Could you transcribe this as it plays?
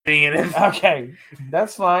in it. Okay,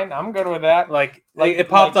 that's fine. I'm good with that. Like it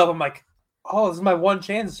popped up. I'm like, oh, this is my one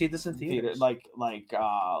chance to see this in theaters. Like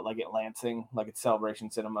at Lansing, like at Celebration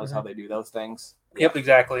Cinemas, how they do those things. Yep,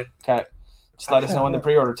 exactly. Okay, just let us know when the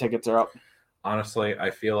pre-order tickets are up. Honestly,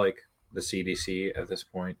 I feel like the CDC at this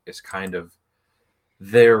point is kind of,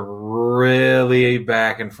 they're really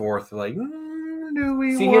back and forth. Like, do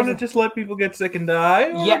we want to just let people get sick and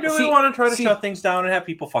die? Or do we want to try to shut things down and have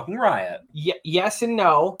people fucking riot? Yes and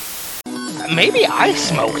no. Maybe I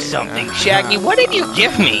smoked something. Shaggy, what did you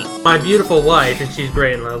give me? My beautiful wife, and she's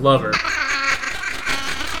great, and I love her.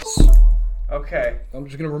 Okay. I'm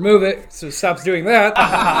just going to remove it so it stops doing that.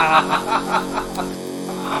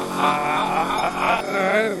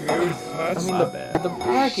 The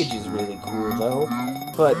package is really cool, though.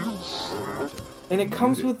 And it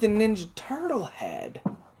comes with the Ninja Turtle head.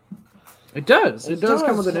 It does. It does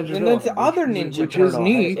come with a Ninja Turtle. And then the other Ninja Turtle is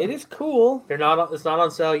neat. It is cool. It's not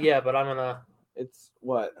on sale yet, but I'm gonna. It's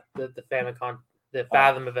what? The Famicom, the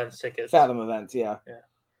Fathom events tickets. Fathom events, yeah.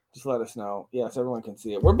 Just let us know. Yes, everyone can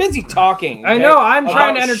see it. We're busy talking. I know. I'm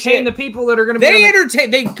trying to entertain the people that are going to be.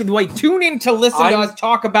 They could tune in to listen to us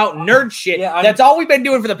talk about nerd shit. Yeah, that's all we've been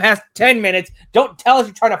doing for the past 10 minutes. Don't tell us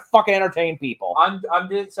you're trying to fucking entertain people. I'm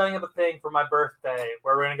setting up a thing for my birthday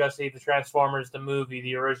where we're gonna go see the Transformers the movie,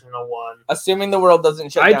 the original one. Assuming the world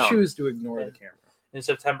doesn't shut down. I choose to ignore the camera. In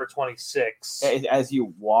September 26th. As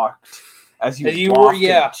you walked. As you walked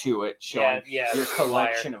into it, showing your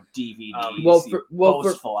collection of DVDs.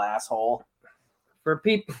 Boastful asshole. For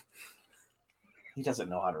people, he doesn't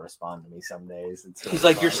know how to respond to me some days. He's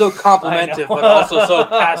like, you're so complimentive, but also so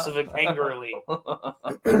passive and angrily.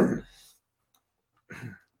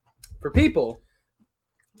 For people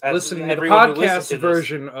listening to the podcast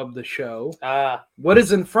version of the show, what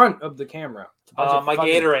is in front of the camera? My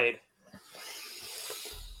Gatorade.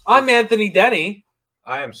 I'm Anthony Denny.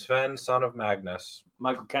 I am Sven, son of Magnus.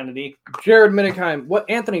 Michael Kennedy. Jared Minikheim.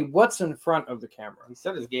 Anthony, what's in front of the camera? He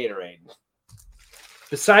said his Gatorade.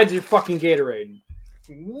 Besides your fucking Gatorade.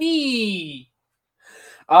 Me.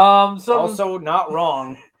 Also not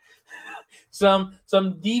wrong. Some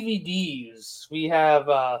DVDs. We have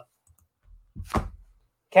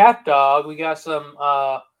Cat Dog. We got some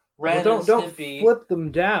Ren and Stimpy. Don't flip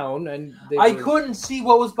them down. And I couldn't see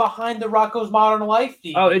what was behind the Rocko's Modern Life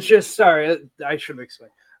DVD. Oh, it's just, sorry, I should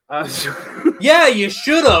explain. Yeah, you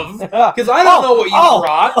should have. Because I don't know what you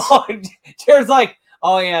brought. Jared's like,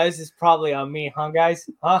 oh yeah, this is probably on me, huh, guys?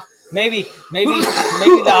 Huh? Maybe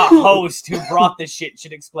the host who brought this shit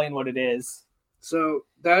should explain what it is. So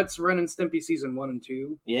that's Ren and Stimpy season 1 and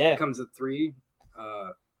 2. Yeah, it comes at 3.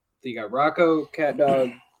 You got Rocco, Cat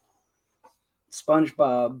Dog,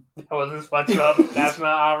 SpongeBob. That wasn't SpongeBob. That's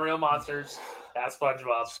not Real Monsters. That's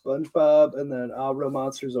SpongeBob. SpongeBob, and then Real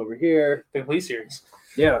Monsters over here. The complete series.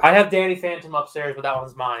 Yeah. I have Danny Phantom upstairs, but that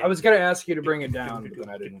one's mine. I was going to ask you to bring it down, but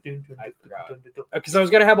I didn't. I forgot. Because I was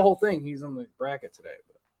going to have a whole thing. He's on the bracket today.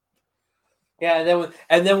 But... Yeah,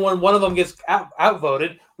 and then when one of them gets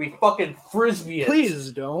outvoted, we fucking frisbee it.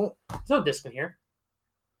 Please don't. There's no disc in here.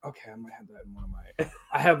 Okay, I might have that in one of my...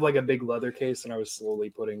 I have like a big leather case, and I was slowly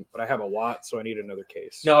putting... But I have a lot, so I need another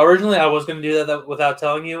case. No, originally I was going to do that without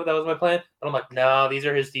telling you. That was my plan. But I'm like, no, these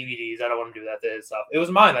are his DVDs. I don't want to do that to his stuff. It was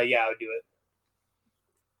mine. I would do it.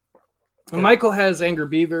 Well, Michael has Angry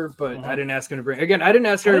Beaver, but I didn't ask him to bring... Again, I didn't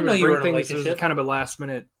ask her to bring things. This is kind of a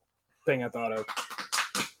last-minute thing I thought of.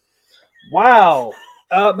 Wow.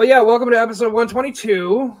 But yeah, welcome to episode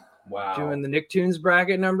 122. Wow. Doing the Nicktoons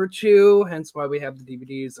bracket number 2, hence why we have the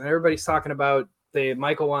DVDs. And everybody's talking about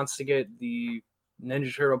Michael wants to get the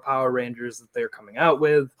Ninja Turtle Power Rangers that they're coming out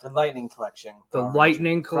with. The Lightning Collection. The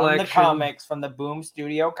Lightning Collection. From the comics, from the Boom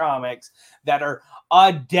Studio comics, that are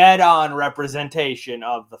a dead-on representation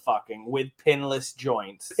of the fucking, with pinless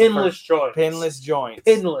joints. Pinless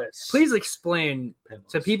joints. Please explain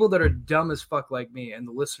to people that are dumb as fuck like me and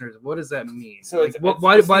the listeners, what does that mean? So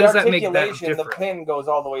why does that make that different? The pin goes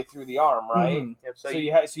all the way through the arm, right? Mm-hmm. Yep, so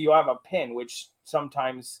you have a pin, which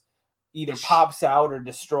sometimes either pops out or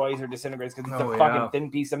destroys or disintegrates because it's a fucking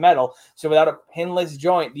thin piece of metal. So without a pinless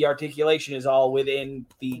joint, the articulation is all within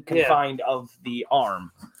the confined of the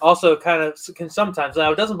arm. Also, kind of can sometimes,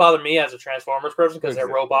 now it doesn't bother me as a Transformers person because they're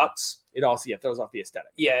robots. It also throws off the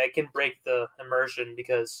aesthetic. Yeah, it can break the immersion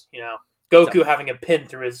because, Goku having a pin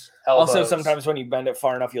through his elbows. Also, sometimes when you bend it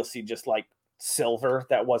far enough, you'll see just like silver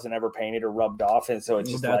that wasn't ever painted or rubbed off. And so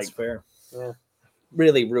it's just that's fair. Yeah.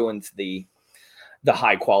 Really ruins the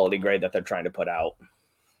high quality grade that they're trying to put out.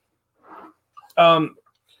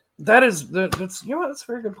 That's that's a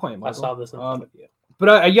very good point, Michael. I saw this. But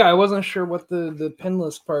I wasn't sure what the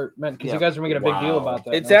pinless part meant because you guys were making a big deal about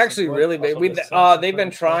that. It's actually really big. They've been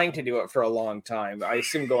trying to do it for a long time. I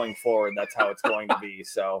assume going forward, that's how it's going to be.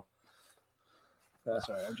 So,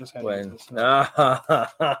 sorry, I'm just when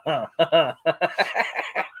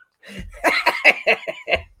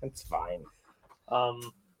it's fine.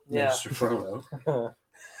 Yeah. Mr. Frodo.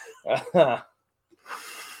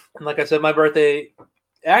 And like I said, my birthday.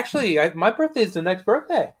 Actually, my birthday is the next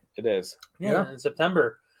birthday. It is. Yeah, in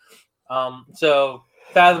September. So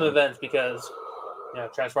Fathom events because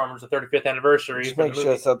Transformers the 35th anniversary. Just make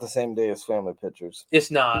sure it's not the same day as Family Pictures.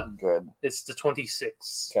 It's not. Good. It's the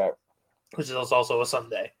 26th. Okay. Which is also a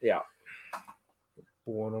Sunday. Yeah.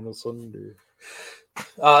 Born on a Sunday.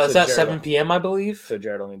 It's at 7 p.m. I believe. So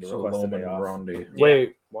Jared will need to request a day off.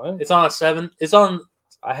 Wait, what? It's on a 7. It's on.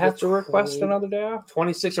 I have to request another day off?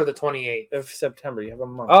 26th or the 28th of September. You have a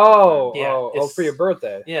month. Oh, for your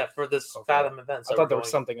birthday. Yeah, for this Fathom events. I thought there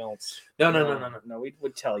was something else. No. No, we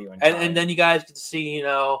would tell you. And then you guys get to see,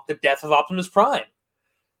 the death of Optimus Prime.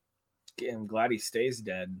 I'm glad he stays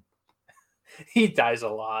dead. He dies a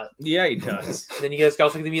lot. Yeah, he does. Then you guys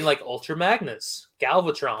also get to meet like Ultra Magnus,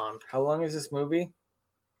 Galvatron. How long is this movie?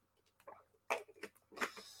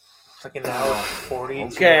 It's like an hour 40.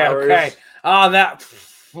 Okay. Oh, that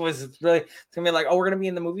was really. It's gonna be like, we're gonna be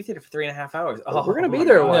in the movie theater for 3.5 hours. Oh, we're gonna be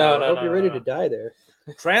there a while. No, I hope you're ready to die there.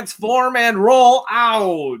 Transform and roll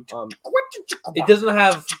out. It doesn't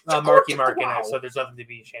have Marky Mark in it, so there's nothing to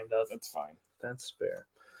be ashamed of. That's fine. That's fair.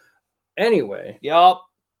 Anyway. Yup.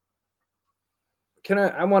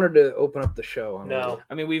 I wanted to open up the show. No.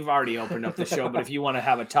 I mean, we've already opened up the show, but if you want to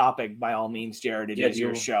have a topic, by all means, Jared, it is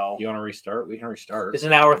your show. You want to restart? We can restart. It's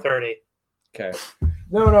an hour 30. Okay.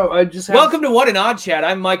 No, I just Welcome to What an Odd Chat.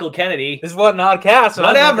 I'm Michael Kennedy. This is What an Odd Cast.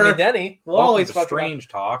 Whatever. Denny. We'll always fucking strange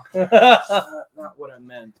talk. not what I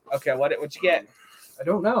meant. Okay, what you get? I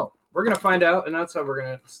don't know. We're gonna find out, and that's how we're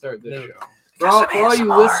gonna start this show. For all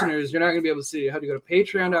you listeners, you're not gonna be able to see. You have to go to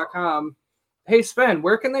patreon.com. Hey Sven,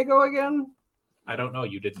 where can they go again? I don't know.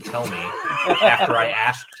 You didn't tell me after I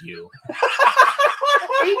asked you.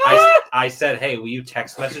 I said, hey, will you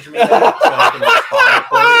text message me so I can respond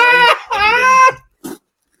accordingly?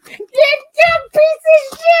 You dumb piece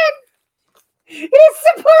of shit! He's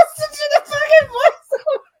supposed to do the fucking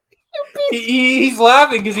voiceover. He's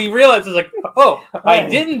laughing because he realizes, like, oh, I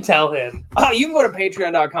didn't tell him. You can go to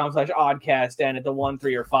patreon.com/oddcast, and at the $1,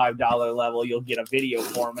 $3, or $5 level, you'll get a video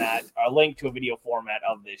format, a link to a video format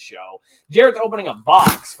of this show. Jared's opening a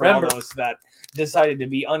box for all those that decided to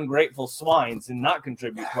be ungrateful swines and not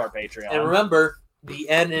contribute to our Patreon. And remember, the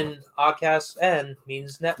N in Oddcast N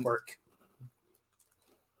means network.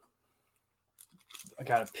 I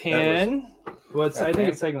got a pin. I think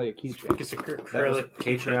it's technically a keychain. It's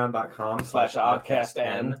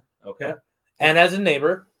patreon.com/oddcastn. Okay. And as a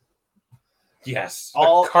neighbor. Yes.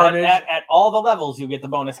 All Carnage. At all the levels, you get the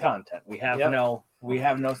bonus content. We have no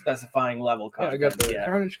specifying level content. I got the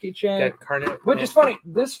Carnage keychain. Carnage. Which is funny.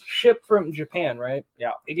 This shipped from Japan, right?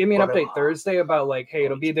 Yeah. It gave me an update Thursday about like, hey,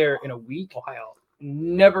 it'll be there in a week. Ohio.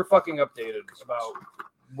 Never fucking updated about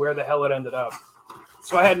where the hell it ended up.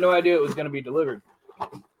 So I had no idea it was going to be delivered.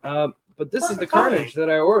 But this is the Carnage that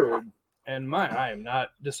I ordered, and I am not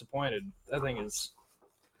disappointed. That thing is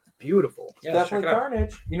beautiful. Yeah, definitely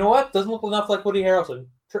Carnage. You know what? Doesn't look enough like Woody Harrelson.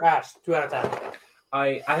 Trash. 2 out of 10.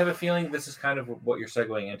 I have a feeling this is kind of what you're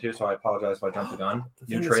segueing into, so I apologize if I jumped the gun.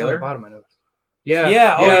 New trailer. Bottom of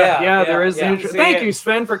Yeah. There is. Yeah. Thank you,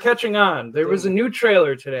 Sven, for catching on. There was a new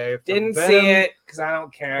trailer today. Didn't see it because I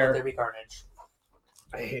don't care. Let there be Carnage.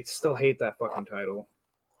 I still hate that fucking title.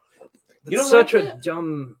 It's such a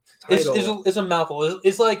dumb title. It's a mouthful.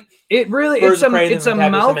 It's like it really. It's a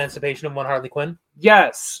mouthful. Emancipation of One Harley Quinn.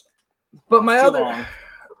 Yes, but my other.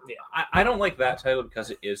 Yeah, I don't like that title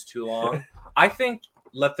because it is too long. I think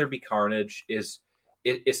Let There Be Carnage is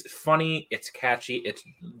funny. It's catchy. It's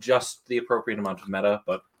just the appropriate amount of meta,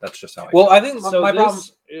 but that's just how I. Well, I think so my problem.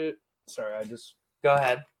 Sorry, I just go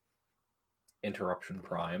ahead. Interruption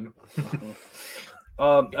Prime.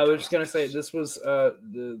 I was just gonna say this was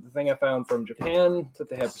the thing I found from Japan that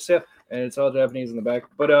they have for sale, and it's all Japanese in the back.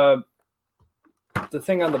 But the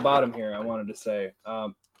thing on the bottom here, I wanted to say,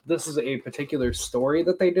 this is a particular story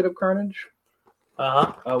that they did of Carnage.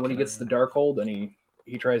 When he gets the Darkhold and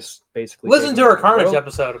he tries basically. Listen to our Carnage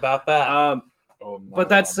episode about that. But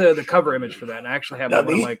that's the cover image for that, and I actually have one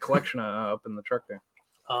in my collection up in the truck there.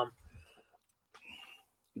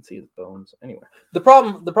 You can see his bones. Anyway, the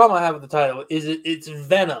problem I have with the title is it's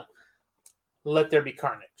Venom. Let There Be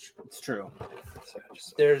Carnage. It's true.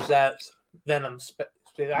 There's that Venom.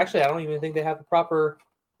 Actually, I don't even think they have the proper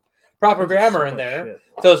grammar in there. Shit.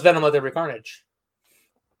 So it's Venom. Let There Be Carnage.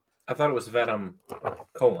 I thought it was Venom :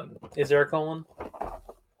 colon. Is there a colon?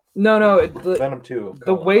 No. Venom 2.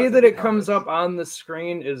 The way that it comes up on the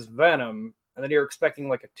screen is Venom, and then you're expecting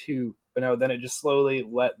like a 2, but no, then it just slowly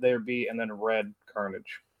let there be, and then red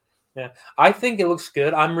Carnage. Yeah, I think it looks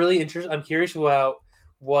good. I'm really interested. I'm curious about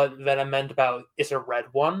what Venom meant about. It's a red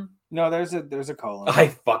one. No, there's a colon. I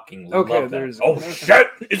fucking love that. There's shit!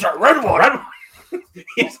 It's a red one.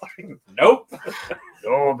 He's like, nope.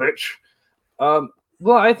 No, bitch.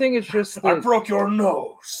 Well, I think it's just I broke your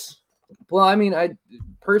nose. Well, I mean, I think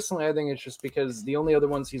it's just because the only other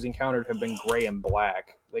ones he's encountered have been gray and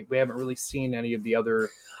black. Like, we haven't really seen any of the other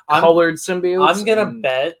colored symbiotes. I'm gonna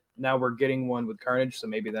bet. Now we're getting one with Carnage, so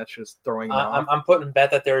maybe that's just throwing them off. I'm putting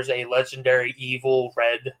bet that there's a legendary evil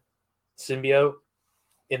red symbiote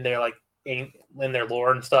in their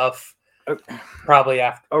lore and stuff. Probably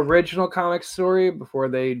after original comic story before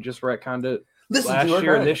they just retconned it last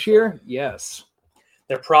year and this year. Yes,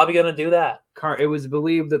 they're probably gonna do that. It was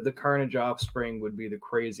believed that the Carnage offspring would be the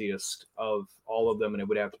craziest of all of them, and it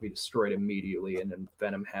would have to be destroyed immediately. And then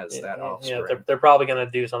Venom has that offspring. Yeah, they're probably gonna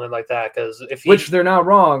do something like that because which they're not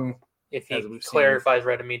wrong. If he clarifies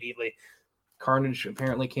red immediately, Carnage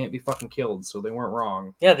apparently can't be fucking killed, so they weren't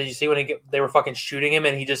wrong. Yeah, did you see when they were fucking shooting him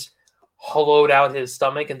and he just hollowed out his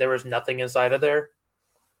stomach and there was nothing inside of there?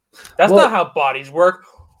 That's not how bodies work.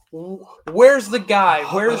 Where's the guy?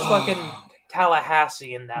 Where's fucking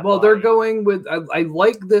Tallahassee in that? Well, they're going with. I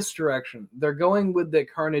like this direction. They're going with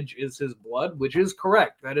that Carnage is his blood, which is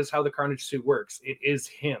correct. That is how the Carnage suit works. It is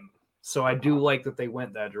him. So I do like that they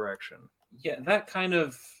went that direction. Yeah, that kind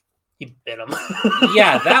of. He bit him.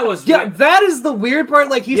 Yeah, that was. Yeah, that is the weird part.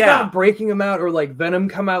 Like, he's not breaking him out or like Venom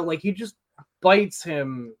come out. Like, he just bites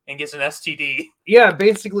him and gets an STD. Yeah,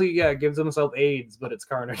 basically, gives himself AIDS, but it's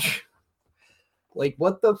Carnage. Like,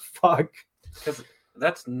 what the fuck? Because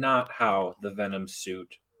that's not how the Venom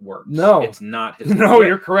suit works. No, it's not his. No,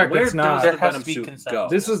 you're correct. Where it's not. Does the Venom suit go?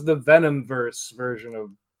 This is the Venomverse version of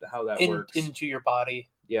how that works. Into your body.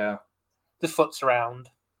 Yeah. Just flips around.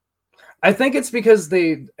 I think it's because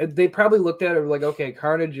they probably looked at it like, okay,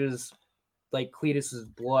 Carnage is like Cletus's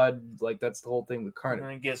blood, like that's the whole thing with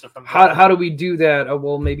Carnage. How do we do that? Oh,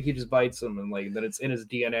 well, maybe he just bites him and like that it's in his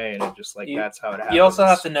DNA and it just like that's how it happens. You also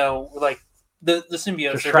have to know like the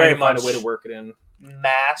symbiotes are very much a way to work it in.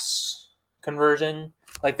 Mass conversion.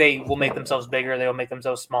 Like they will make themselves bigger, they will make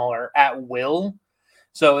themselves smaller at will.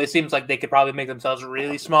 So it seems like they could probably make themselves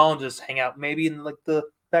really small and just hang out maybe in like the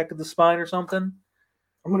back of the spine or something.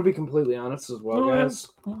 I'm gonna be completely honest as well, guys.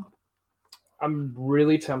 I'm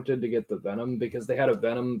really tempted to get the Venom because they had a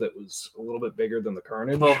Venom that was a little bit bigger than the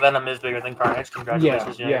Carnage. Well, Venom is bigger than Carnage.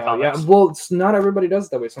 Congratulations. Yeah. Well, it's not everybody does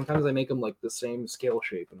it that way. Sometimes they make them like the same scale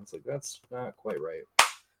shape, and it's like that's not quite right.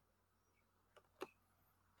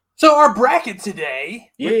 So our bracket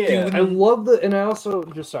today. Yeah, I love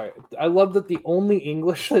I love that the only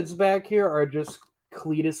English that's back here are just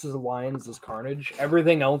Cletus's lines as Carnage.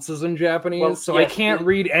 Everything else is in Japanese, I can't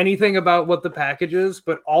read anything about what the package is,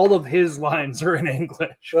 but all of his lines are in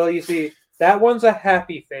English. Well, you see, that one's a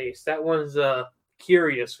happy face. That one's a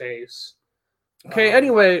curious face. Okay,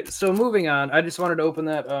 anyway, so moving on. I just wanted to open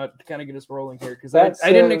that to kind of get us rolling here because I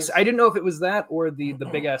didn't know if it was that or the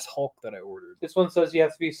big ass Hulk that I ordered. This one says you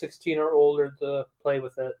have to be 16 or older to play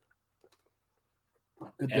with it.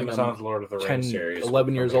 Amazon's Lord of the Rings series.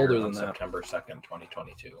 11 years older than that. September 2nd,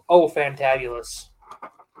 2022. Oh, fantabulous.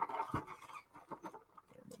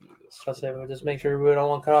 I'll say, we'll just make sure we don't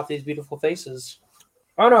want to cut off these beautiful faces.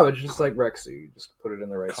 Oh, no, it's just like Rexy. You just put it in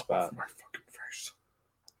the right spot. My fucking face.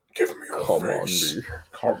 Give me your face.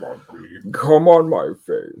 Come on, me. Come on my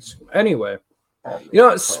face. Anyway,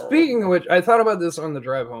 speaking of which, I thought about this on the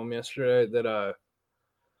drive home yesterday that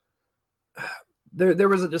there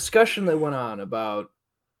was a discussion that went on about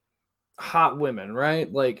hot women,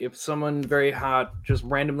 right? Like if someone very hot just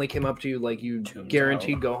randomly came up to you, like you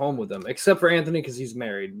guaranteed go home with them, except for Anthony because he's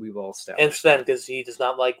married. We've all established. And Sven because he does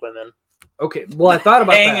not like women. Okay, well I thought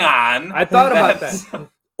about Hang on. I thought about that.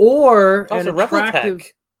 Or it's also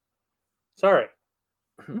Revoltech. Sorry,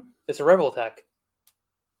 it's a Revoltech.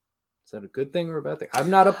 Is that a good thing or a bad thing? I'm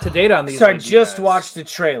not up to date on these. So I just watched the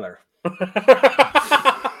trailer.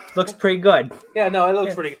 Looks pretty good. Yeah, no, it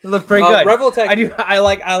looks pretty good. It looks pretty good. Revoltech. I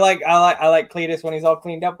like Cletus when he's all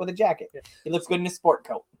cleaned up with a jacket. Yeah. He looks good in his sport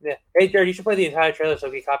coat. Yeah. Hey, Jared, you should play the entire trailer so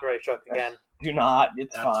we get copyright struck again. Do not.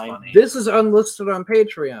 It's That's fine. funny. This is unlisted on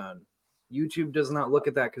Patreon. YouTube does not look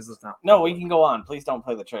at that because it's not. No, we can go on. Please don't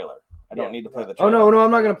play the trailer. I don't need to play the trailer. Oh no,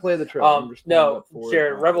 I'm not going to play the trailer. No,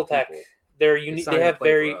 Jared, Revoltech. They're unique. They have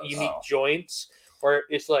very unique joints where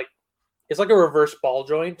it's like a reverse ball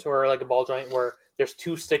joint or like a ball joint where there's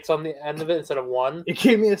 2 sticks on the end of it instead of 1. It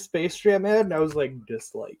gave me a Space Jam ad, and I was like,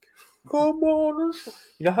 dislike. Come on.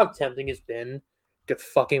 You know how tempting it's been to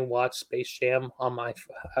fucking watch Space Jam on my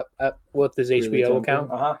with this HBO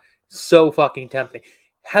account? Uh-huh. So fucking tempting.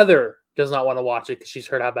 Heather does not want to watch it because she's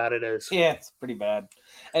heard how bad it is. Yeah, it's pretty bad.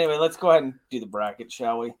 Anyway, let's go ahead and do the bracket,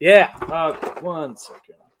 shall we? Yeah. 1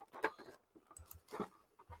 second.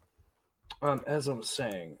 As I was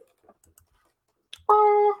saying,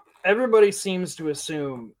 everybody seems to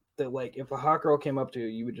assume that, like, if a hot girl came up to you,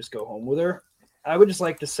 you would just go home with her. I would just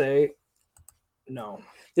like to say, no.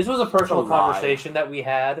 This was a personal conversation that we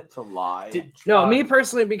had. It's a lie. Me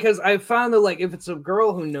personally, because I found that, like, if it's a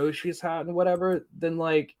girl who knows she's hot and whatever, then,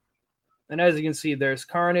 like, and as you can see, there's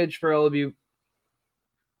carnage for all of you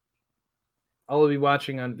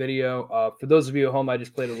watching on video. For those of you at home, I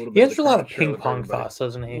just played a little bit. He has a lot of ping pong thoughts,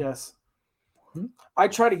 doesn't he? Yes. I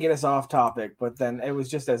tried to get us off topic, but then it was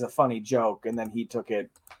just as a funny joke, and then he took it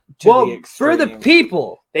to the extreme. For the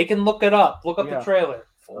people, they can look it up. Look up the trailer.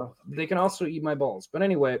 They can also eat my balls. But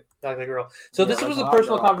anyway, like the girl. So this was a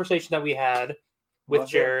personal conversation that we had with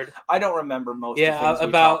Jared. I don't remember most. of the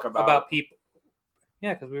things about people.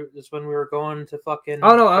 Yeah, because it's when we were going to fucking.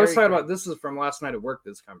 Oh no, I was talking about this is from last night at work.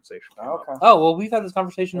 This conversation. Okay. Oh well, we've had this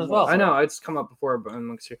conversation as well. I know it's come up before, but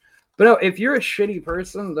amongst you. But no, if you're a shitty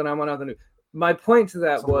person, then I want nothing to do. My point to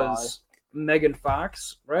that was Megan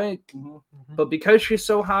Fox, right? Mm-hmm. But because she's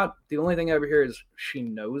so hot, the only thing I ever hear is she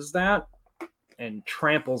knows that and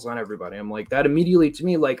tramples on everybody. I'm like, that immediately to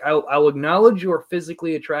me, like, I'll acknowledge you're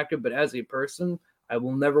physically attractive, but as a person, I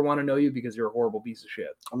will never want to know you because you're a horrible piece of shit.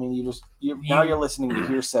 I mean, now you're listening to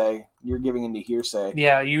hearsay. You're giving into hearsay.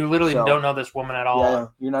 Yeah, you literally don't know this woman at all. Yeah,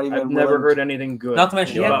 you're not even. I've never heard anything good. Not to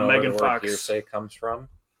mention about Megan Fox. Hearsay comes from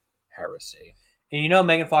heresy. And you know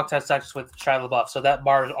Megan Fox has sex with Shia LaBeouf, so that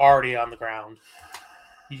bar is already on the ground.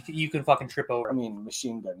 You can fucking trip over. I mean,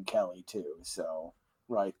 Machine Gun Kelly too. So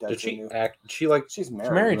right, that's Did she new... act? She's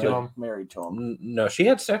married to him. Married to him. No, she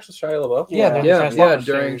had sex with Shia LaBeouf. Yeah,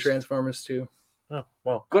 during Transformers 2. Oh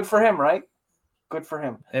well, good for him, right? Good for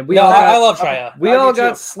him. And I love Shia. We all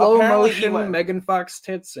got slow motion Megan Fox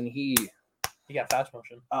tits, and he got fast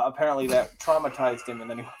motion. Apparently that traumatized him, and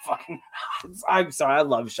then he fucking. I'm sorry, I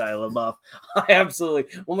love Shia LaBeouf. I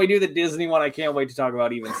absolutely. When we do the Disney one, I can't wait to talk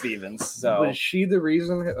about Even Stevens. So was she the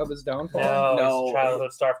reason of his downfall? No, he's a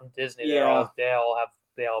childhood star from Disney. Yeah.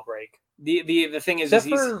 They all break. The thing is,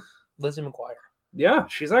 except for Lizzie McGuire. Yeah,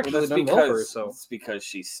 she's actually done well for herself. It's because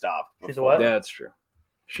she stopped. She's what? Yeah, that's true.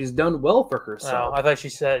 She's done well for herself. Oh, I thought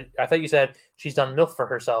you said she's done MILF for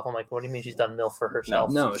herself. I'm like, what do you mean she's done MILF for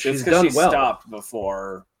herself? No, she's done well. She stopped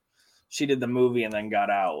before she did the movie and then got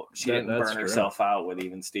out. She didn't burn herself out with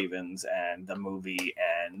Even Stevens and the movie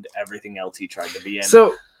and everything else he tried to be in.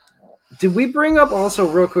 So, did we bring up also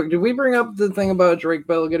real quick? Did we bring up the thing about Drake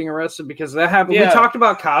Bell getting arrested because that happened? Yeah. We talked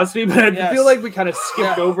about Cosby, but I feel like we kind of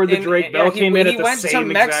skipped over the Drake Bell came in at the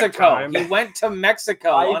same exact time. He went to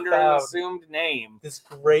Mexico under an assumed name. This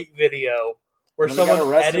great video where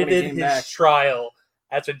someone edited his trial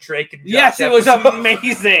as a Drake and Josh Yes, it was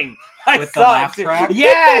amazing. I saw laugh it. Track?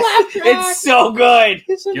 Yes, it's so good.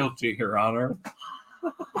 Guilty, Your Honor.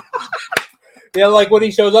 Yeah, like when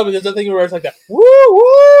he shows up and there's nothing where it's like that. Woo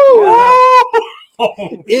woo! Yeah.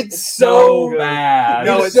 It's so bad.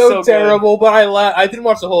 No, it's so terrible. Good. But I didn't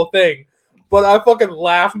watch the whole thing, but I fucking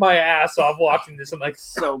laughed my ass off watching this. I'm like,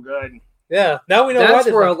 so good. Yeah. Now we know that's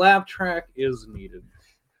where a laugh track is needed.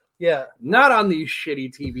 Yeah. Not on these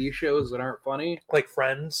shitty TV shows that aren't funny, like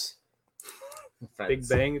Friends. Big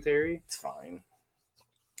Bang Theory. It's fine.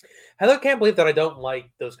 I can't believe that I don't like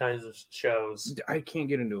those kinds of shows. I can't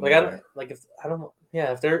get into it.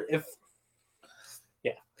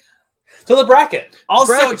 So the bracket.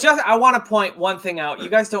 Also, I want to point one thing out. You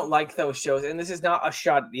guys don't like those shows, and this is not a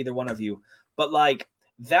shot at either one of you, but like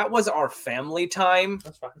that was our family time.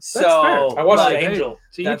 That's fine. So I watched Angel.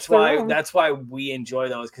 That's why we enjoy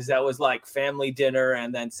those, because that was like family dinner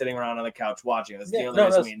and then sitting around on the couch watching. That's the only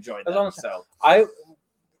reason we enjoyed that. So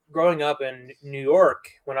growing up in New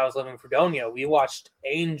York, when I was living in Fredonia, we watched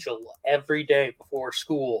Angel every day before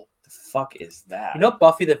school. The fuck is that? You know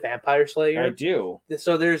Buffy the Vampire Slayer? I do.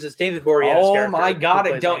 So there's this David Boreanaz character. Oh my god!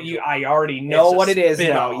 I already know what it is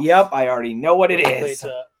now. Yep, I already know what it is.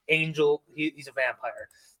 Angel. He's a vampire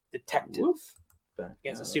detective.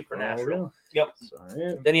 Against the supernatural. Yep.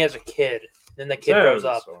 Sorry. Then he has a kid. Then the kid grows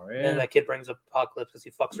up. And that kid brings Apocalypse because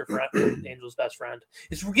he fucks her friend, Angel's best friend.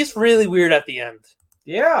 It gets really weird at the end.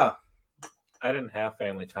 Yeah. I didn't have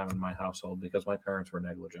family time in my household because my parents were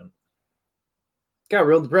negligent. Got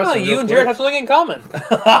real depressing. Oh, you and Jared have something in common.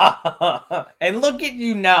 And look at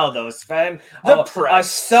you now, though, Sven. Depressed. A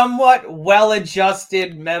somewhat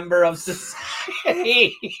well-adjusted member of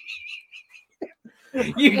society.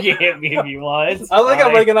 You can hit me if you want. I like how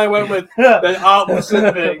Mike and I went with the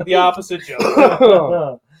opposite thing, the opposite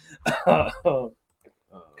joke.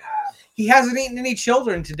 He hasn't eaten any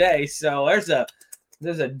children today, so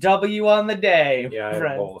there's a W on the day. Yeah, I had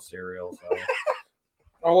friend. a bowl of cereal. So.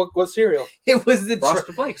 Oh, what cereal? It was the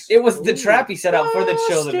Frosted Flakes. it was the trap he set out for the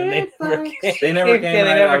children, and they never came. They never came. They And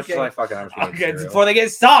I never was just came. like, "Fuck it, I'm just gonna eat Okay, cereal." before they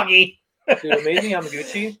get soggy. Dude, Amazing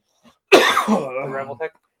Yamaguchi, the Rebel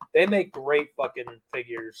Tech, they make great fucking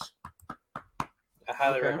figures. I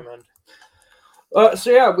highly recommend.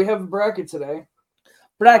 So yeah, we have a bracket today.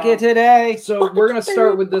 Bracket today. So we're gonna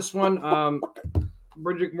start with this one.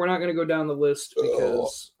 We're not gonna go down the list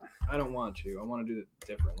because I don't want to. I want to do it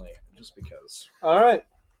differently, just because. All right,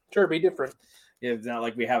 sure, be different. Yeah, it's not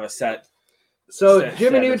like we have a set. So Set-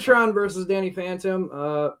 Jimmy set Neutron versus Danny Phantom.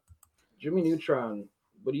 Jimmy Neutron.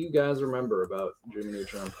 What do you guys remember about Jimmy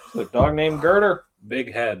Neutron? A dog named Girder.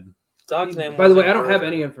 Big head. Dog's name. By the way, I wasn't don't have Bird.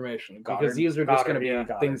 any information because Goddard. these are just going to be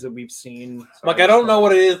Goddard. things that we've seen. So Like, I don't know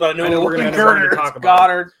what it is, but I I know know we're gonna end up Girder. having to talk about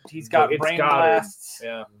Goddard. He's got It's brain Goddard. blasts.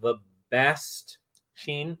 Yeah. The best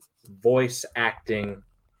Sheen. voice acting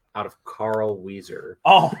out of Carl Weezer.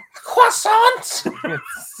 Oh, Croissant.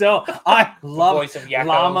 so I love Voice of Yakko.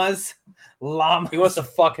 llamas. Llama. He wants to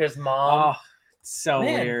fuck his mom. Oh, so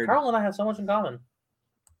Man, weird. Carl and I have so much in common.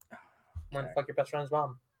 Want to fuck your best friend's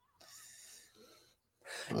mom.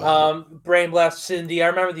 Brain Blast Cindy. I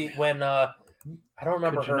remember when I don't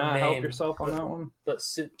remember Could you her not name. help yourself on that one? But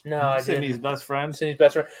no, I Sydney's didn't. best friend. Cindy's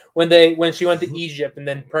best friend. When she went to Egypt and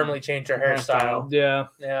then permanently changed her hairstyle. Yeah.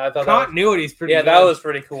 Yeah, I thought that was, Continuity's pretty yeah, good. that was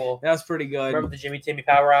pretty cool. That was pretty good. Remember the Jimmy Timmy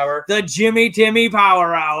Power Hour? The Jimmy Timmy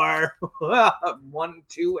Power Hour. 1,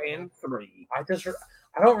 2, and 3. I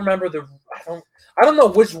don't remember I don't know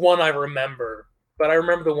which one I remember, but I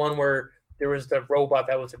remember the one where there was the robot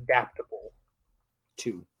that was adaptable.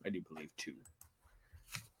 2. I do believe 2.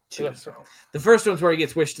 So- The first one's where he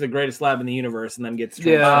gets wished to the greatest lab in the universe and then gets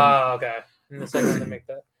Yeah. Oh, okay. And the second one they make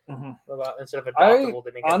that Mhm. robot instead of adoptable,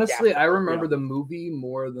 they make it Honestly, I adaptable. remember the movie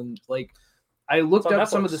more than I looked It's on up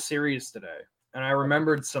some of Netflix. the series today, and I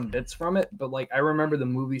remembered some bits from it. But I remember the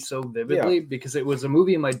movie so vividly because it was a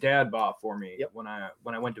movie my dad bought for me when I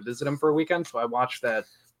went to visit him for a weekend. So I watched that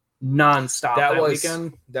nonstop that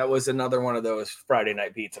weekend. That was another one of those Friday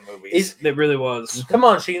night pizza movies. It really was. Come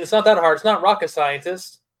on, Sheen. It's not that hard. It's not rocket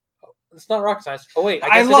scientist. It's not rocket science. Oh wait, I I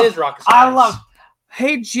guess love- it is rocket science.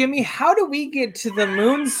 Hey Jimmy, how do we get to the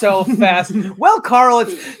moon so fast? Well, Carl,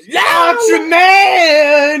 it's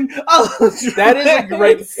Ultraman. That is a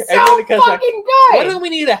great. So and then it comes back, fucking why good. don't we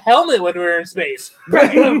need a helmet when we're in space?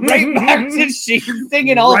 right back to she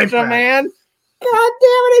singing Right Ultraman. God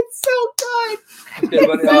damn it, it's so good. Yeah,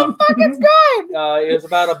 but, It's so fucking good. it was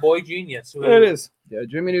about a boy genius. Who is. Yeah,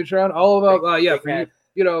 Jimmy Neutron, all about Big for you,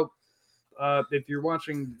 head. if you're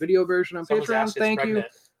watching video version on Someone's Patreon, ass is thank pregnant.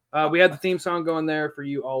 you. We had the theme song going there for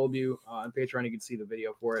you, all of you on Patreon. You can see the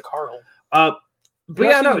video for it. Carl. But You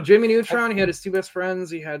yeah, actually- no, Jimmy Neutron. He had his 2 best friends.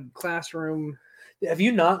 He had Classroom. Have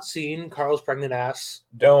you not seen Carl's pregnant ass?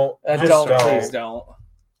 Don't. Please don't.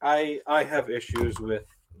 I have issues with.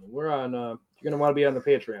 We're on. You're gonna want to be on the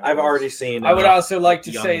Patreon. I've already seen. I would also like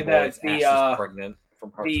to young say that boys' the asses pregnant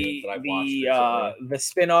from cartoons that I've watched the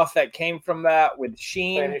spin-off that came from that with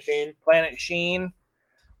Planet Sheen,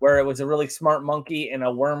 where it was a really smart monkey and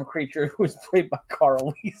a worm creature who was played by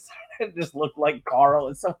Carl Weiser. It just looked like Carl.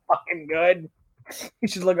 It's so fucking good. You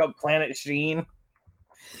should look up Planet Sheen.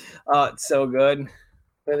 It's so good.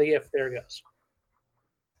 Play the gift. There it goes.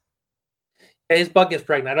 Yeah, his bug gets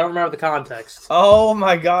pregnant. I don't remember the context. Oh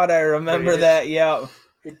my god, I remember that. Yeah.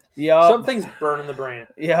 Yeah. Some things burn in the brain.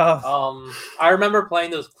 Yeah. I remember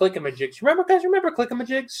playing those Clickamajigs. Remember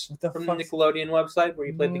Clickamajigs the from the fuck's- Nickelodeon website where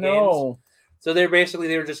you played the games? No. So they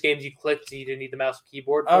were just games you clicked, so you didn't need the mouse and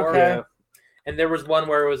keyboard for. Okay. And there was one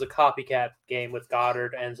where it was a copycat game with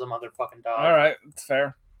Goddard and some other fucking dog. All right, it's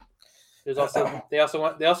fair. There's also they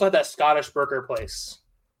also had that Scottish burger place.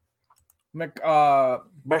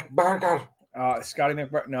 McBurger. Scotty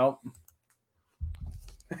McBurger. No.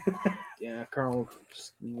 Yeah, Carl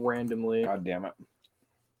just randomly. God damn it.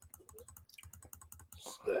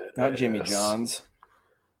 Not Jimmy John's.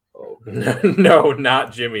 Oh, no,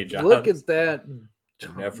 not Jimmy John's. look at that,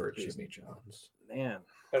 Never Jimmy John's. man.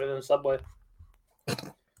 Better than Subway.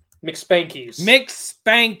 McSpankies.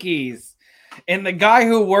 McSpankies. And the guy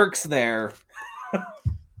who works there.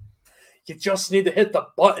 You just need to hit the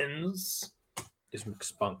buttons. Is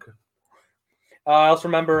McSpunk. I also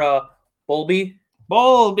remember Bulby.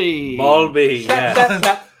 Bulby. Bulby. Clap, Yes.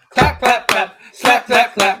 clap, clap, clap, clap, clap,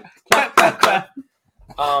 clap, clap, clap, clap, clap.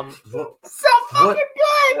 So fucking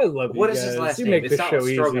good. I love you What is guys. his last You name? make It's this not show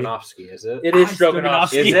easy. Stroganovsky, is it? It is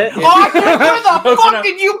Stroganoff. Is it? Oh, where the fuck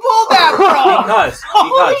did you pull that from? Because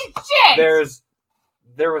Holy shit!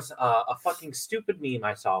 there was a fucking stupid meme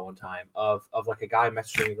I saw one time of like a guy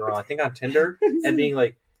messaging a girl, I think on Tinder, and being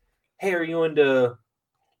like, "Hey, are you into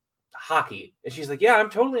hockey?" And she's like, "Yeah, I'm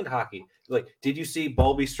totally into hockey." Like, did you see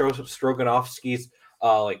Bulby Stroganovsky's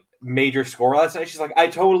like major score last night? She's like, "I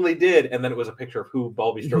totally did," and then it was a picture of who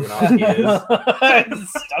Bulby Stroganovsky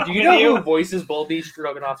is. Do you know who voices Bulby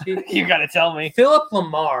Stroganovsky? You gotta tell me. Philip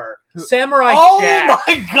Lamar, Samurai Oh Jack.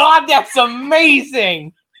 my god, that's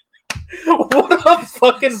amazing! What a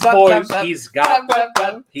fucking voice! He's got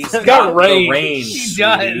He's got the range. He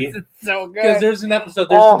does. sweetie. It's so Because good. there's an episode,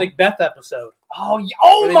 there's a Macbeth episode, Oh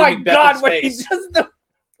Where they my do Macbeth god, in when he space. does the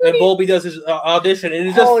and Bulby does his audition, and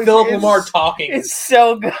it's just Oh, Philip it's- Lamar talking, it's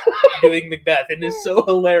so good. doing Macbeth, and it's so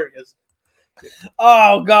hilarious.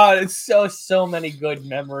 Oh god, it's so many good Did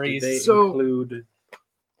memories. they So- include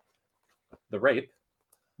the rape?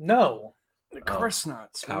 No, Of course not.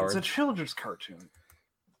 It's Howard. a children's cartoon.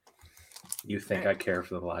 You think I care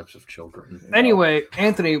for the lives of children? Anyway,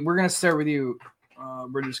 Anthony, we're gonna start with you.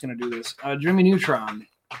 We're just gonna do this. Jimmy Neutron.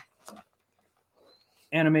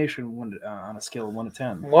 Animation on a scale of 1 to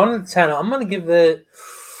 10. 1 to 10. I'm gonna give it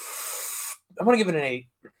an 8.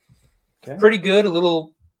 Okay. Pretty good. A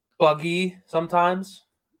little buggy sometimes.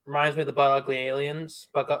 Reminds me of the Bug Ugly Aliens,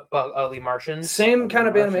 Bug Ugly Martians. Same kind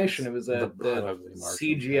of Martians. animation. It was The the Ugly Martians.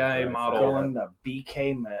 CGI model. Going the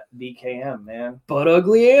BKM, man. But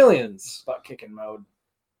ugly aliens. Butt kicking mode.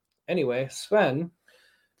 Anyway, Sven.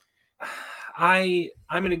 I'm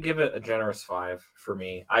going to give it a generous 5 for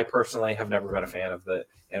me. I personally have never been a fan of the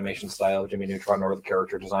animation style of Jimmy Neutron or the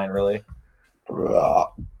character design, really.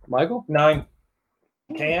 Michael? 9.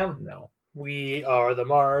 KM? No. We are the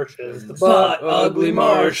Martians, the Butt Bug Ugly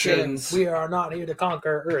Martians. We are not here to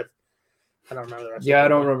conquer Earth. I don't remember the rest. Yeah, I of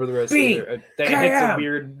don't it. remember the rest B, either. That hits a K-M,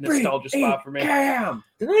 weird nostalgia spot for me. KM.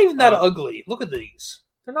 They're not even that ugly. Look at these.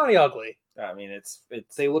 They're not ugly. I mean, it's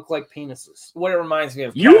They look like penises. what it reminds me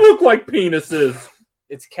of. look like penises.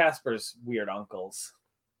 It's Casper's weird uncles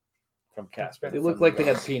from Casper. They look like they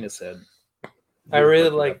had penis head. I really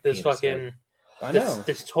like this fucking I know.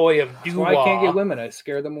 this toy of That's why I can't get Doo-Wah. women. I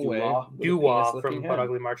scare them away. Doo-Wah. with a Doo-Wah penis-looking from Butt head.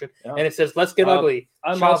 Ugly Martian. Yeah. And it says, let's get Uh, ugly.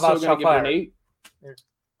 I'm Shall also thou, going to shall give it fire. an 8.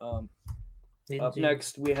 Did Up you-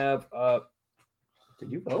 next, we have Did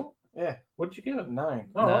you vote? Yeah. What did you give it? 9.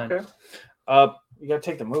 Oh, 9. okay. You gotta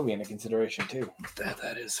take the movie into consideration too.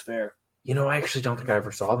 that is fair. You know, I actually don't think I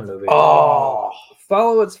ever saw the movie. Oh.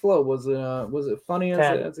 Follow Its Flow. Was it funny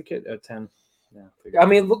 10. as a kid? 10. Yeah. I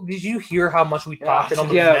mean, look, did you hear how much we talked on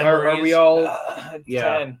the Yeah. Are memories? we all?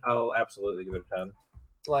 Yeah, 10. I'll absolutely give it a 10.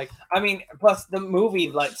 like, I mean, plus the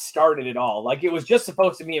movie like started it all. Like it was just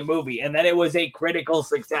supposed to be a movie, and then it was a critical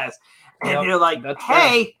success. And Yep. they're like, That's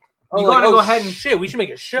 "Hey, you like, want to oh, go ahead and shit? We should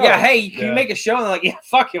make a show. yeah, hey, can Yeah. you make a show?" And they're like, "Yeah,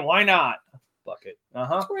 fuck it, why not?" Fuck it.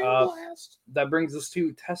 Uh-huh. That brings us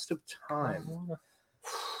to Test of Time.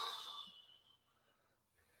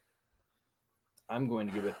 I'm going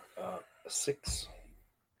to give it a 6.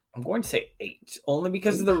 I'm going to say 8, only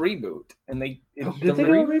because of the reboot. And they Did they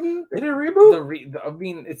do a reboot? They did a reboot? I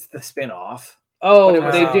mean, it's the spin-off. Oh, But it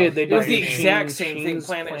was- they did. They It did. was the Sheen- exact same thing, Sheen's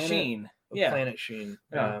Planet Sheen. Yeah. Planet Sheen.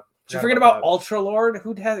 Yeah. Did you Forgot forget about that. Ultra Lord? Who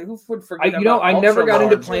would forget? I never got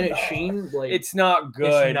into Ultralord? Planet Sheen. Like It's not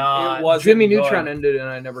good. It's not. It wasn't Jimmy good. Neutron ended, and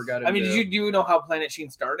I never got into. I mean, do you know how Planet Sheen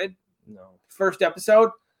started? No. First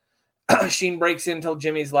episode, Sheen breaks into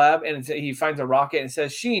Jimmy's lab and he finds a rocket and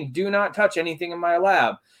says, "Sheen, do not touch anything in my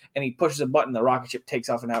lab." And he pushes a button, the rocket ship takes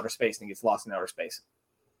off in outer space and he gets lost in outer space.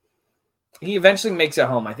 He eventually makes it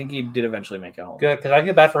home. I think he did eventually make it home. Good, because I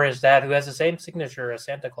feel bad for his dad, who has the same signature as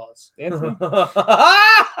Santa Claus. Anthony.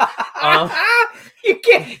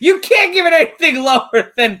 You can't give it anything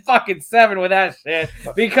lower than fucking 7 with that shit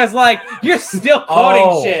because like you're still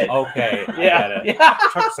quoting shit. Okay. I Yeah, get it. yeah.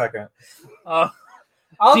 Took a second.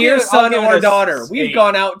 I'll Dear give it- son I'll give it or a daughter, we've 8.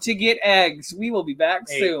 gone out to get eggs. We will be back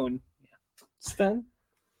 8. soon. Sven.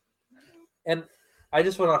 And I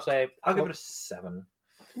just want to say, I'll give it a 7.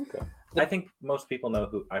 Okay. I think most people know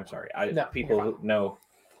who. I'm sorry. No, people you're who know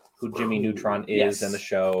who Jimmy Neutron is Yes. in the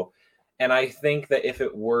show, and I think that if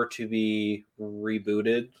it were to be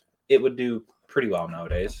rebooted, it would do pretty well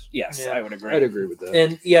nowadays. Yes, Yeah. I would agree. I'd agree with that.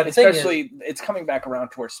 and yeah, the thing is, Especially, it's coming back around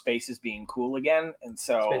to where space is being cool again, and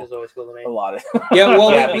space so is always cool to me. a lot of Yeah,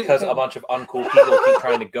 well, yeah, we- because a bunch of uncool people keep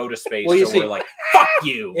trying to go to space, Well, you so see- we're like, "Fuck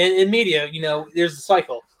you!" in media, there's a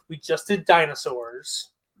cycle. We just did dinosaurs.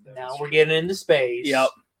 Now we're getting into space. Yep.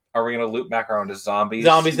 Are we going to loop back around to zombies?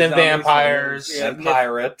 Zombies and vampires. And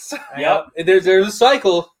pirates. Yep. There's a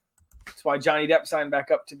cycle. That's why Johnny Depp signed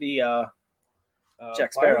back up to be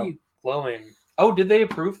Jack Sparrow. Why are you glowing? Oh, did they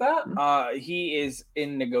approve that? He is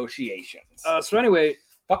in negotiations. So anyway,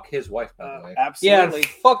 Fuck his wife, by the way. Absolutely. Yeah,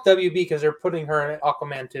 fuck WB because they're putting her in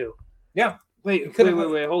Aquaman 2. wait,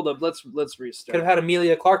 hold up. Let's restart. Could have had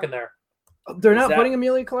Amelia Clark in there. They're not putting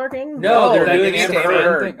Amelia Clark in? No, they're that doing is Amber Amber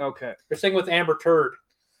Heard. Heard. Okay. They're staying with Amber Turd.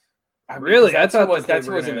 Really? That's I thought what that they was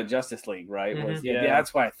were in the gonna- Justice League, right? Mhm. Yeah, Yeah.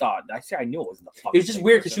 that's what I thought. I knew it was in the fucking It was just thing.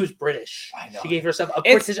 weird because she was British. I know. She gave herself a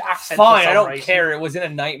It's British accent. for Fine, some I don't reason. care. It was in a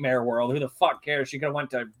nightmare world. Who the fuck cares? She could have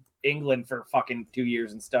went to England for fucking 2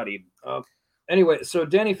 years and studied. Anyway, so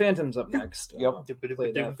Danny Phantom's up next. Yep.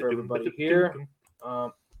 Play that for everybody here.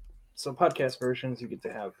 So podcast versions, you get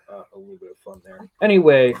to have a little bit of fun there.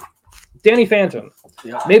 Anyway, Danny Phantom,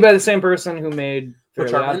 made by the same person who made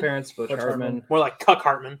Fairly Hartman? Odd Parents, Butch Hartman. More like Cuck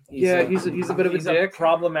Hartman. He's a bit of a dick.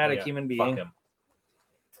 Problematic Yeah, human fuck being. him.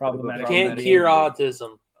 Problematic. Can't Problematic cure human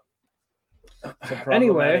autism.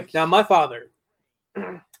 Anyway, Now my father,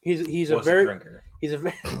 he's a Was very drinker. he's a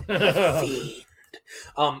very fiend.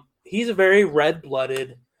 He's a very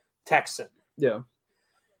red-blooded Texan. yeah.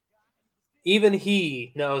 Even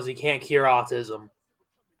he knows he can't cure autism.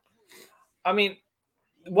 I mean,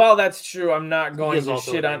 well, that's true. I'm not He going is to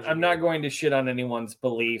also shit an on. I'm engineer. not going to shit on anyone's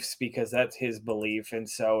beliefs because that's his belief, and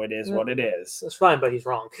so it is what it is. That's fine, but he's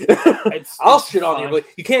wrong. It's I'll shit on you, fine. but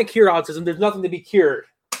you can't cure autism. There's nothing to be cured.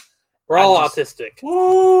 We're all autistic.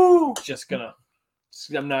 Woo!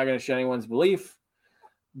 I'm not gonna shit anyone's belief.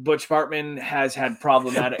 Butch Hartman has had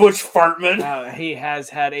problematic. Butch Fartman. He has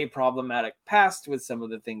had a problematic past with some of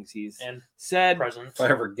the things he's And said. present. If I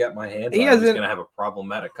ever get my hands He on it, I'm just hasn't- going to have a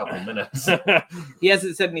problematic couple minutes. He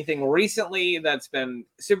hasn't said anything recently that's been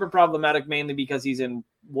super problematic, mainly because he's in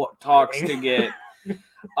what talks to get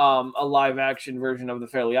a live action version of the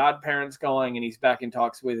Fairly Odd Parents going, and he's back in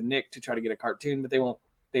talks with Nick to try to get a cartoon, but they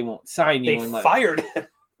won't sign you. They and let- fired him.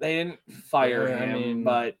 They didn't fire Yeah, I him, mean-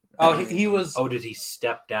 but Oh, he was. Oh, did he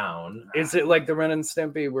step down? Is it like the Ren and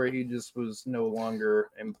Stimpy where he just was no longer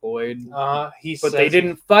employed? He But says they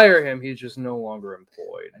didn't fire him. He's just no longer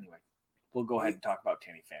employed. anyway, we'll go ahead and talk about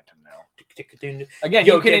Danny Phantom now. Again, Again,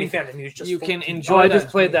 Yo, you can Danny Phantom, he was just you full- can enjoy. Oh, I that- just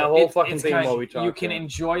played that whole fucking it's thing kind- while we talked. You can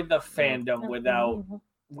enjoy the fandom without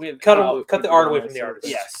cut the art away from the artist.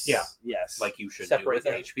 Yes. Yeah. Yes. Like you should Separate do with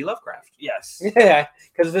that. H.P. Lovecraft. yes. Yeah,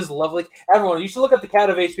 because of his lovely. Everyone, you should look up the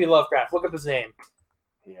cat of H.P. Lovecraft. Look up his name.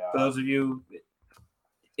 Yeah. For those of you,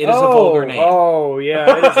 it is a vulgar name. Oh,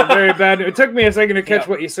 yeah. It is a very bad. It took me a second to catch Yeah.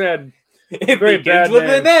 what you said. It Very begins bad with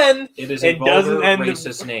name. an N. It is a It doesn't vulgar, end-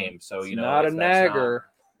 racist name. So It's you know, not a if that's not- nagger.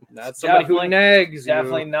 Not somebody who Definitely- nags you.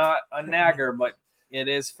 Definitely not a nagger, but it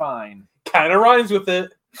is fine. Kind of rhymes with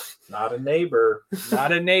it, not a neighbor.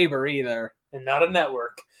 Not a neighbor either. and not a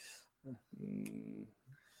network.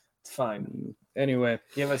 It's fine. Anyway,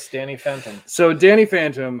 Give us Danny Phantom. so Danny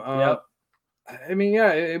Phantom. Yep. I mean,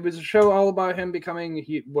 yeah, it was a show all about him becoming.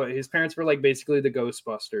 His parents were like basically the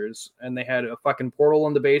Ghostbusters, and they had a fucking portal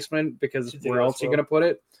in the basement because It's where else are you well. gonna put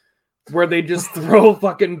it? Where they just throw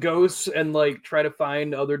fucking ghosts and like try to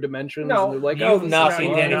find other dimensions. No, and they're like, you've oh, this not is seen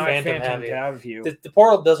not Danny fun. Phantom, have you? you. The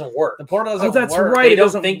portal doesn't work. The portal doesn't Oh, that's work. right. They It don't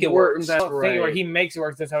doesn't think it work. works. That's Thing where right. he makes it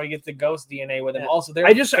work. That's how he gets the ghost DNA with him. Yeah. Also, they're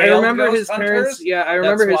I failed remember ghost his hunters. parents. Yeah, I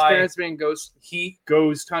remember That's his why- parents being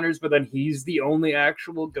ghost hunters, but then he's the only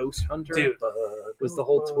actual ghost hunter. Dude, was the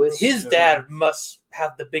whole twist. his dad must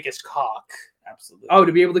have the biggest cock. Absolutely. Oh,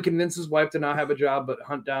 to be able to convince his wife to not have a job but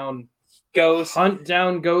hunt down Ghost.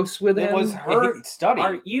 ghosts with It him. was her study.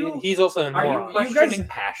 Are you? He's also a Are you moron. questioning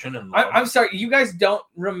passion and love? I'm sorry. You guys don't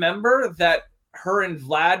remember that her and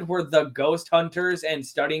Vlad were the ghost hunters and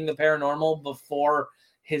studying the paranormal before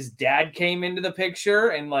his dad came into the picture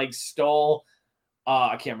and like stole.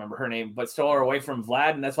 I can't remember her name, but stole her away from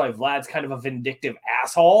Vlad, and that's why Vlad's kind of a vindictive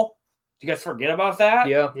asshole. Do you guys forget about that?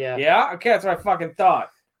 Yeah. Yeah. Yeah. Okay, that's what I fucking thought.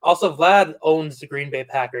 Also, Vlad owns the Green Bay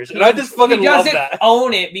Packers, and I just fucking he love doesn't that.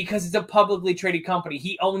 own it because it's a publicly traded company.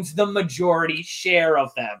 He owns the majority share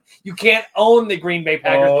of them. You can't own the Green Bay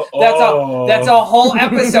Packers. That's a whole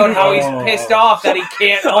episode how he's pissed off that he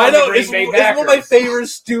can't own I know the Green it's, Bay it's Packers. one of my favorite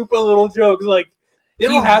stupid little jokes. Like, you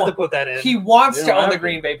don't have to put that in. He wants You to don't own have the to.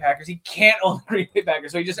 Green Bay Packers. He can't own the Green Bay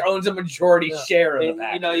Packers, so he just owns a majority Yeah. share of the And,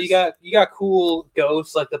 Packers. you know, you got cool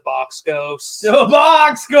ghosts like the box ghosts. the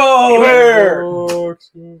box goes. Where?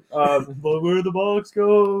 Where the box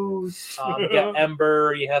goes. You got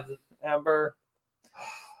Ember. You have Amber.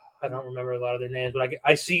 I don't remember a lot of their names, but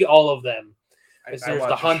I see all of them. There's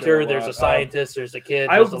the hunter, there's a scientist, there's a kid.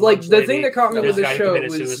 I like the thing that caught me with the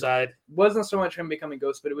show wasn't so much him becoming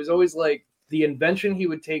Ghost, but it was always like the invention he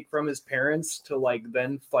would take from his parents to like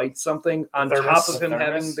then fight something on top of him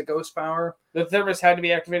having the ghost power. The thermos had to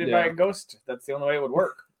be activated by a ghost. That's the only way it would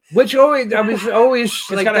work. Which always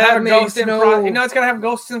it's like gotta have ghosts in it's gotta have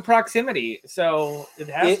ghosts in proximity, so it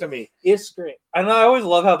has to be. It's great, and I always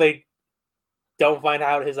love how they don't find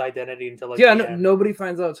out his identity until like nobody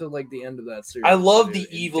finds out until like the end of that series. I love the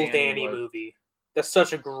Evil Danny movie. That's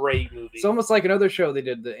such a great movie. It's almost like another show they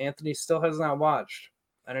did that Anthony still has not watched.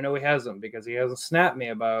 I don't know he hasn't because he hasn't snapped me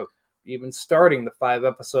about even starting the 5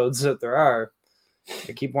 episodes that there are.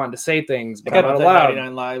 I keep wanting to say things, but I'm not allowed.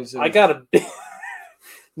 99 Lives. I got a.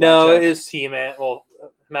 No, it is He-Man. Well,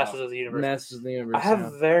 Masters of the Universe. Masters of the Universe. I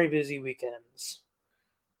have very busy weekends.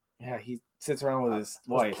 Yeah, he sits around with his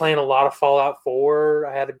wife. Playing a lot of Fallout 4.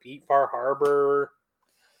 I had to beat Far Harbor.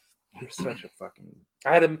 You're such a fucking.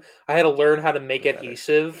 I had to learn how to make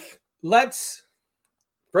adhesive.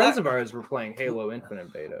 Friends of ours were playing Halo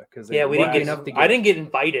Infinite beta because we didn't get enough. I didn't get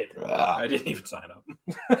invited. I didn't even sign up.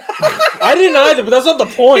 I didn't either, but that's not the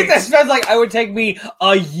point. That sounds like it would take me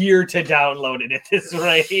a year to download it at this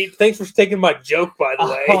rate. Thanks for taking my joke, by the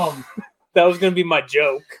way. That was going to be my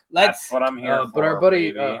joke. That's what I'm here for. But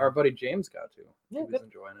our buddy James got to. Yeah, he was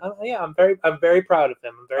enjoying it. Yeah, I'm very proud of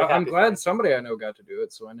him. I'm glad somebody I know got to do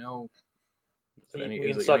it, so I know. We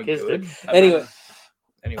can suck his dick. Anyway.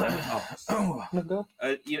 It's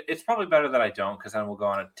probably better that I don't, because then we'll go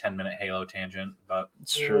on a 10-minute Halo tangent. But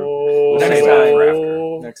it's true. We'll save that for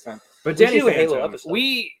after. Next time. But Danny Phantom,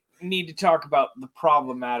 we need to talk about the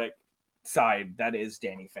problematic side that is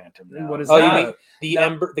Danny Phantom. Now. What is that? You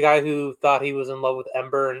mean the guy who thought he was in love with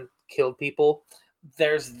Ember and killed people?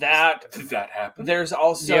 There's that. Did that happen? There's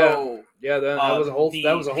also that was a whole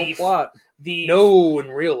plot. In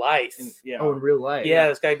real life. In real life. Yeah,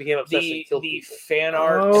 this guy became obsessed and killed people. Fan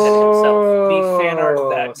art himself. The fan art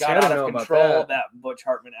that got out of control that Butch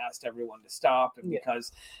Hartman asked everyone to stop, and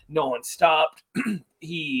because no one stopped,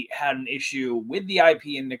 he had an issue with the IP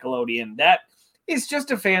and Nickelodeon. That is just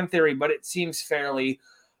a fan theory, but it seems fairly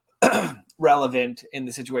relevant in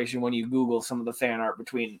the situation when you Google some of the fan art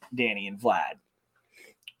between Danny and Vlad.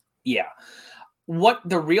 Yeah. What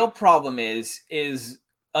the real problem is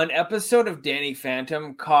an episode of Danny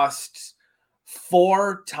Phantom costs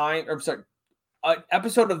 4 times, an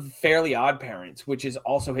episode of Fairly Odd Parents, which is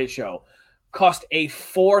also his show, cost a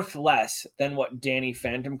fourth less than what Danny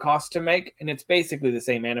Phantom cost to make, and it's basically the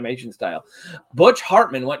same animation style. Butch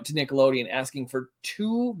Hartman went to Nickelodeon asking for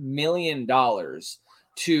 $2 million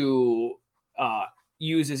to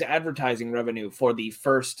use as advertising revenue for the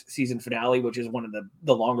first season finale, which is one of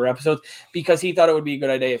the longer episodes, because he thought it would be a good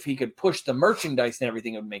idea if he could push the merchandise and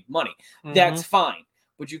everything, it would make money. Mm-hmm. That's fine,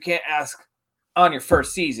 but you can't ask on your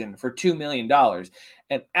first season for $2 million.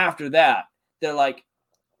 And after that, they're like,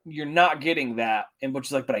 you're not getting that. And Butch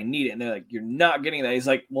is like, but I need it. And they're like, you're not getting that. He's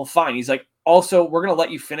like, well, fine. He's like, also, we're going to let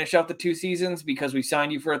you finish out the 2 seasons because we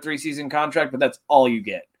signed you for a 3-season contract, but that's all you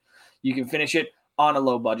get. You can finish it on a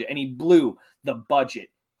low budget. And he blew the budget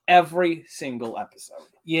every single episode.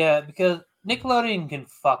 Yeah, because Nickelodeon can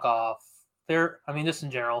fuck off. Just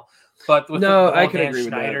in general, but with I can agree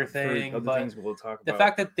Schneider with that thing. But things we'll talk about. The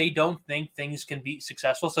fact that they don't think things can be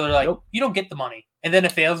successful, so they're like, you don't get the money, and then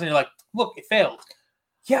it fails, and you're like, look, it failed.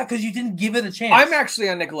 Yeah, because you didn't give it a chance. I'm actually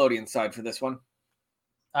on Nickelodeon's side for this one.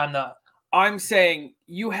 I'm not. I'm saying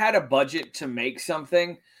you had a budget to make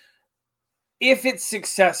something. If it's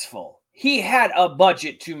successful. He had a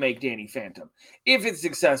budget to make Danny Phantom. If it's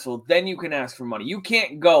successful, then you can ask for money. You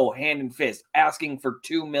can't go hand in fist asking for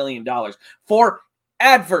 $2 million for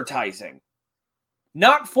advertising.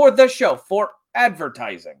 Not for the show, for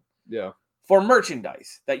advertising. Yeah. For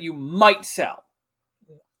merchandise that you might sell.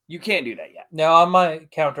 You can't do that yet. Now, on my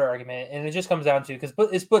counter argument, and it just comes down to, because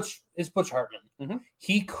it's Butch Hartman. Mm-hmm.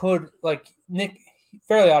 He could,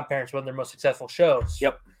 Fairly Odd Parents, one of their most successful shows.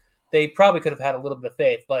 Yep. They probably could have had a little bit of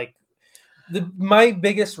faith. My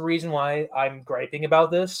biggest reason why I'm griping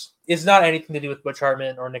about this is not anything to do with Butch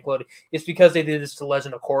Hartman or Nickelodeon. It's because they did this to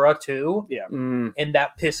Legend of Korra too. Yeah. And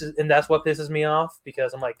that's what pisses me off,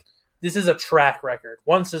 because I'm like, this is a track record.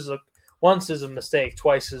 Once is a mistake,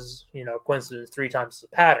 twice is, coincidence, 3 times is a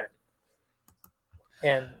pattern.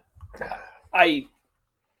 And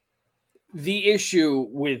the issue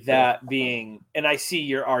with that being, and I see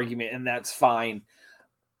your argument, and that's fine.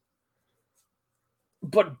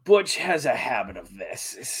 But Butch has a habit of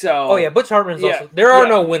this. So Butch Hartman's also. There are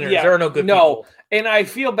no winners. There are no good people. And I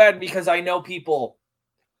feel bad because I know people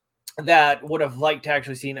that would have liked to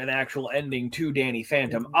actually seen an actual ending to Danny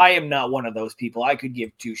Phantom. I am not one of those people. I could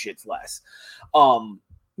give two shits less.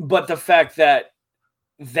 But the fact that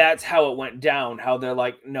that's how it went down, how they're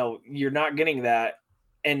like, no, you're not getting that.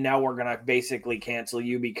 And now we're going to basically cancel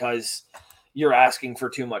you because you're asking for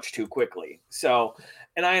too much too quickly. So,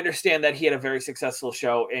 and I understand that he had a very successful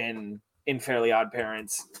show in Fairly Odd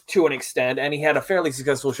Parents to an extent. And he had a fairly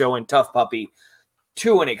successful show in Tough Puppy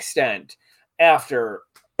to an extent after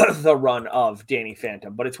the run of Danny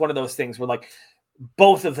Phantom, but it's one of those things where like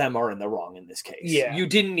both of them are in the wrong in this case. Yeah. You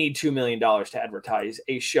didn't need $2 million to advertise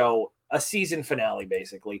a show, a season finale,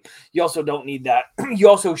 basically. You also don't need that. You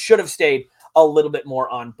also should have stayed a little bit more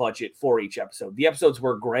on budget for each episode. The episodes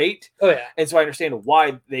were great. Oh yeah. And so I understand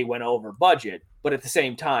why they went over budget, but at the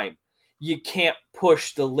same time, you can't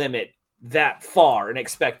push the limit that far and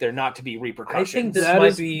expect there not to be repercussions. I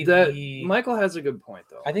think this Michael has a good point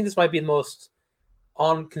though. I think this might be the most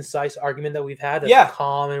concise argument that we've had. That's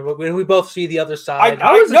calm, and we both see the other side.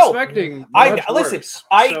 I was expecting. I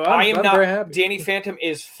am not. Very happy. Danny Phantom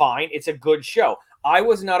is fine. It's a good show. I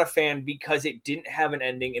was not a fan because it didn't have an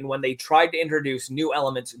ending, and when they tried to introduce new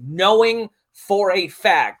elements, knowing for a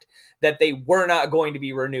fact that they were not going to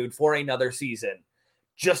be renewed for another season,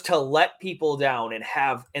 just to let people down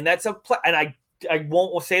and that's a play. And I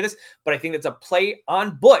won't say this, but I think that's a play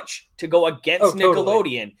on Butch to go against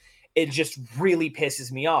Nickelodeon. It just really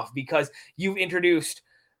pisses me off because you've introduced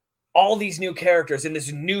all these new characters and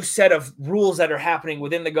this new set of rules that are happening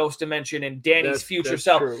within the Ghost Dimension and Danny's future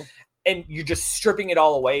self. True. And you're just stripping it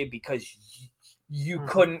all away because you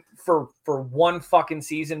couldn't for one fucking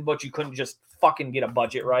season, but you couldn't just fucking get a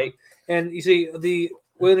budget right. And you see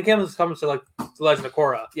when it comes to like The Legend of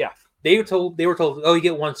Korra, they were told, oh, you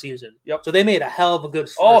get one season. Yep. So they made a hell of a good.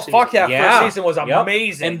 Fuck yeah! First season was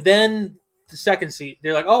amazing. And then the second season,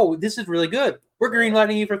 they're like, oh, this is really good. We're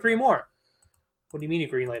greenlighting you for 3 more. What do you mean you're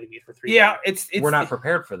greenlighting me for 3 more? Yeah, it's we're not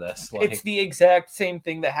prepared for this. It's the exact same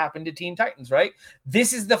thing that happened to Teen Titans, right?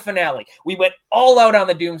 This is the finale. We went all out on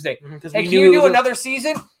the Doomsday. Hey, can you do another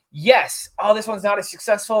season? Yes. Oh, this one's not as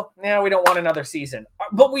successful. Now we don't want another season.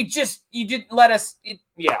 But you didn't let us.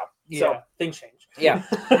 So things change. Yeah,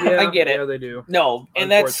 I get it. Yeah, they do. No,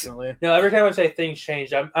 and that's every time I say things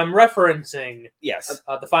change, I'm referencing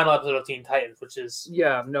the final episode of Teen Titans, which is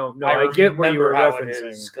I get what you were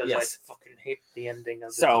referencing because I fucking hate the ending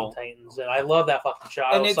of the Teen Titans, and I love that fucking show.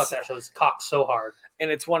 I will suck that show's cock so hard,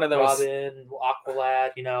 and it's one of those Robin,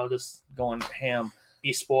 Aqualad, just going ham,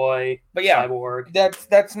 Beast Boy, but yeah, Cyborg.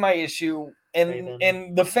 That's my issue,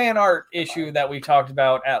 and the fan art issue that we talked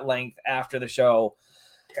about at length after the show.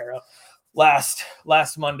 Tara. Last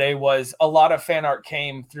Monday was a lot of fan art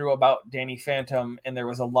came through about Danny Phantom, and there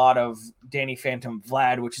was a lot of Danny Phantom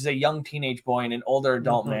Vlad, which is a young teenage boy and an older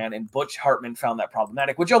adult man, and Butch Hartman found that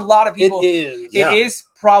problematic, which a lot of people it is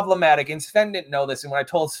problematic. And Sven didn't know this, and when I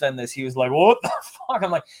told Sven this, he was like, "What the fuck?" I'm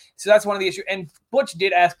like, so that's one of the issues. And Butch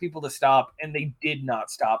did ask people to stop, and they did not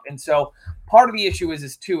stop. And so part of the issue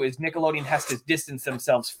is Nickelodeon has to distance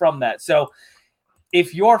themselves from that. So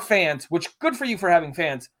if your fans, which good for you for having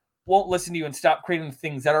fans, won't listen to you and stop creating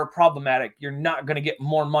things that are problematic, you're not going to get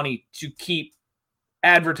more money to keep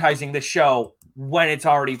advertising the show when it's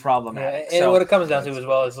already problematic. Yeah, and what it comes down to as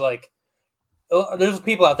well is like, there's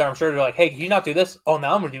people out there, I'm sure, they're like, hey, can you not do this? Oh,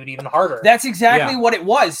 now I'm going to do it even harder. That's exactly what it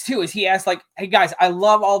was, too, is he asked like, hey, guys, I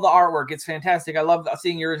love all the artwork. It's fantastic. I love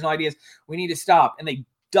seeing your original ideas. We need to stop. And they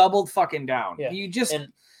doubled fucking down. Yeah. You just... And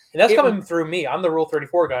that's coming through me. I'm the Rule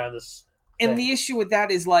 34 guy on this. And the issue with that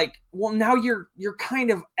is like, well, now you're kind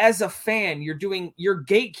of, as a fan, you're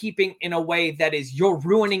gatekeeping in a way that is, you're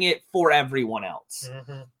ruining it for everyone else.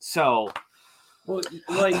 Mm-hmm. So, well,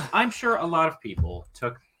 like, I'm sure a lot of people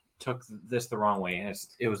took this the wrong way, and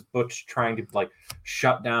it was Butch trying to like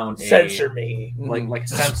shut down censor me, like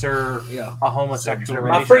censor a homosexual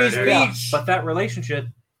relationship. My free speech. But that relationship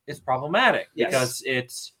is problematic because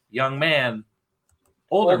it's young man,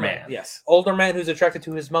 older man. Yes, older man who's attracted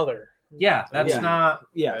to his mother. Yeah, that's not.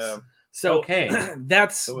 Yes. So okay,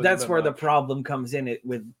 that's where the problem comes in it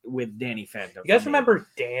with Danny Phantom. You guys remember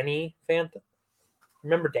Danny Phantom?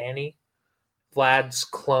 Remember Danny? Vlad's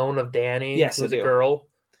clone of Danny. Yes, was a girl.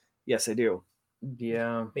 Yes, I do.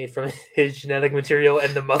 Yeah, made from his genetic material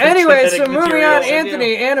and the mother. Anyway, so moving on,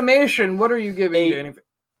 Anthony, animation. What are you giving Danny?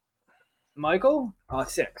 Michael?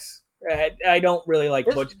 6. I don't really like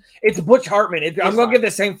Butch. It's Butch Hartman. I'm going to give the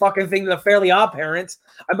same fucking thing to the Fairly Odd Parents.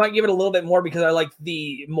 I might give it a little bit more because I like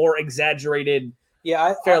the more exaggerated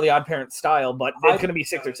Fairly Odd Parents style, but it's going to be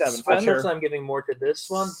 6 or 7 for sure. I'm giving more to this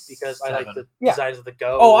one because I like the designs of the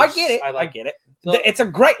ghosts. Oh, I get it. I get it. It's a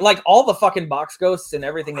great, like all the fucking box ghosts and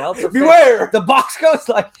everything else. Beware the box ghosts,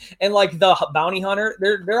 like and like the bounty hunter.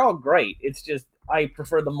 They're all great. It's just I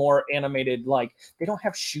prefer the more animated. Like they don't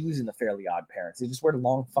have shoes in the Fairly Odd Parents. They just wear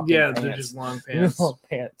long fucking pants. They're just long pants. long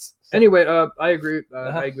pants. Anyway, I agree.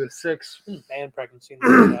 I go to 6. And pregnancy and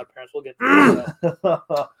Fairly Odd Parents. We'll get to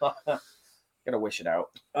that. Gonna wish it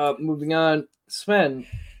out. Moving on, Sven.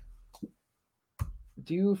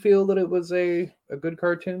 Do you feel that it was a good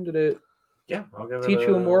cartoon? Did it? Yeah, I'll give teach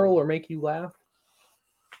you a moral or make you laugh?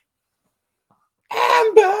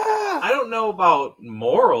 Amber! I don't know about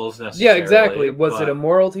morals necessarily. Yeah, exactly. Was it a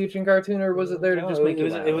moral teaching cartoon or was it there to just make you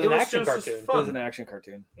laugh? It was an action cartoon. It was an action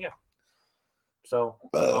cartoon. Yeah. So,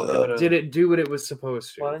 did it do what it was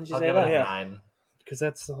supposed to? Why didn't you say give that? it a 9. Because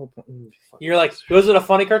that's the whole point. You're like, was it a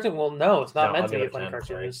funny cartoon? Well, no, it's not No, meant I'll to be give a it funny 10, cartoon.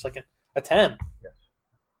 sorry. It's like a 10. Yes.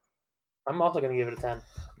 I'm also going to give it a 10.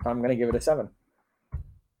 I'm gonna give it a 7.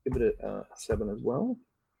 Give it a 7 as well.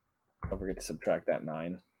 Don't forget to subtract that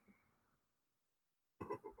 9.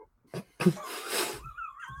 Thank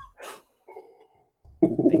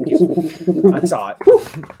you. I saw it.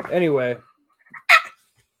 Anyway,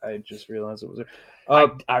 I just realized it was there.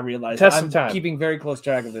 I realized test I'm of time. keeping very close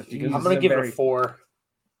track of this because I'm going to give it a 4.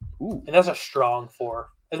 Ooh. And that's a strong 4.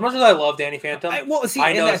 As much as I love Danny Phantom, I know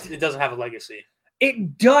it doesn't have a legacy.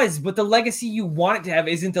 It does, but the legacy you want it to have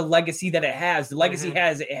isn't the legacy that it has. The legacy it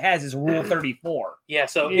has is Rule 34. Yeah,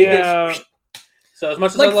 so yeah. So as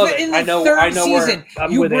much as I love it, I know season,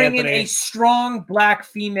 where you bring in a strong black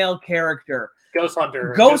female character, Ghost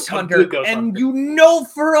Hunter, and you know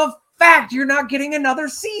for a fact you're not getting another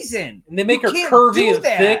season. And they make her curvy and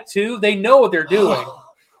thick too. They know what they're doing.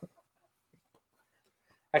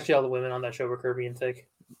 Actually, all the women on that show were curvy and thick.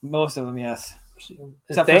 Most of them, yes.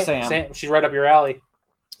 Except for Sam. She's right up your alley.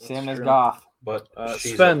 Sam is goth. But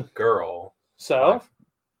she's Sven. a girl. So? 5.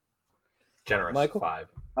 Generous. Michael? 5.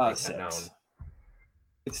 6.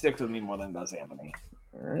 It sticks with me more than it does Anthony.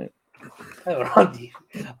 All right.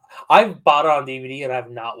 I've bought it on DVD and I've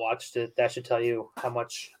not watched it. That should tell you how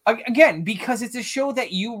much. Again, because it's a show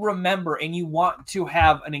that you remember and you want to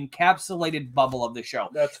have an encapsulated bubble of the show.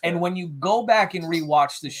 And when you go back and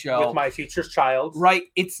rewatch the show with my future child, right,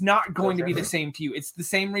 it's not going to be the same to you. It's the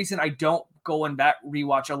same reason I don't go and back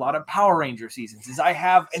rewatch a lot of Power Ranger seasons. Is I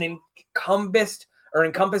have an encompassed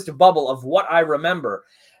bubble of what I remember.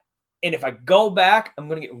 And if I go back, I'm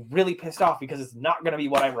going to get really pissed off because it's not going to be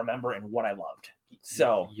what I remember and what I loved.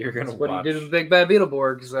 So you're going to watch what he did with Big Bad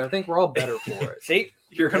Beetleborgs. I think we're all better for it. See,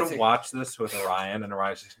 you're going to watch this with Orion, and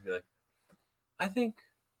Orion's just going to be like, I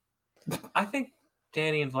think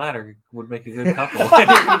Danny and Vlad would make a good couple. And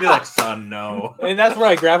you're going to be like, son, no. And that's where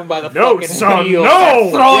I grab him by the fucking son, heel. No,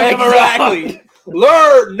 throwing him exactly.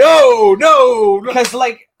 Learn, no, because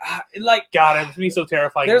like God, it's me so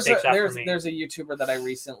terrifying. There's a YouTuber that I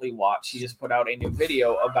recently watched. He just put out a new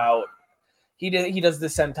video about he does the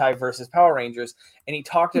Sentai versus Power Rangers, and he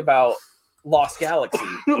talked about Lost Galaxy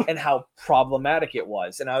and how problematic it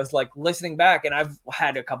was. And I was like listening back, and I've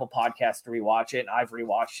had a couple podcasts to rewatch it, and I've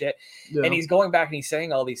rewatched it, and he's going back and he's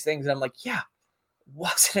saying all these things, and I'm like, yeah,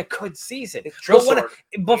 wasn't a good season. Another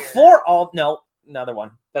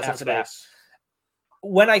one. That's after that.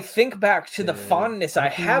 When I think back to the fondness I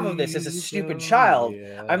have of this as a stupid child,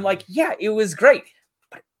 I'm like, yeah, it was great,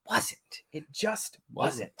 but it wasn't. It just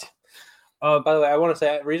wasn't. By the way, I want to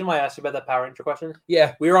say the reason why I asked you about that Power Ranger question.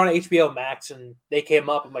 Yeah, we were on HBO Max and they came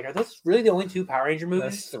up. I'm like, are those really the only 2 Power Ranger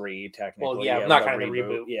movies? That's 3 technically. Well, yeah, not kind of a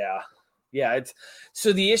reboot. Yeah. It's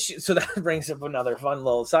so the issue. So that brings up another fun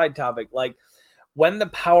little side topic. Like when the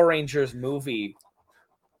Power Rangers movie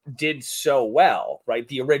did so well, right?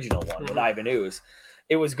 The original one with Ivan Ooze.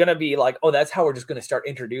 It was going to be like, oh, that's how we're just going to start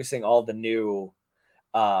introducing all the new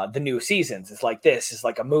seasons. It's like this is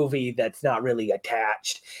like a movie that's not really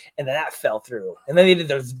attached, and then that fell through. And then they did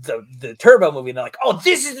the Turbo movie, and they're like, oh,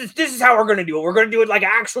 this is how we're going to do it. We're going to do it like an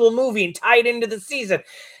actual movie and tie it into the season.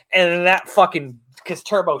 And then that because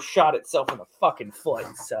Turbo shot itself in the fucking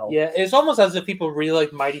foot. So yeah, it's almost as if people really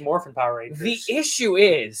like Mighty Morphin Power Rangers. The issue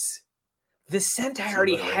is the Sentai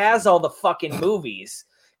already has all the fucking movies.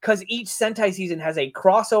 Because each Sentai season has a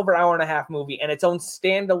crossover hour-and-a-half movie and its own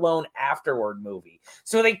standalone afterward movie.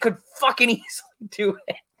 So they could fucking easily do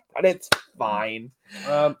it, but it's fine.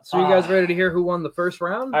 So you guys ready to hear who won the first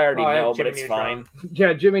round? I already know, but it's fine.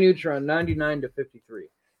 Yeah, Jimmy Neutron, 99-53.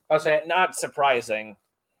 I'll say not surprising.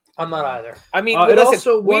 I'm not either. I mean, it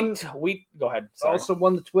also won. Go ahead. Sorry. Also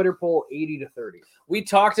won the Twitter poll 80-30. We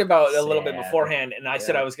talked about it a little bit beforehand, and I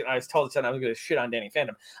said I was told I was going to shit on Danny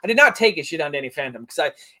Phantom. I did not take a shit on Danny Phantom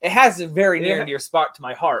because it has a very near and dear spot to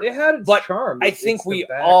my heart. It had its charm. I think we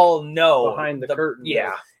all know behind the curtain.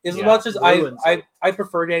 Yeah, As much as I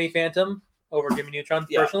prefer Danny Phantom over Jimmy Neutron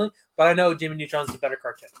personally, but I know Jimmy Neutron's the better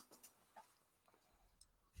cartoon.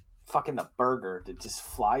 Fucking the burger that just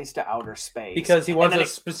flies to outer space because he wants a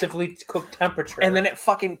specifically cooked temperature, and then it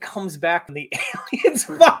fucking comes back and the aliens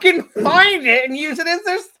fucking find it and use it as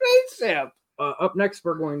their spaceship. Up next,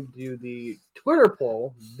 we're going to do the Twitter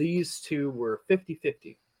poll. These two were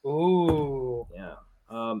 50-50. Ooh, yeah.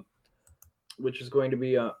 Which is going to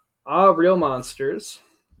be Real Monsters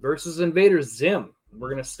versus Invader Zim. We're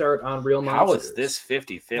going to start on Real Monsters. How is this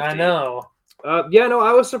 50-50? I know.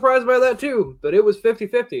 I was surprised by that too, but it was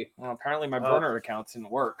 50-50. Well, apparently my burner accounts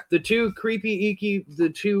didn't work. The two of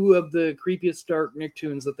the creepiest dark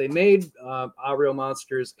Nicktoons that they made, Real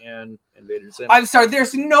Monsters and Invader Zim. I'm sorry,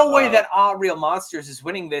 there's no way that Real Monsters is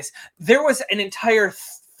winning this. There was an entire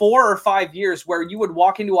 4 or 5 years where you would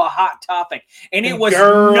walk into a Hot Topic and it was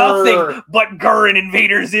nothing but Gurr and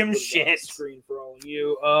Invader Zim shit. Screen for all of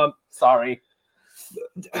you. Sorry.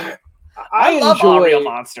 I love enjoy Real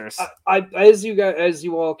Monsters. As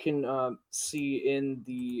you all can see in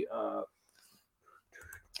the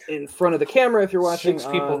in front of the camera, if you're watching.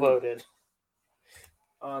 6 people voted.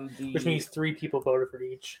 Which means 3 people voted for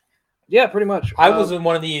each. Yeah, pretty much. I was in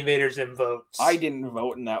one of the Invader Zim votes. I didn't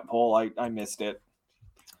vote in that poll. I missed it.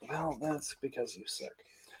 Well, that's because you're sick.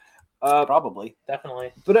 Probably.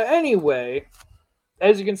 Definitely. But anyway,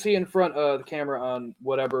 as you can see in front of the camera on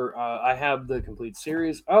whatever, I have the complete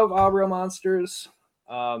series of Real Monsters.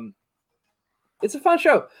 It's a fun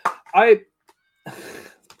show.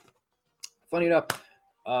 Funny enough,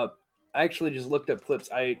 I actually just looked up clips.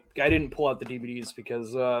 I didn't pull out the DVDs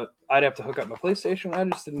because I'd have to hook up my PlayStation. I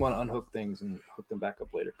just didn't want to unhook things and hook them back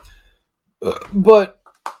up later. But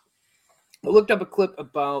I looked up a clip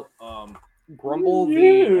about Grumble,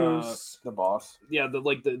 the boss. Yeah,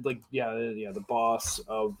 the boss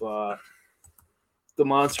of the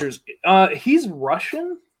monsters. He's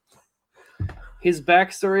Russian. His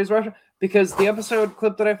backstory is Russian because the episode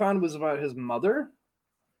clip that I found was about his mother.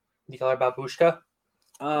 You call her Babushka?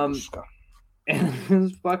 And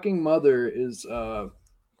his fucking mother is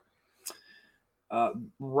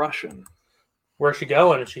Russian. Where's she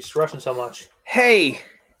going? She's Russian so much. Hey,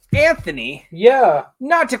 Anthony. Yeah.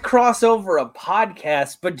 Not to cross over a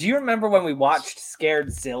podcast, but do you remember when we watched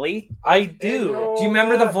Scared Silly? I do. Do you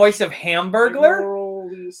remember the voice of Hamburglar?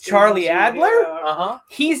 Charlie Adler? Uh-huh.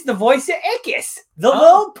 He's the voice of Ickis, the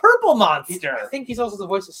little purple monster. I think he's also the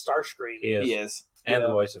voice of Starscream. He is. And the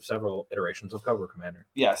voice of several iterations of Cobra Commander.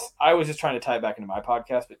 Yes. I was just trying to tie it back into my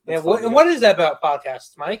podcast. But what is that about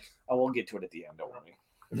podcasts, Mike? Oh, we'll get to it at the end. Don't worry.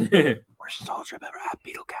 Worst nostalgia I've ever had.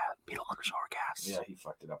 Beetle underscore cast. Yeah, he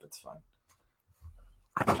fucked it up. It's fine.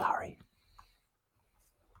 I'm sorry.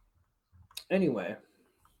 Anyway.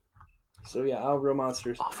 So yeah, Real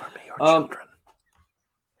Monsters. Offer me your children.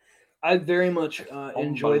 I very much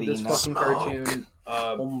enjoyed this fucking cartoon.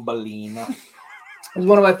 Umbelina. It was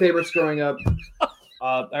one of my favorites growing up.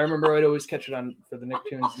 I remember I'd always catch it on for the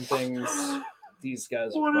Nicktoons and things. These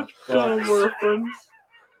guys are much fun.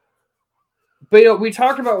 But we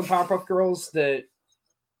talked about with Powerpuff Girls that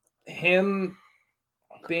him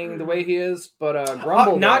being the way he is, but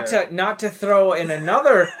Grumble. Not to throw in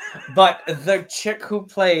another, but the chick who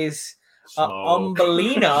plays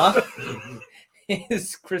Umbelina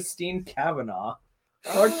is Christine Cavanaugh.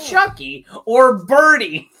 Or Chucky, or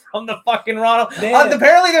Birdie from the fucking Ronald.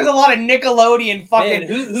 Apparently, there's a lot of Nickelodeon fucking. Man,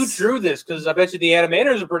 who drew this? Because I bet you the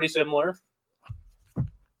animators are pretty similar.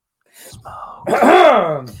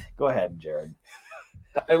 Go ahead, Jared.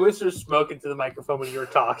 I wish there was smoke into the microphone when you were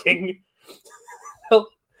talking.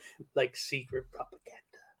 Like secret propaganda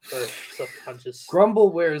or subconscious.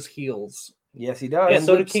 Grumble wears heels. Yes, he does. Yeah,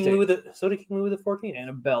 so did King Louis the 14th. And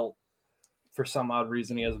a belt. For some odd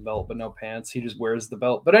reason, he has a belt but no pants. He just wears the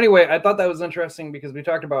belt. But anyway, I thought that was interesting because we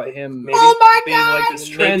talked about him maybe being like this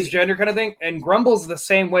transgender kind of thing, and Grumble's the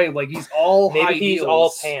same way. Like he's all high he's heels.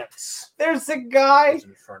 all pants. There's a guy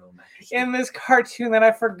in this cartoon that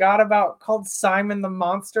I forgot about called Simon the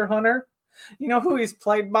Monster Hunter. You know who he's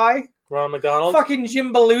played by? Ronald McDonald. Fucking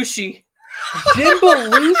Jim Belushi. Jim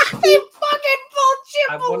Belushi. They fucking pulled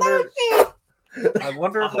Jim Belushi. I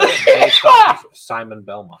wonder if it's based off Simon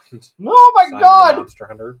Belmont. Oh my God! Monster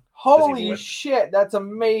Hunter. Holy shit, that's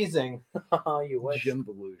amazing. You wish. Jim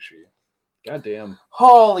Belushi. Goddamn.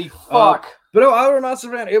 Holy fuck. But Real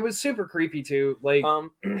Monster Man, it was super creepy too. Like,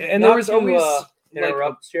 and there was always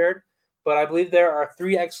interrupt, Jared, but I believe there are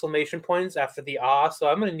 3 exclamation points after the so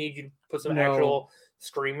I'm gonna need you to put some actual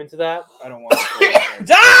scream into that. I don't want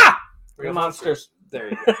to. Real Monsters. There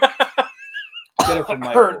you go. Get it from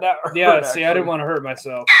That hurt. Yeah, see, I didn't want to hurt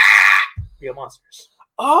myself. Real Monsters.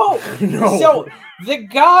 Oh, No. So the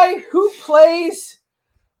guy who plays,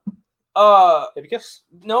 nope,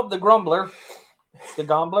 the Grumbler, the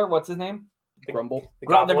Gombler. What's his name? Grumble. The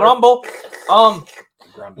Grumble.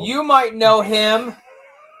 Grumble. You might know him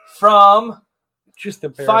from Just a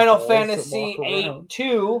pair Final of balls that Fantasy walk VIII around.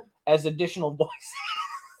 2 as additional voices.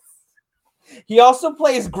 He also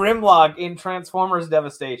plays Grimlock in Transformers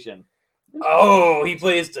Devastation. Oh, he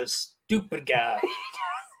plays the stupid guy.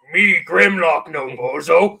 Me, Grimlock, no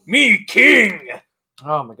bozo. Me, King.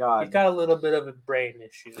 Oh my god. He's got a little bit of a brain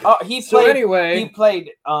issue. Oh, he So played anyway, he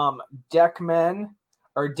played Deckman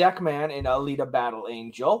in Alita Battle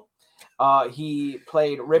Angel. He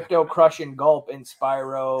played Ripto Crush and Gulp in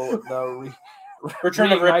Spyro the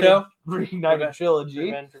Return of Ripto. Reignited Trilogy.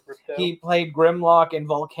 Revenge of Ripto. He played Grimlock and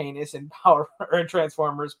Volcanus in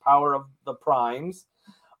Transformers Power of the Primes.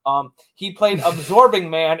 He played Absorbing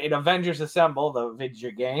Man in Avengers Assemble, the video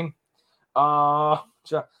game.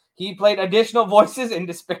 He played additional voices in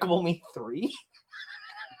Despicable Me 3.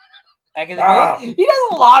 He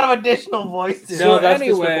does a lot of additional voices. No, So that's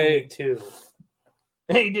anyway- Despicable Me 2.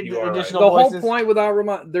 He did You are right. additional the voices. whole point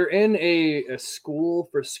without they're in a school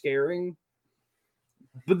for scaring.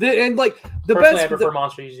 But and like the Personally, I best. prefer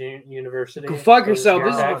Monsters University. Go fuck yourself.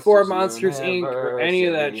 This is Monsters before Monsters Inc. or any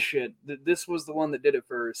of that University. shit. This was the one that did it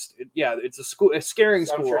first. It's a school, a scaring I'm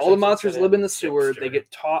school. sure All the Simpsons monsters did live it. in the sewer. Hipster. They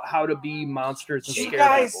get taught how to be monsters and You scare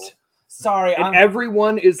guys, people. sorry, And I'm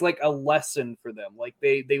everyone is like a lesson for them. Like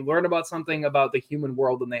they learn about something about the human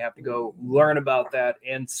world, and they have to go learn about that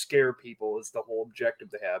and scare people. Is the whole objective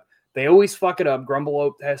they have. They always fuck it up.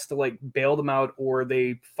 Grumble has to like bail them out, or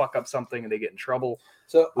they fuck up something and they get in trouble.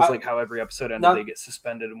 So It's like how every episode ended. not- They get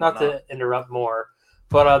suspended and not whatnot. to interrupt more,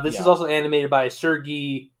 but this is Yeah. also animated by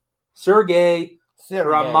Sergei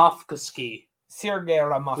Ramovsky. Sergei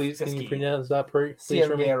Ramovsky. Please, can you pronounce that, please for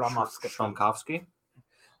Sergei me? Ramovsky. Shonkovsky?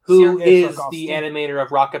 Who Sergei is Tarkovsky. the animator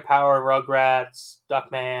of Rocket Power, Rugrats,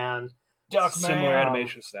 Duckman, Similar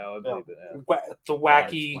animation style, I believe. the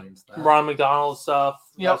wacky explains that. Ronald McDonald stuff.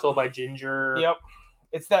 Yep. Also by Ginger. Yep.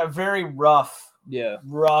 It's that very rough Yeah,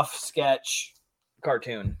 sketch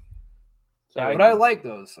cartoon. So but I like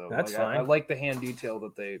those. So That's I fine. like the hand detail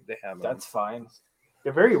that they have. That's fine.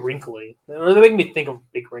 they're very wrinkly. Or they make me think of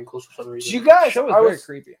big wrinkles for some So reason. you guys, show is I very was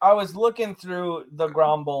creepy. I was looking through the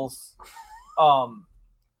Grumbles,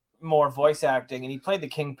 more voice acting, and he played the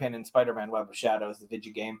Kingpin in Spider-Man: Web of Shadows, the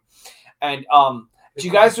video game. And do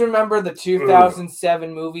you guys remember the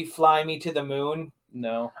 2007 movie Fly Me to the Moon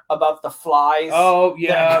No. about the flies? Oh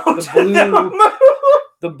yeah, that go the to the blue moon?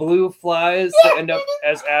 the blue flies that end up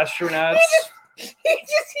as astronauts.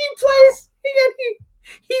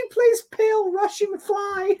 He plays pale Russian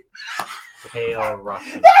fly. Pale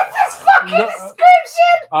Russian. That's his fucking No.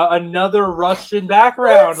 description. Another Russian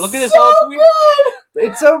background. Look at this. So all weird. good.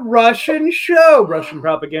 It's a Russian show. Russian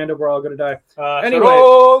propaganda. We're all gonna die. Anyway.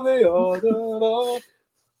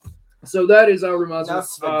 So that is our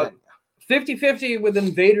monsters. 50-50 with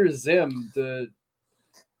Invader Zim.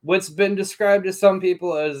 What's been described to some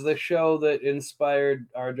people as the show that inspired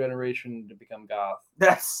our generation to become goth.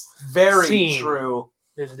 That's very Scene. true.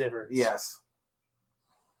 There's a difference. Yes.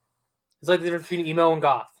 It's like the difference between emo and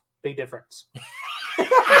goth. Big difference.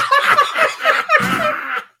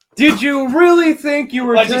 Did you really think you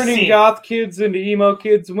were What'd you turning see? goth kids into emo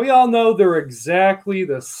kids? And we all know they're exactly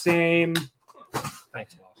the same.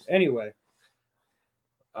 Thanks, boss. Anyway,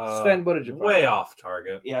 Sven, what did you find? Way off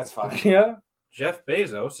target. Yeah, it's fine. Yeah. Jeff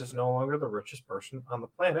Bezos is no longer the richest person on the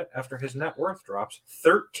planet after his net worth drops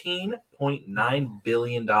 $13.9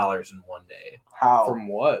 billion in one day. How? From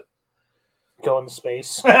what? Going to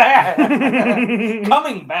space.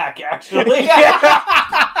 Coming back, actually.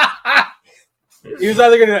 He was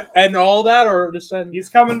either going to end all that or just end. He's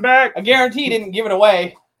coming back. I guarantee he didn't give it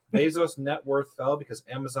away. Bezos' net worth fell because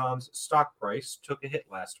Amazon's stock price took a hit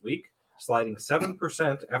last week, sliding 7%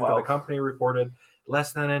 after Wow. the company reported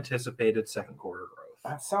less than anticipated second quarter growth.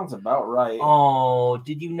 That sounds about right. Oh,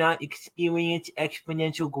 did you not experience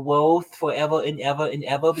exponential growth forever and ever and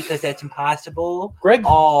ever because that's impossible? Greg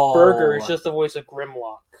Oh, Berger is just the voice of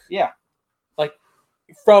Grimlock. Yeah. Like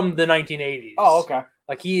from the 1980s. Oh, okay.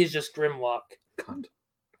 Like he is just Grimlock.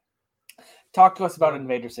 Talk to us about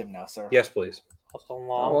Invader Sim now, sir. Yes, please.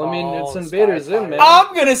 Well, I mean, it's Invader Zim, man.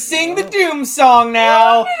 I'm gonna sing the Doom song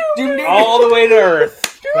now. Doom, doom, All the way to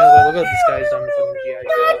Earth. By the way, look at this guy's done with fucking G.I.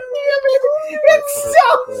 Joe. It's so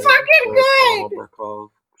fucking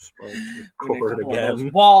Cord One of those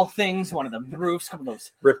again. wall things, one of the roofs, couple of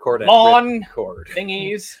those Ripcord. lawn Cord.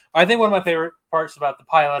 thingies. I think one of my favorite parts about the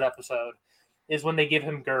pilot episode is when they give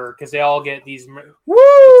him GERD because they all get these. Woo!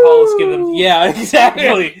 tallest give them. Yeah,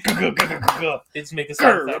 exactly. It's make a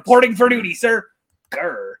sound effect. Reporting for duty, sir.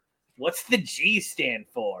 Grr. What's the G stand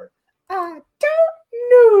for? I don't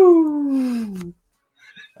know.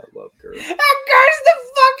 I love Grr. Grr's the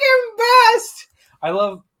fucking best. I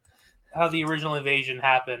love how the original invasion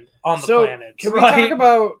happened on the So, planet. can we talk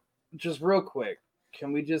about, just real quick,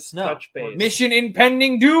 can we just touch base? Mission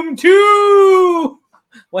Impending Doom 2.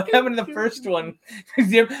 What happened to the first one?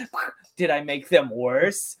 Did I make them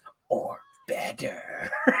worse or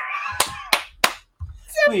better?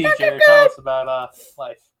 Please, Jared, tell us about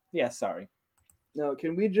life. Yeah, sorry. No,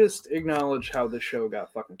 can we just acknowledge how the show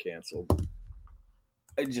got fucking canceled?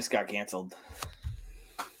 It just got canceled.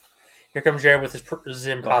 Here comes Jared with his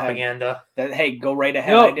Zim propaganda. Hey, go right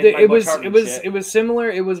ahead. No, it was similar.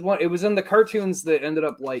 It was in the cartoons that ended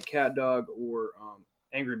up like Cat Dog or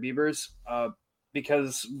Angry Beavers,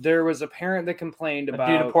 because there was a parent that complained about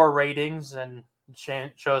due to poor ratings and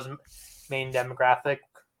show's main demographic.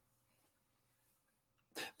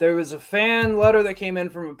 There was a fan letter that came in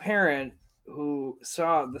from a parent who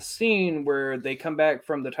saw the scene where they come back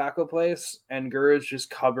from the taco place and Grr is just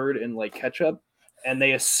covered in like ketchup, and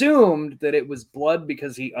they assumed that it was blood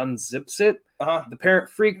because he unzips it. The parent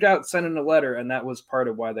freaked out, sent in a letter, and that was part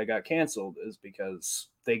of why they got canceled, is because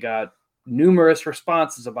they got numerous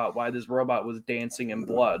responses about why this robot was dancing in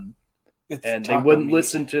blood. And they wouldn't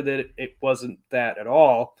listen to that it wasn't that at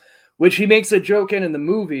all. Which he makes a joke in the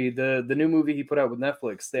movie, the new movie he put out with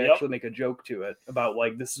Netflix. They actually make a joke to it about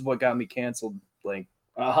like, this is what got me canceled. Like,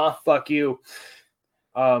 fuck you.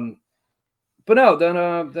 But no, then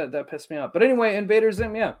that pissed me off. But anyway, Invader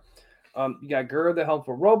Zim, yeah. You got Grr, the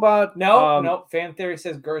helpful robot. No. Fan theory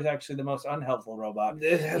says Grr is actually the most unhelpful robot.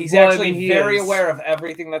 He's actually very aware of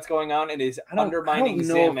everything that's going on and is undermining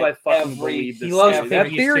Zim. I fucking believe this. He loves that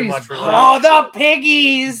theory too much. Oh, the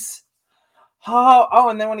piggies! Oh,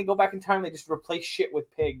 and then when you go back in time, they just replace shit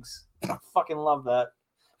with pigs. I fucking love that.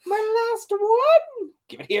 My last one.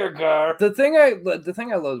 Give it here, Grr. The thing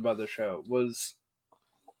I loved about the show was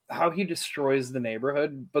how he destroys the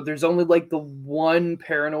neighborhood, but there's only like the one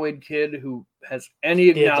paranoid kid who has any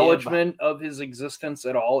acknowledgement of his existence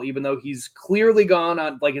at all, even though he's clearly gone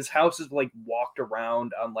on, like his house is like walked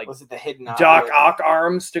around on like, was it the hidden Doc Ock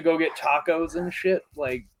arms to go get tacos and shit?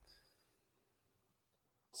 Like,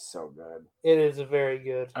 so good. It is very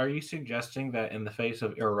good. Are you suggesting that in the face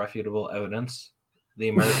of irrefutable evidence, the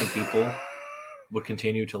American people would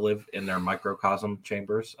continue to live in their microcosm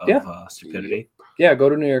chambers of stupidity? Yeah, go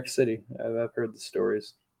to New York City. I've heard the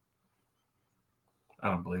stories. I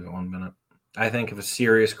don't believe it 1 minute. I think if a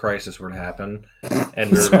serious crisis were to happen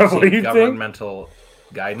and we were to receive governmental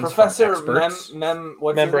guidance Professor from experts,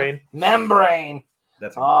 Membrane.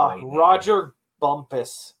 That's a great name. Roger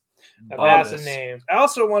Bumpus. That's a name. I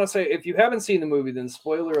also want to say, if you haven't seen the movie, then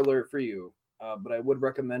spoiler alert for you. But I would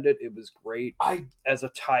recommend it. It was great as a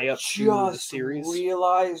tie-up to the series. I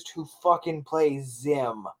realized who fucking plays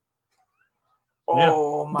Zim.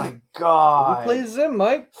 Oh my god! Who plays Zim,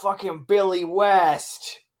 Mike? Fucking Billy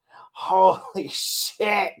West. Holy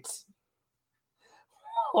shit!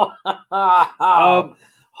 Holy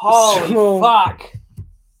fuck!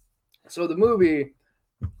 So the movie,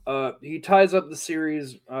 he ties up the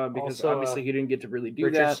series because also, obviously he didn't get to really do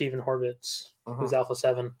Richard that. Stephen Horvitz, who's Alpha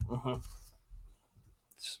 7.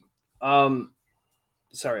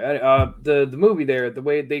 Sorry, the movie there, the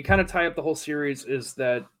way they kind of tie up the whole series is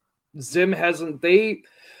that Zim hasn't.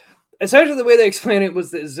 Essentially the way they explain it was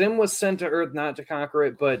that Zim was sent to Earth not to conquer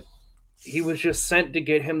it, but he was just sent to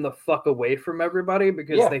get him the fuck away from everybody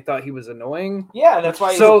because they thought he was annoying. Yeah, that's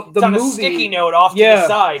why. So it's on a sticky note off to the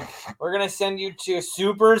side. We're gonna send you to a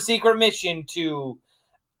super secret mission to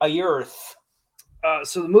a Earth.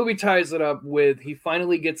 So the movie ties it up with he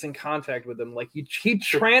finally gets in contact with him. Like he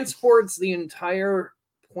transports the entire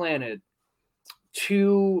planet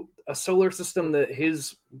to a solar system that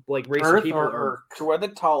his like race of people are to where the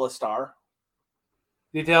tallest are.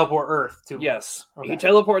 They teleport Earth to. Yes, he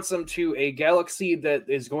teleports them to a galaxy that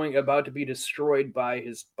is about to be destroyed by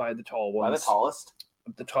the tall ones. By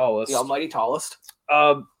the tallest, the almighty tallest.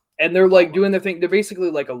 And they're like doing their thing. They're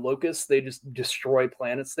basically like a locust. They just destroy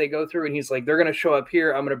planets they go through. And he's like, they're going to show up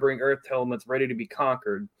here. I'm going to bring Earth, tell them it's ready to be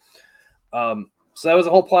conquered. So that was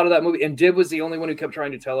the whole plot of that movie. And Dib was the only one who kept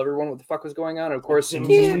trying to tell everyone what the fuck was going on. And of course,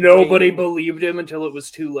 nobody believed him until it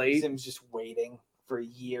was too late. Sim's just waiting for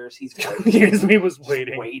years. He was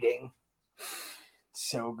waiting. Waiting.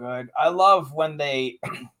 So good. I love when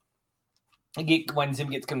when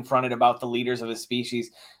Zim gets confronted about the leaders of his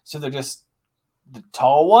species. So they're just the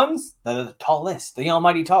tall ones. They're the tallest, the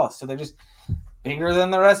almighty tallest. So they're just bigger than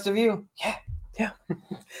the rest of you. Yeah. Yeah.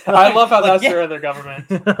 I love how that's yeah. their other government.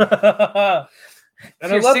 And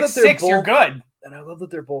I love that they're both, you're good. And I love that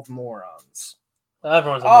they're both morons.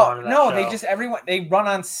 Everyone's a moron in that no, show. they run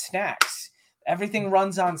on snacks. Everything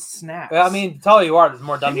runs on snacks. Well, I mean, the taller you are, the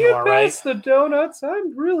more dumb you are, right? The donuts.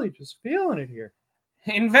 I'm really just feeling it here.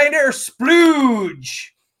 Invader Splooge.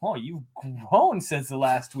 Oh, you've grown since the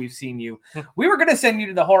last we've seen you. We were going to send you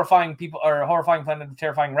to the horrifying planet of the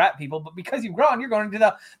terrifying rat people, but because you've grown, you're going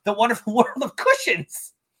to the wonderful world of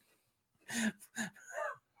cushions. And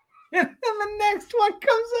then the next one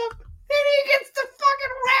comes up, and he gets the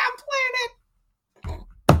fucking rat planet.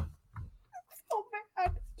 So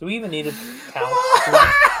bad. Do we even need to count?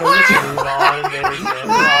 Can we just move on,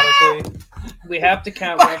 honestly? We have to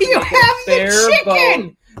count. Why you have the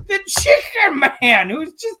chicken? The chicken man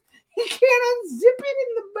who's just, he can't unzip it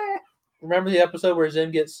in the back. Remember the episode where Zim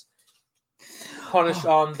gets punished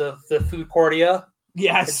on the food courtia?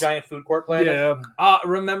 Yes. The giant food court planet? Yeah.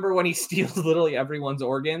 Remember when he steals literally everyone's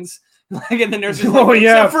organs? Like, and the nurse is like,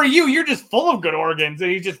 yeah. Except for you, you're just full of good organs, and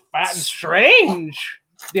he's just fat and strange.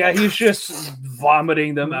 Yeah, he's just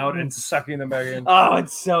vomiting them out and sucking them back in. Oh,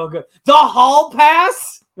 it's so good. The hall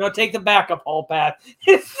pass? No, take the backup hall pass.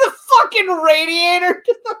 It's the fucking radiator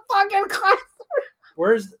to the fucking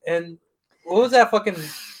classroom. What was that fucking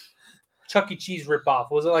Chuck E. Cheese ripoff?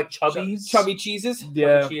 Was it like Chubby's? Chubby Cheeses?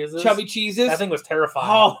 Yeah. Chubby Cheeses? That thing was terrifying.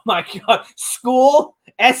 Oh my god. School?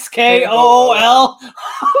 SKOL? Oh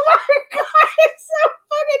my god, it's so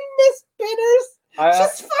fucking Miss Bitters.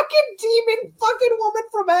 Just fucking demon fucking woman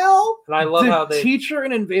from hell. And I love how they teacher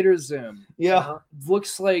in Invader Zim. Yeah.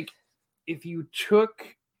 Looks like if you took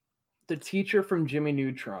the teacher from Jimmy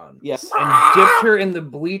Neutron, yes, and dipped her in the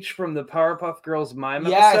bleach from the Powerpuff Girls mime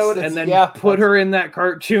episode, and then put her in that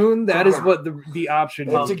cartoon. That is what the option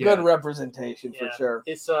is. It's a good representation for sure.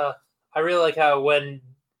 It's I really like how when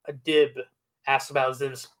a Dib asks about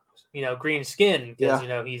Zim's green skin because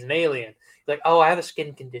he's an alien. He's like, oh, I have a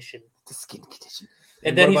skin condition. The skin condition.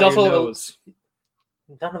 And then he's also a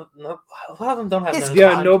lot of them don't have noses.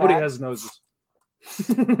 Yeah, nobody has noses.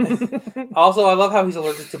 Also, I love how he's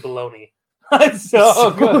allergic to bologna. It's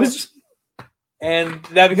so good. And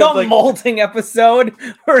that becomes the molting episode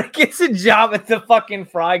where he gets a job at the fucking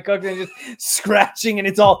fry cook and just scratching and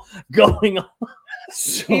it's all going on.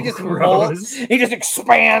 So he just molds, he just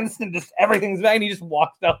expands and just everything's back and he just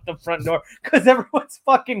walks out the front door because everyone's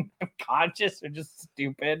fucking unconscious or just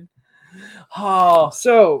stupid. Oh,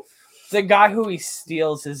 so the guy who he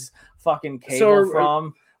steals his fucking cable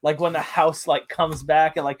from. Like when the house comes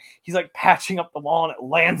back and he's patching up the wall and it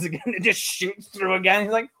lands again and it just shoots through again.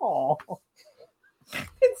 He's like, oh,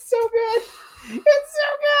 it's so good. It's so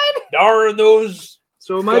good. Darn those.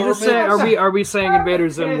 So am I just saying? Are we saying Invader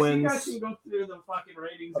Zim wins? You guys can go through the fucking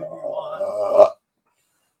ratings if you want.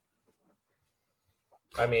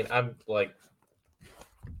 I mean, I'm like,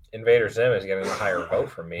 Invader Zim is getting a higher vote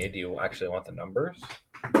from me. Do you actually want the numbers,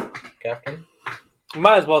 Captain?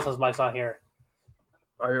 Might as well since Mike's not here.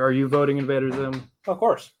 Are you voting Invader Zim? Of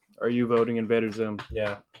course. Are you voting Invader Zim?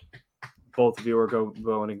 Yeah. Both of you are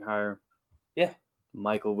voting higher. Yeah.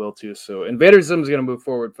 Michael will too. So Invader Zim is going to move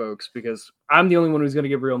forward, folks, because I'm the only one who's going to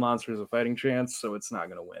give Real Monsters a fighting chance, so it's not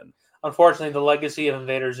going to win. Unfortunately, the legacy of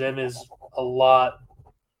Invader Zim is a lot.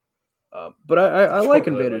 But I like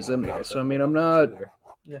Invader Zim though, so I mean I'm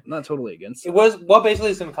not totally against it. It was what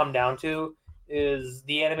basically it's going to come down to is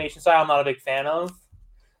the animation style. I'm not a big fan of,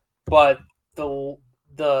 but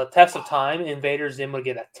the test of time, Invader Zim would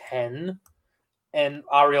get a 10, and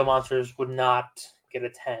Our Real Monsters would not get a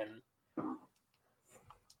 10.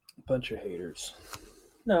 Bunch of haters.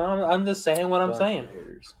 No, I'm just saying what I'm saying.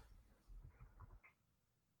 Haters.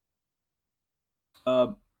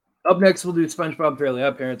 Up next, we'll do SpongeBob Fairly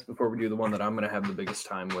Odd Parents before we do the one that I'm going to have the biggest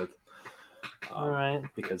time with. All right.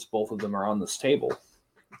 Because both of them are on this table.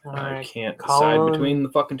 All I right. can't decide between the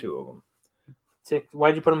fucking two of them.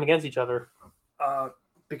 Why'd you put them against each other?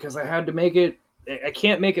 Because I had to make it. I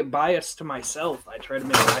can't make it biased to myself. I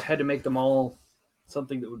had to make them all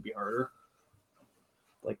something that would be harder,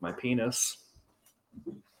 like my penis.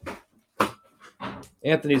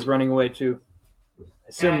 Anthony's running away too. I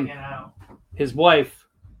assume his wife.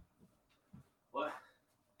 What?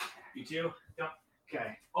 You too?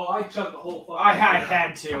 Okay. Oh, I chugged the whole. I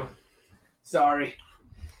had to. Sorry.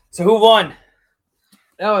 So who won?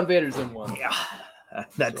 Now Invader Zim won. Yeah.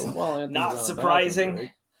 That's so, not surprising.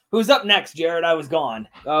 Who's up next, Jared? I was gone.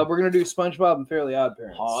 We're going to do SpongeBob and Fairly Odd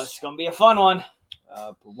Parents. Oh, it's going to be a fun one.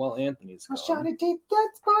 But Anthony's gone. Shiny teeth that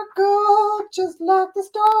sparkle just like the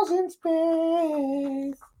stars in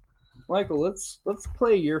space. Michael, let's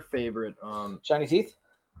play your favorite. Shiny teeth?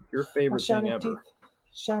 Your favorite thing ever.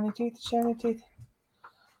 Shiny teeth. Shiny teeth.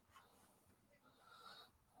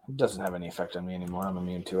 It doesn't have any effect on me anymore. I'm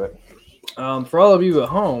immune to it. For all of you at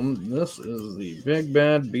home, this is the Big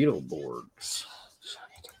Bad Beetleborgs.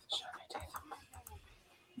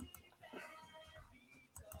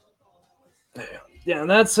 Yeah, and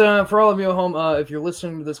that's for all of you at home. If you're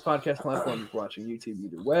listening to this podcast platform, you're watching YouTube,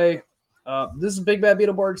 either way. This is Big Bad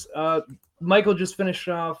Beetleborgs. Michael just finished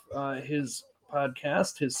off his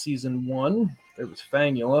podcast, his season 1. There was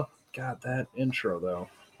Fangula. God, that intro though.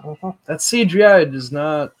 That CGI does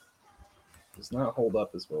not hold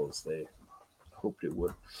up as well as they hoped it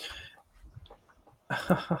would.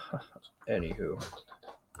 Anywho.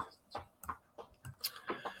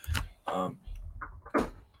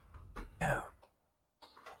 Yeah.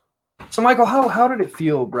 So, Michael, how did it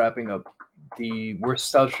feel wrapping up the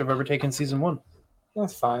worst stouch I've ever taken season 1?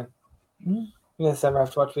 That's fine. Yes, I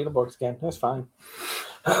have to watch Beetleborgs again. That's fine.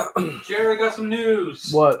 Jerry got some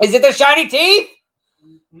news. What? Is it the shiny teeth?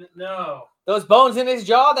 No. Those bones in his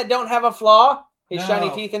jaw that don't have a flaw? His No. shiny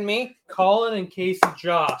teeth in me? Colin and Casey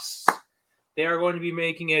Joss. They are going to be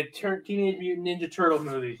making a Teenage Mutant Ninja Turtle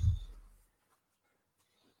movie.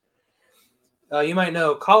 You might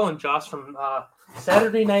know Colin Joss from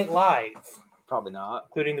Saturday Night Live, Probably not.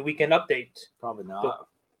 including the Weekend Update. Probably not.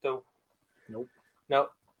 So, Nope. no.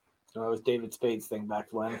 No, it was David Spade's thing back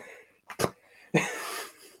when.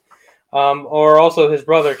 Or also his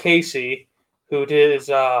brother Casey, who is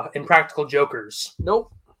Impractical Jokers.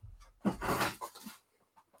 Nope.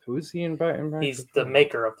 Who is he in? He's the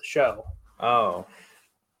maker of the show. Oh.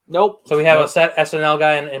 Nope. So we have a set SNL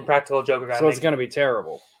guy and Impractical Joker guy. So it's going to be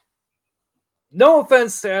terrible. No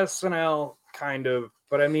offense to SNL, kind of,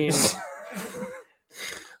 but I mean,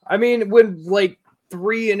 when like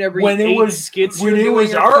 3 in every 8 skits when you're it doing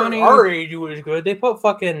was are funny. our age, it was good. They put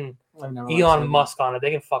fucking I've never Elon Musk on it.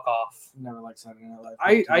 They can fuck off. Never liked Saturday Night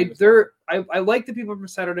Live. I like the people from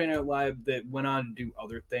Saturday Night Live that went on to do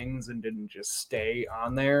other things and didn't just stay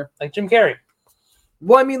on there. Like Jim Carrey.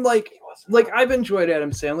 Well, I mean, like I've enjoyed Adam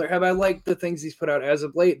Sandler. Have I liked the things he's put out as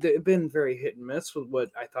of late? They've been very hit and miss with what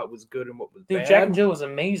I thought was good and what was bad. Jack and Jill was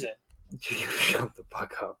amazing. Shut the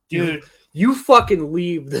fuck up, Dude. You fucking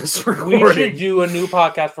leave this recording. We should do a new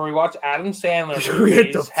podcast where we watch Adam Sandler Get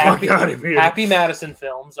movies, the fuck out of here. Happy Madison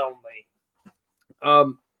films only.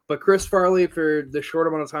 But Chris Farley, for the short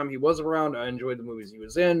amount of time he was around, I enjoyed the movies he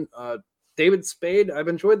was in. David Spade, I've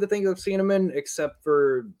enjoyed the things I've seen him in, except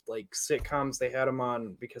for like sitcoms they had him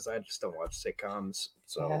on, because I just don't watch sitcoms.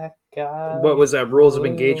 So what was that? Rules of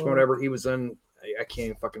Engagement, whatever he was in. I can't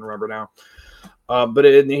even fucking remember now. But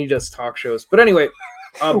he does talk shows. But anyway,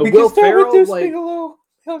 but Will Ferrell, like,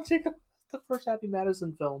 He'll check out the first Happy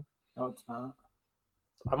Madison film. No, it's not.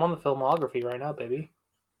 I'm on the filmography right now, baby.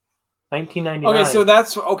 1999. Okay, so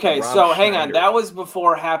that's okay. Rob So hang on, Schneider. that was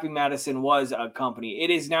before Happy Madison was a company. It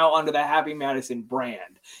is now under the Happy Madison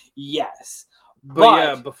brand. Yes, but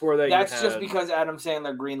yeah, before that, that's just because Adam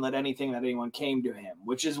Sandler greenlit anything that anyone came to him,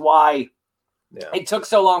 which is why it took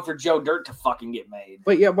so long for Joe Dirt to fucking get made.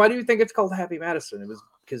 But yeah, why do you think it's called Happy Madison? It was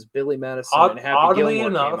because Billy Madison and Happy oddly Gilmore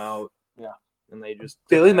enough, came out. Yeah, and they just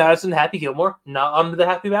Billy Madison, Happy Gilmore, not under the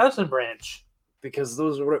Happy Madison branch. Because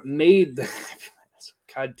those are what made the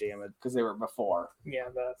God damn it. Because they were before. Yeah,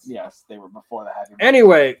 that's Yes, they were before the Happy Madison.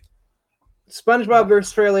 Anyway, SpongeBob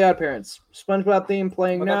versus Fairly Odd Parents. SpongeBob theme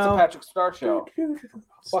playing But now. that's a Patrick Star show.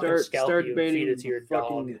 Fucking scalp Start you and debating. feed it to your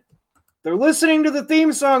dog. They're listening to the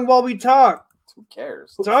theme song while we talk. Who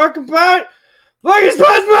cares? Talk about fucking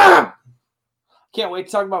SpongeBob! Can't wait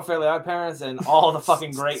to talk about Fairly Odd Parents and all the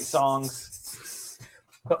fucking great songs.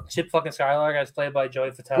 Chip fucking Skylark as played by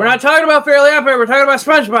Joey Fatale. We're not talking about Fairly Odd Parents. We're talking about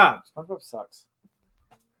SpongeBob. SpongeBob sucks.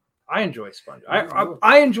 I enjoy SpongeBob.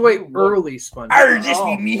 I enjoy early SpongeBob.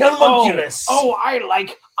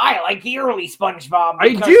 I like the early SpongeBob. I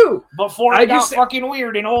do. Before I it got just- fucking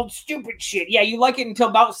weird and old stupid shit. Yeah, you like it until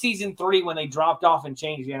about season 3 when they dropped off and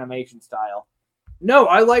changed the animation style. No,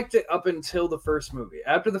 I liked it up until the first movie.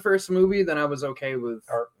 After the first movie, then I was okay with.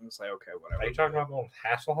 I was like, okay, whatever. Are you talking about going with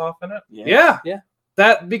Hasselhoff in it? Yeah. Yeah.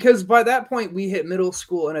 That because by that point we hit middle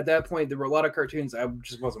school, and at that point there were a lot of cartoons I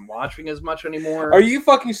just wasn't watching as much anymore. Are you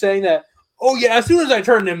fucking saying that? Oh yeah, as soon as I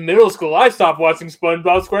turned in middle school, I stopped watching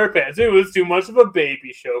SpongeBob SquarePants. It was too much of a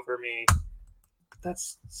baby show for me.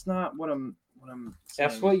 That's not what I'm saying.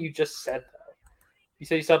 That's what you just said, though. You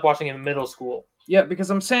said you stopped watching in middle school. Yeah, because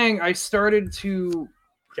I'm saying I started to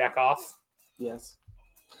Jack off. Yes.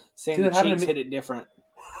 Saying Dude, the having cheeks a- hit it different.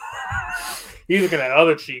 He's looking at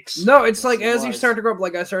other cheeks. No, it's like Yes, it as you was. start to grow up,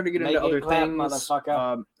 like I started to get Make into it other clap, things.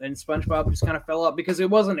 motherfucker. And SpongeBob just kind of fell out because it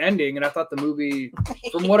wasn't ending, and I thought the movie,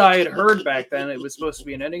 from what I had heard back then, it was supposed to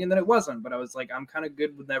be an ending, and then it wasn't. But I was like, I'm kind of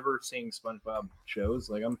good with never seeing SpongeBob shows.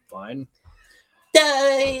 Like I'm fine.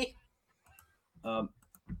 die.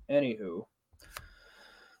 Anywho,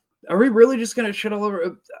 are we really just gonna shit all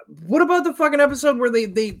over? What about the fucking episode where they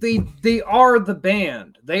are the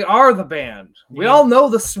band? They are the band. We all know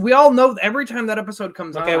this. We all know every time that episode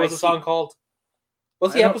comes on. Okay, what's the song called?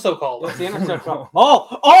 What's the episode called? What's the episode called?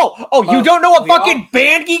 Oh! You don't know what fucking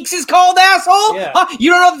Band Geeks is called, asshole? Yeah. Huh? You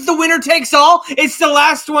don't know that the winner takes all? It's the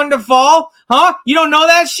last one to fall? Huh? You don't know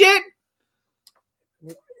that shit?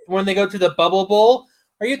 When they go to the Bubble Bowl?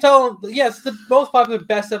 Are you telling? Yes, the most popular,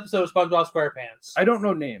 best episode of SpongeBob SquarePants. I don't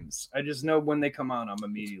know names. I just know when they come on, I'm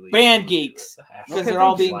immediately Band Geeks. Because they're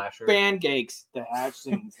all being Slasher. Band Geeks. The hash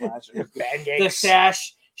and slashers. Band The Geeks.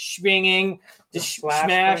 sash, swinging, the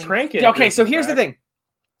smash. Crank It. Okay, so here's the thing.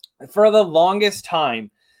 For the longest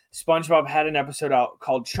time, SpongeBob had an episode out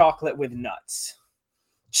called Chocolate with Nuts.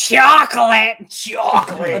 Chocolate!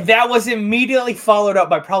 That was immediately followed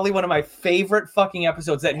up by probably one of my favorite fucking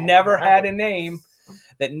episodes that never had a name.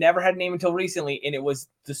 That never had a name until recently, and it was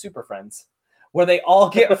the Super Friends. Where they all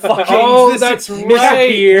get fucking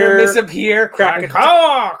disappear.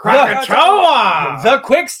 Krakatoa! The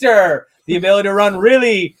Quickster! The ability to run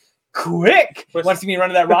really quick. Want to see me run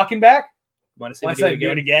to that rocking back? Want to see Want me to do it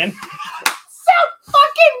do it again? again? So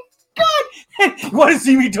fucking good! Want to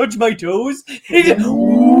see me touch my toes?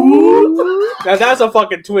 Now that's a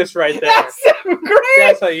fucking twist right there. That's great!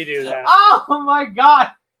 That's how you do that. Oh my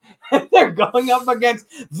god! They're going up against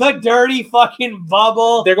the dirty fucking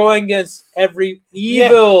bubble. They're going against every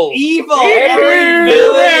evil. Every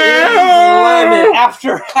villain.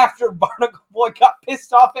 After Barnacle Boy got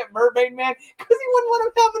pissed off at Mermaid Man because he wouldn't let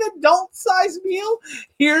him have an adult-sized meal,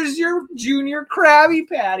 here's your Junior Krabby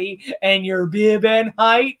Patty and your bib and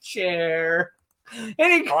height chair. And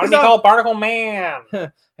he I want to be called Barnacle Man.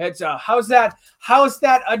 It's how's that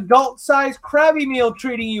adult-sized Krabby meal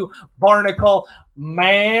treating you, Barnacle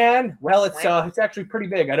Man? Well, it's actually pretty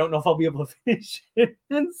big. I don't know if I'll be able to finish it.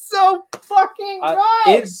 It's so fucking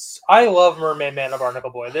good. I love Mermaid Man and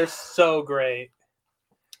Barnacle Boy. They're so great.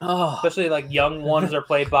 Oh, Especially like young ones are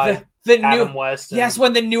played by the Adam new West. yes,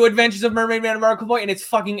 when the new Adventures of Mermaid Man and Barnacle Boy, and it's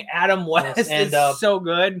fucking Adam West. Yes, and, it's so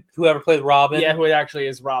good. Whoever played Robin. Yeah, who actually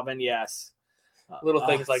is Robin? Yes. Little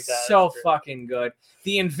things like that. So fucking good.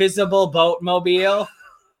 The Invisible Boatmobile.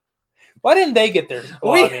 Why didn't they get there?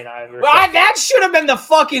 That should have been the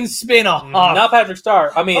fucking spin-off. Not Patrick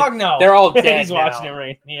Star. I mean, fuck no. they're all dead. He's watching it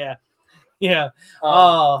right. Yeah.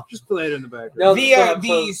 Just play it in the background. No,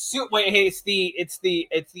 it's the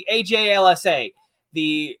AJLSA.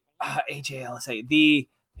 The AJLSA.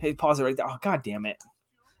 Hey, pause it right there. Oh, god damn it.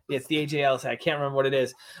 It's the AJLSA. I can't remember what it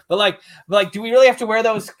is. But like, do we really have to wear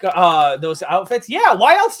those outfits? Yeah.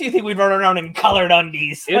 Why else do you think we'd run around in colored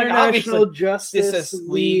undies? International Justice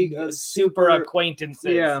League of Super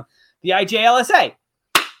Acquaintances. Yeah. The IJLSA.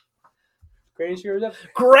 Greatest years ever.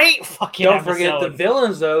 Great fucking Don't forget the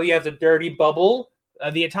villains, though. You have the Dirty Bubble.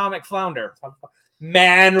 The Atomic Flounder.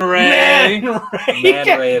 Man Ray.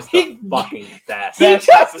 Man Ray is the fucking best. He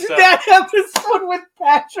just did that episode with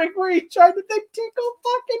Patrick where he tried to think Tickle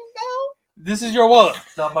fucking Bell. This is your wallet.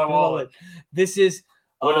 Not my wallet. This is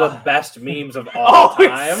one of the best memes of all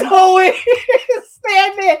time. So it is.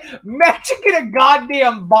 Stand there, magic in a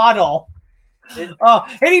goddamn bottle. And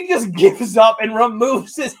he just gives up and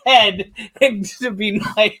removes his head and to be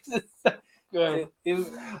nice. Good.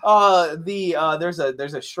 There's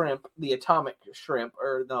a shrimp, the atomic shrimp,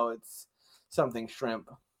 or no, it's something shrimp.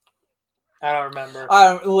 I don't remember.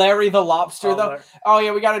 Larry the Lobster, though. Oh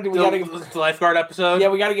yeah, we gotta give the lifeguard episode. Yeah,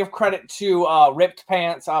 we gotta give credit to Ripped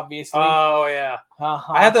Pants, obviously. Oh yeah.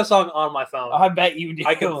 I have that song on my phone. I bet you do.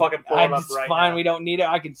 I can fucking pull it up right fine. now. We don't need it.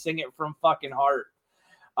 I can sing it from fucking heart.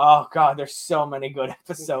 Oh god, there's so many good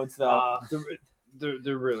episodes though.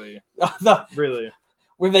 They're really really.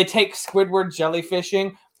 Where they take Squidward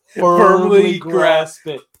jellyfishing, firmly grasp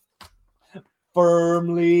it.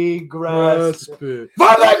 Firmly grasp it.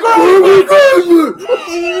 Firmly grasp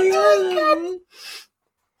it!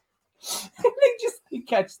 He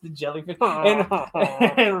catches the jellyfish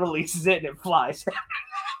and releases it and it flies.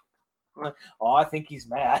 Oh, I think he's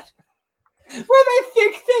mad. Where they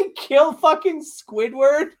think they kill fucking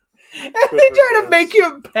Squidward and they try to make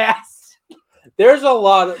him pass. There's a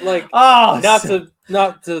lot of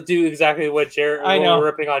not to do exactly what Jared we're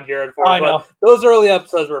ripping on Jared for. I know. But those early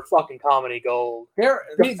episodes were fucking comedy gold. They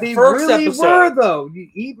really were though. You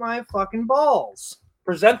eat my fucking balls.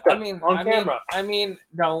 Present them on camera.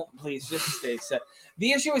 Don't please just stay set.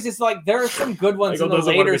 The issue is, it's like there are some good ones in the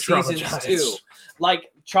later seasons too,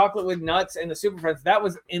 like Chocolate with Nuts and the Super Friends. That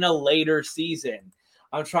was in a later season.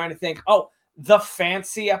 I'm trying to think. Oh, The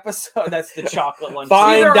fancy episode. That's the chocolate one.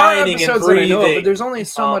 Fine dining and breathing. But there's only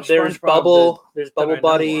so much. There's Bubble. There's Bubble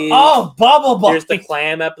Buddy. Oh, Bubble Buddy. There's the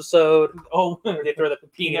clam episode. Oh, they throw the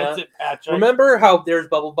peanuts at Patrick. Remember how there's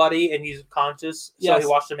Bubble Buddy and he's conscious, so he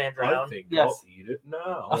watched a man drown. I think Yes. I'll eat it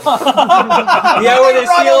now. Yeah, where they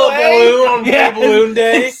steal a balloon on balloon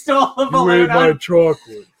day. They stole a balloon. my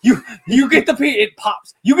chocolate. You get the piece. It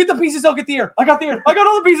pops. You get the pieces. I'll get the ear. I got the ear. I got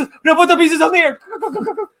all the pieces. Now put the pieces on the ear.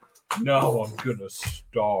 No, I'm gonna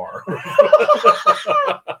starve.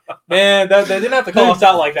 Man, they didn't have to call us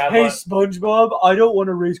out like that. Hey, but SpongeBob, I don't want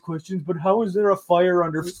to raise questions, but how is there a fire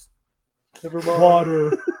under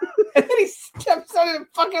water? And then he steps on the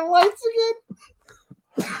fucking lights again.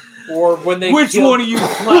 Or when they Which one of you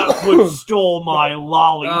flatfoot stole my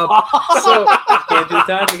lollipop? So can't do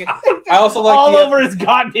time again. I also like all over his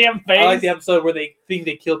goddamn face. I like the episode where they think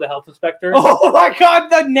they killed the health inspector. Oh my god,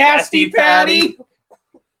 the nasty patty!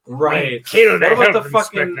 Right. What What about the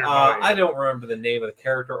fucking? I don't remember the name of the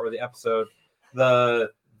character or the episode. The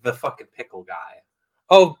fucking pickle guy.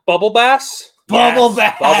 Oh, Bubble Bass. Bubble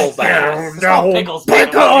Bass. Bubble Bass. It's called Pickles.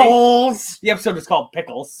 Pickles. The episode is called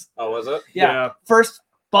Pickles. Oh, was it? Yeah. First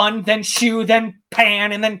bun, then shoe, then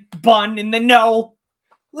pan, and then bun, and then no.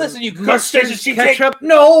 Listen, you Mustard, ketchup.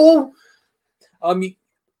 No.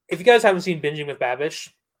 If you guys haven't seen Binging with Babish,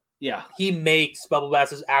 Yeah. he makes Bubble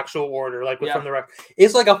Bass's actual order, like from the rec.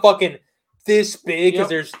 It's like a fucking this big because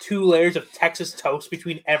there's 2 layers of Texas toast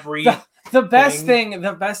between every. The best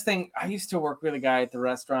thing. I used to work with a guy at the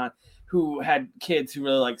restaurant who had kids who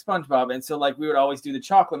really liked SpongeBob, and so like we would always do the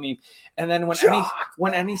chocolate meme. And then when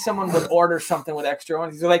someone would order something with extra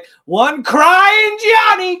ones, he's like, "One crying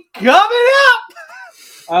Johnny coming up."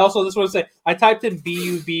 I also just want to say I typed in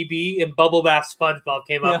BUBB and Bubble Bass SpongeBob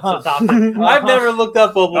came up to the top. I've never looked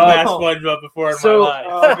up Bubble Bass SpongeBob before in my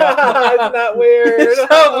life. It's not weird. It's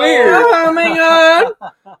not weird. Oh my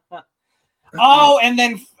god. Oh, and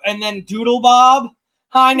then Doodle Bob.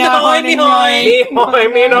 Hi now, honey.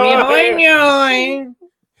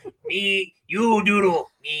 Me, you doodle.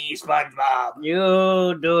 Me, SpongeBob.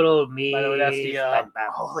 You doodle me. By the way, that's the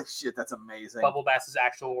Holy shit, that's amazing. Bubble Bass's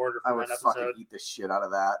actual order I from would that fucking episode. eat the shit out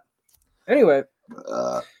of that. Anyway,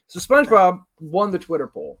 so SpongeBob won the Twitter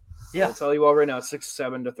poll. Yeah. I'll tell you all right now,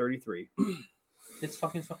 6-7 to 33. It's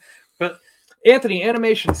fucking fun. But Anthony,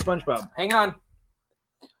 animation, SpongeBob. Hang on.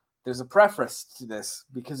 There's a preface to this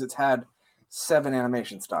because it's had 7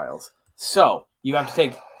 animation styles. So you have to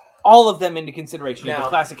take all of them into consideration. You have the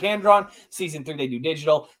classic hand-drawn. Season 3, they do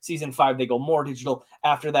digital. Season 5, they go more digital.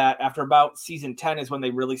 After that, after about season 10 is when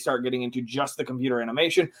they really start getting into just the computer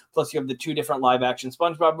animation. Plus, you have the 2 different live-action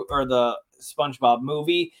SpongeBob, or the SpongeBob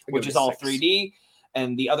movie, which is all 3D,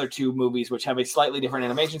 and the other 2 movies, which have a slightly different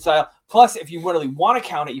animation style. Plus, if you really want to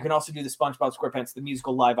count it, you can also do the SpongeBob SquarePants, the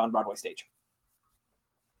musical, live on Broadway stage.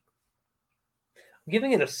 I'm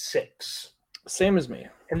giving it a 6. Same as me.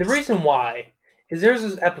 And the reason why is there's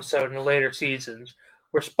this episode in the later seasons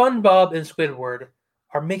where SpongeBob and Squidward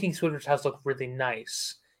are making Squidward's house look really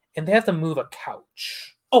nice, and they have to move a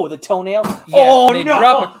couch. Oh, the toenail? Yeah, they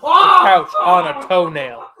drop a couch on a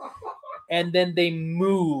toenail, and then they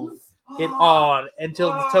move it on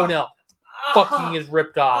until the toenail fucking is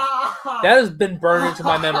ripped off. That has been burned into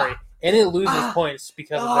my memory, and it loses points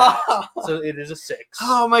because of that. So it is a 6.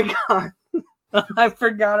 Oh my god. I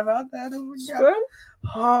forgot about that. Oh my god.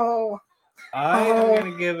 Oh. I'm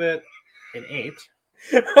gonna give it an 8.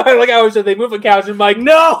 Like I always said, they move a couch and Mike.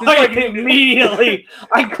 No, like immediately.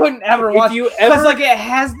 I couldn't ever watch. Because like it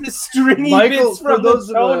has the stringy bits from the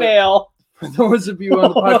toenail. For those of you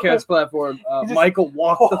on the podcast platform, Michael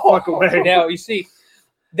walked the fuck away. Now you see,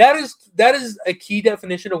 that is a key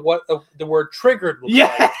definition of what the word "triggered" looks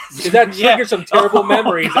like. Because that triggers some terrible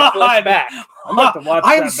memories that flash back. I'm about to watch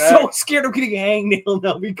I'm that so back. scared of getting a hangnail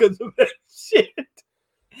now because of that shit.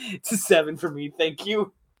 It's a 7 for me, thank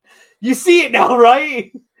you. You see it now,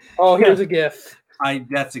 right? Oh, here's a GIF.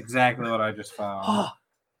 That's exactly what I just found.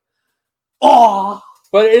 Oh,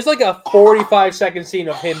 but it's like a 45-second scene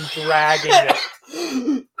of him dragging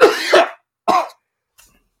it.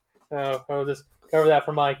 I'll just cover that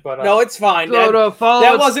for Mike. But no, it's fine. So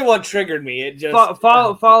that wasn't what triggered me. It just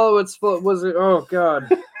follow its foot. Was it? Oh god.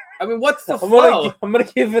 I mean, what's the flow? I'm gonna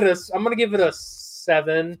give it a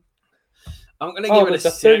 7. I'm gonna give it a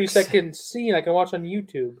 30-second scene I can watch on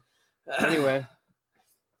YouTube. Anyway,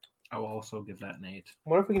 I will also give that an 8.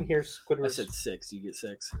 What if we can hear Squidward? I said 6. You get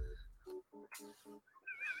 6.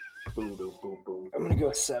 I'm gonna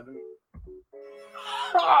go 7.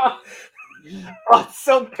 Oh, it's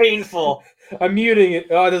so painful. I'm muting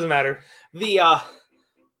it. Oh, it doesn't matter. The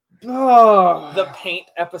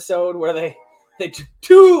paint episode where they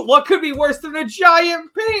What could be worse than a giant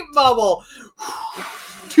paint bubble?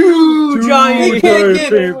 Two giant. You can't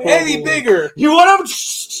get any bigger. You want them?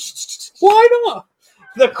 Why not?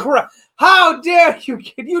 The crap. How dare you,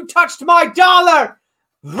 kid? You touched my dollar,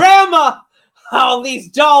 Rama. All these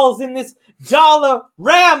dolls in this dollar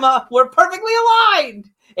Rama were perfectly aligned,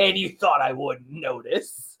 and you thought I wouldn't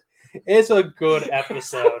notice. It's a good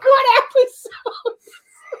episode. Good episode.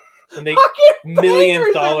 The $1 million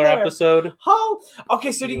episode. Oh,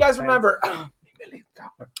 okay. So do you guys remember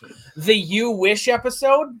the You Wish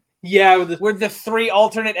episode? Yeah, with the 3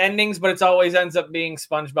 alternate endings, but it always ends up being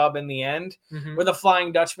SpongeBob in the end. Mm-hmm. Where the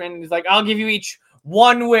Flying Dutchman is like, "I'll give you each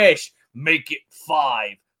 1 wish. Make it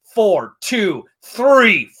 5, 4, 2,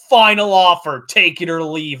 3. Final offer. Take it or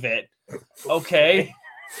leave it." Okay.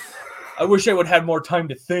 I wish I would have more time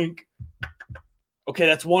to think. Okay,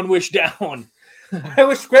 that's 1 wish down. I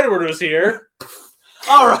wish Squidward was here.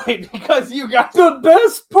 All right, because you got the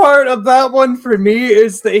best part of that one for me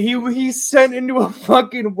is that he's sent into a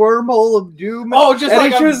fucking wormhole of doom. Oh, just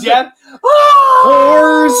like a death.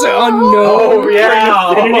 Horrors unknown. Oh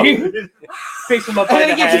yeah. Picks him up and by then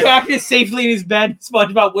he the gets head. back safely in his bed.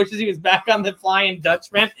 SpongeBob wishes he was back on the Flying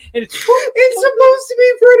Dutchman. And it's supposed to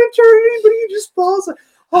be for an eternity, but he just falls.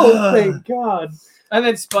 Oh, thank God. And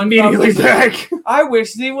then SpongeBob Immediately back. I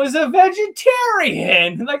wish he was a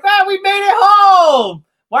vegetarian. Like, we made it home.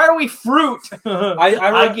 Why are we fruit?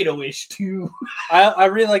 I get a wish too. I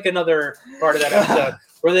really like another part of that episode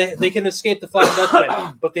where they can escape the Flying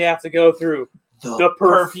Dutchman, but they have to go through the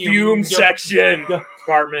perfume section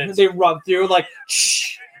department. They run through like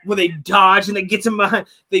when they dodge and they get them behind.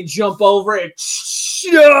 They jump over it.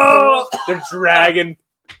 They're dragging.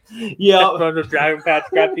 Yeah, the Dragon Patch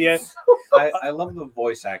at the end. I love the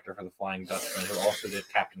voice actor for the Flying Dutchman who also did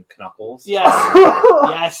Captain Knuckles. Yes.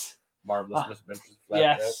 Yes. Marvelous Misadventures.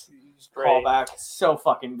 Yes. Callback. So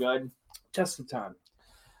fucking good. Just in time.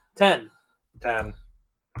 10.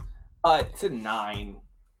 It's a 9.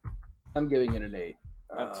 I'm giving it an 8.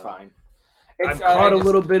 That's fine. I've caught a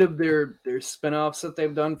little bit of their spin-offs that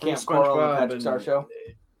they've done from Camp Coral and SpongeBob. Patrick Star Show.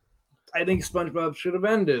 I think SpongeBob should have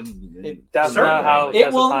ended. That's not how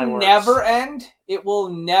it will time works. never end. It will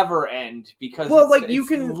never end because you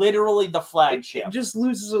can literally the flagship. It just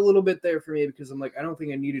loses a little bit there for me because I'm like, I don't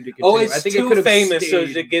think I needed to Oh, continue. it's I think too it famous, so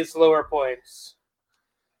stayed. it gets lower points.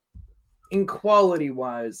 In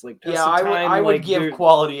quality-wise, like yeah, I would give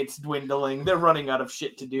quality. It's dwindling. They're running out of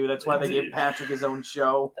shit to do. That's why they gave Patrick his own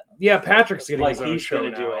show. Yeah, Patrick's getting Like his own he's show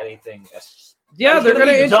gonna now. do anything. Yeah, they're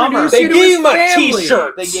gonna introduce They you to gave his him a family.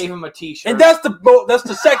 T-shirt. They gave him a T-shirt, And that's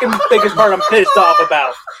the second biggest part I'm pissed off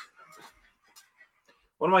about.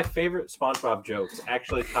 One of my favorite SpongeBob jokes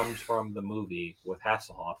actually comes from the movie with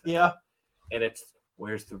Hasselhoff. Yeah. And it's,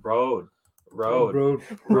 where's the road? Road. Road.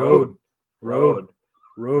 Road. Road. Road.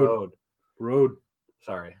 Road. Road. Road.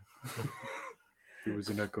 Sorry. It was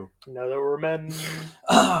an echo. Now there were men.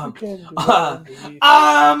 I'm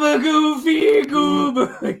a goofy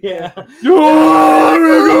goober. Yeah. You're a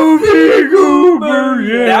goofy goober.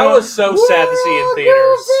 Yeah. That was so sad to see in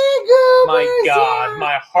theaters. My God,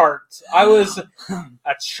 my heart. I was a When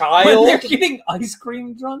child. they're getting ice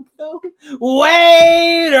cream drunk, though.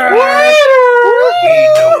 Waiter! We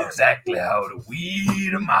know exactly how to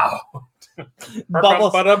weed them out.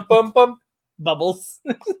 Bubbles. Ba-dum-bum-bum. Bubbles.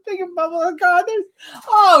 Big bubble. God, there's...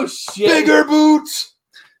 Oh, shit. Bigger boots.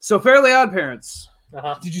 So, Fairly Odd Parents.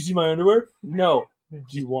 Uh-huh. Did you see my underwear? No. Do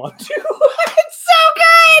you want to? It's so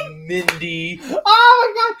good! Mindy.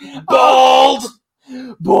 Oh, my God.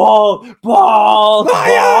 Bald. Bald.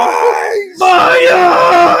 My eyes.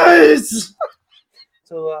 My eyes!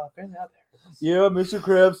 So, Fairly Odd Parents. Yeah, Mr.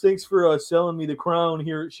 Krabs, thanks for selling me the crown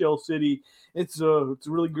here at Shell City. It's a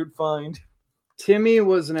really good find. Timmy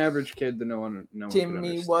was an average kid that no one could Timmy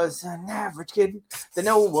understand. was an average kid that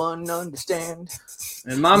no one understand.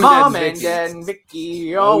 And Mom and Vicky. Dad and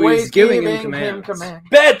Vicky Always always giving giving him commands. command.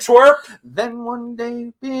 Bed twerp. Then one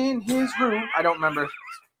day in his room, I don't remember,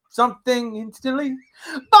 something instantly.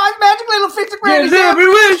 Five magic little fix of granny's every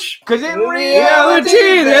wish. Because in Reality,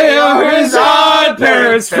 reality, they are his odd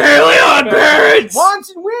parents. Fairly Odd Parents. Wants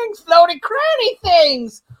and wings, floating cranny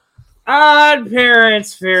things. Odd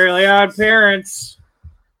Parents. Fairly Odd Parents.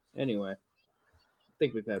 Anyway, I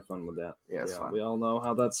think we've had fun with that. Yeah, it's fun. We all know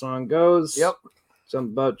how that song goes. Yep.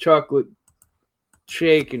 Something about chocolate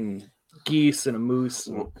shake and geese and a moose.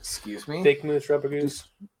 And Excuse me? Big moose, rubber goose.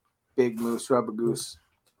 Big moose, rubber goose.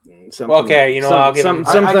 something, Okay, you know, I'll give him-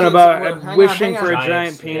 something I about hang on, wishing hang for on. a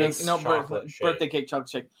giant Giants, penis. No, chocolate shake. birthday cake, chocolate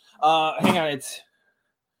shake. Hang on, it's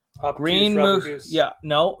Up green juice, rubber moose. goose. Yeah,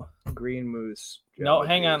 no. Green moose. No,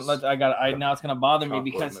 hang on. Now it's gonna bother me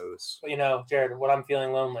because Jared, what I'm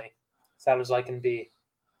feeling lonely. Sad as I can be.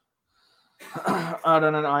 Out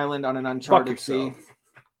on an island on an uncharted sea.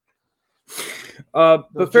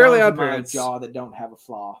 But Fairly Odd Parents. Jaw that don't have a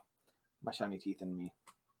flaw. My shiny teeth in me.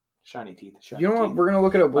 Shiny teeth. You know what? We're gonna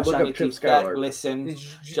look it up. We'll look up Chip Skylark. Glisten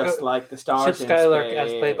just like the stars. Chip Skylark,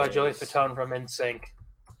 as played by Joey Fatone from NSYNC.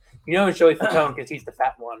 You know it's Joey Fatone because he's the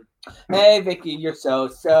fat one. Hey Vicky, you're so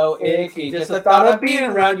icky. Just the thought of being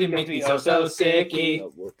around you makes me so sicky.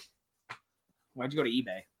 Why'd you go to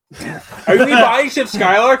eBay? Are you buying Chip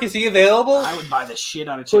Skylark? Is he available? I would buy the shit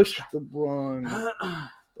out of Chip. Push the wrong.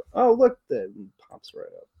 Oh look, that pops right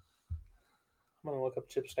up. I'm gonna look up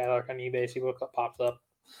Chip Skylark on eBay, see what pops up.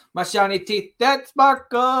 My shiny teeth that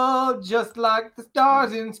sparkle just like the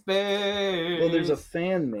stars in space. Well, there's a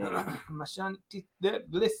fan made. My shiny teeth that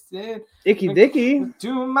glisten. Icky Vicky.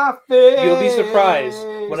 To my face. You'll be surprised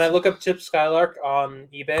when I look up Chip Skylark on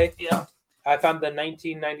eBay. Yeah. I found the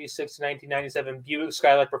 1996 to 1997 Buick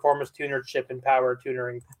Skylark Performance Tuner Chip and Power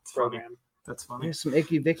Tuning Program. That's funny. There's some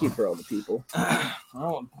Icky Vicky for all the people.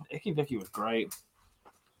 Oh, Icky Vicky was great.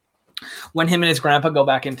 When him and his grandpa go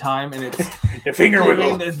back in time, and it's the finger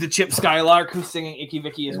wiggle. The Chip Skylark who's singing Icky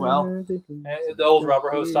Vicky as well. The old Rubber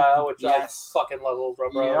Hose style, which I fucking love old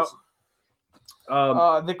Rubber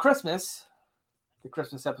Hose. The Christmas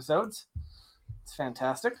episodes. It's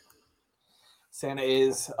fantastic. Santa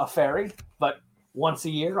is a fairy, but once a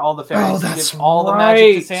year, all the fairies give all the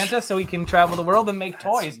magic to Santa so he can travel the world and make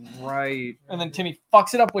toys. Right. And then Timmy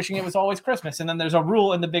fucks it up, wishing it was always Christmas. And then there's a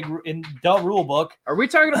rule in the rule book. Are we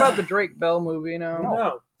talking about the Drake Bell movie now?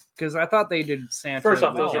 No. Because I thought they did Santa. First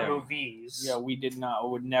off, those are movies. Yeah, we did not.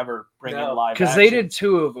 Would never bring in live action. Because they did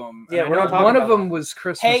two of them. Yeah, we're not talking one about of them was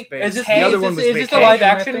Christmas based. The other one was is this a live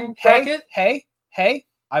action bracket? Hey.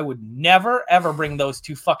 I would never, ever bring those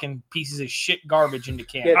two fucking pieces of shit garbage into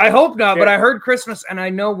camp. I hope not, but I heard Christmas, and I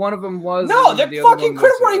know one of them was. No, they're fucking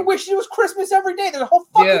Christmas where he wishes it was Christmas every day. There's a whole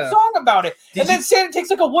fucking song about it. And then Santa takes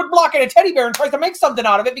like a wood block and a teddy bear and tries to make something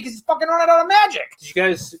out of it because he's fucking running out of magic. Did you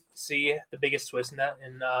guys see the biggest twist in that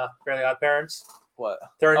in Fairly Odd Parents? What?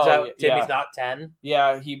 Turns out Timmy's not 10.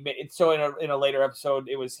 Yeah, so in a later episode,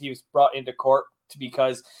 he was brought into court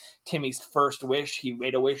because Timmy's first wish, he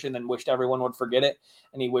made a wish and then wished everyone would forget it,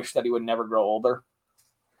 and he wished that he would never grow older.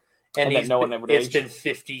 And that no one ever would age. It's been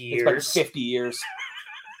 50 years. It's been 50 years.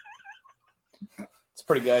 It's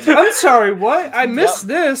pretty good. I'm sorry, what? I missed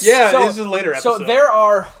this. Yeah, this is a later episode. So there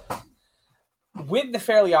are, with the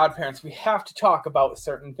Fairly Odd Parents, we have to talk about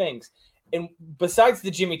certain things. And besides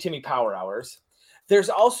the Jimmy Timmy Power Hours, there's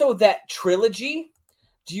also that trilogy.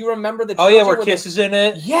 Do you remember the trilogy? Oh, yeah, where Kiss is in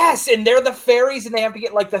it? Yes, and they're the fairies, and they have to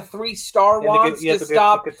get like the 3-star wands to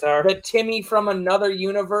stop the Timmy from another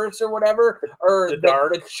universe or whatever, or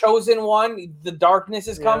the chosen one. The darkness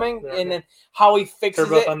is coming, and then how he fixes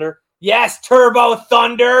Turbo Thunder. Yes, Turbo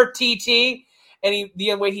Thunder, TT. And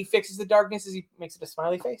the way he fixes the darkness is he makes it a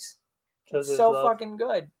smiley face. It's so fucking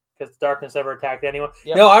good. Because darkness never attacked anyone.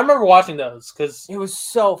 Yep. No, I remember watching those because it was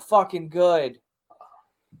so fucking good.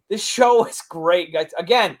 This show is great, guys.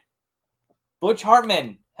 Again, Butch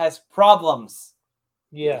Hartman has problems.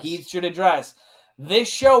 Yes. He should address. This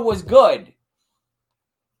show was good,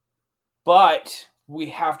 but we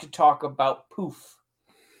have to talk about Poof.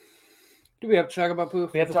 Do we have to talk about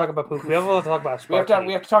Poof? We have to talk about Poof. We have to talk about Sparky.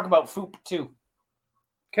 We have to talk about Foop too.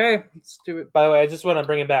 Okay, let's do it. By the way, I just want to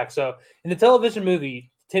bring it back. So, in the television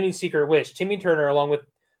movie Timmy's Secret Wish, Timmy Turner, along with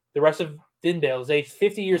the rest of Dindale, is aged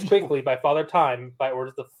 50 years quickly by Father Time by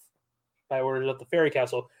orders of the Fairy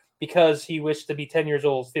Castle because he wished to be 10 years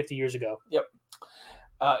old 50 years ago. Yep.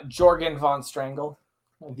 Jorgen von Strangle,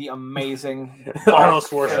 the amazing Arnold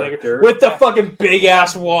Schwarzenegger with the fucking big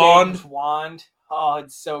ass wand. Oh,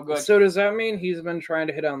 it's so good. So does that mean he's been trying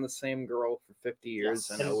to hit on the same girl for 50 years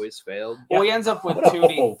and always failed? Well, he ends up with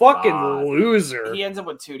Tootie. Fucking loser. He ends up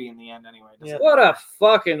with Tootie in the end anyway. Yeah. What a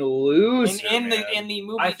fucking loser. In the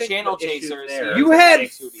movie Channel Chasers, you had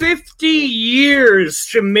 50 years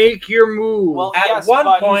to make your move. Well, at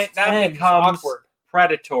one point, that becomes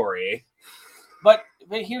predatory. But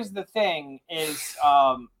here's the thing: is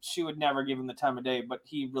she would never give him the time of day, but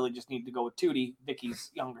he really just needed to go with Tootie,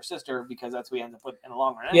 Vicky's younger sister, because that's what he ends up with in the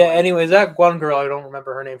long run. Anyway. Yeah. Anyways, that one girl, I don't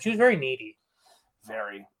remember her name. She was very needy.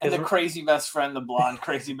 Very. And the crazy best friend, the blonde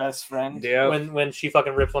crazy best friend. Yeah. When she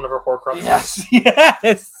fucking rips one of her Horcruxes.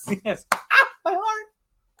 Yes. My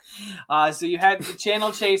heart. So you had the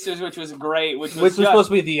Channel Chasers, which was great, which was supposed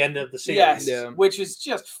to be the end of the series. Yes, which is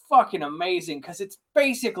just fucking amazing because it's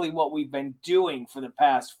basically what we've been doing for the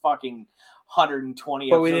past fucking 120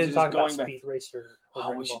 but episodes. We didn't talk about Speed Racer.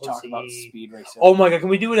 Oh, we should talk about Speed Racer. Oh my god, can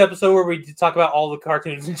we do an episode where we talk about all the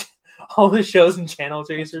cartoons and all the shows and Channel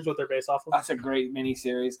Chasers, what they're based off of? That's a great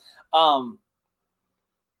miniseries.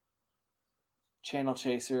 Channel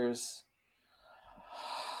Chasers.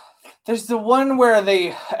 There's the one where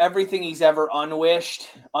everything he's ever unwished,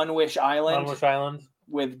 Unwish Island. Unwish Island.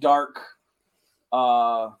 With Dark.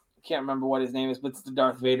 I can't remember what his name is, but it's the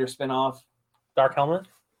Darth Vader spinoff. Dark Helmet?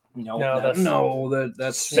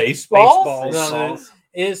 That's Spaceballs. No,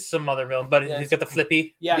 it is some other villain, but he's got the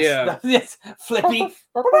flippy. Yes, Flippy.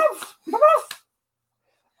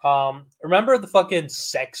 Remember the fucking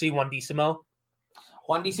sexy Wandissimo?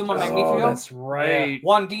 Wandissimo Magnifico? That's right. Yeah.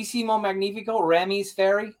 Wandissimo Magnifico, Remy's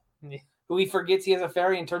fairy, who he forgets he has a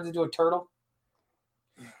fairy and turns into a turtle.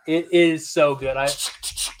 It is so good.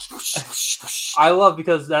 I love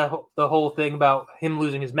because the whole thing about him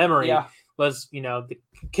losing his memory was, the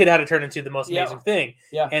kid had to turn into the most amazing thing.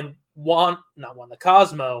 Yeah. And the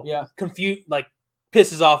Cosmo,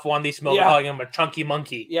 pisses off Wandissimo calling him a chunky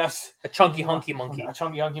monkey. Yes. A chunky hunky monkey. A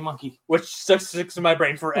chunky hunky monkey. Which sticks in my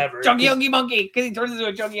brain forever. Chunky hunky monkey, because he turns into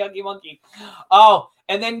a chunky hunky monkey. Oh,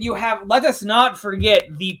 and then you have, let us not forget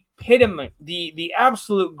the epitome, the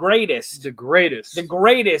absolute greatest. The greatest.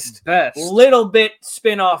 Best. Little bit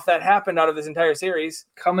spin-off that happened out of this entire series.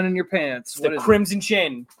 Coming in your pants. The Crimson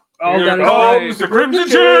Chin. Oh, Here comes the Crimson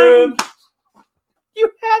Chin!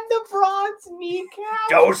 You had the bronze kneecap.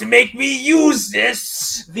 Don't make me use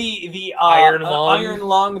this. The iron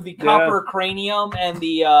lung, the copper cranium, and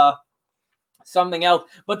the something else.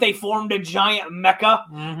 But they formed a giant mecha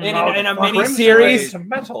in a mini series.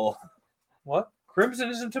 Metal. What? Crimson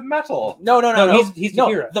isn't a metal. No. He's the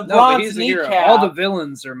hero. The bronze kneecap. All the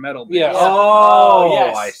villains are metal. Yeah. Oh,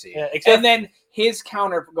 yes. I see. Yeah, and then his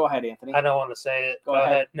counter. Go ahead, Anthony. I don't want to say it. Go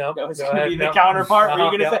ahead. No. It's going to be the counterpart. What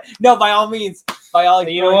are you going to say? No, by all means.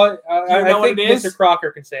 You know what? I know think what it is? Mr.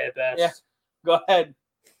 Crocker can say it best. Yeah. Go ahead.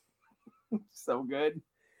 So good.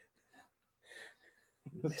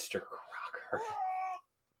 Mr. Crocker.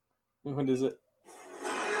 What is it?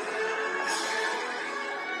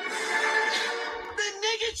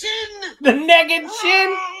 The Nega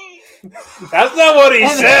Chin. That's not what he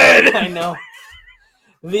said. I know.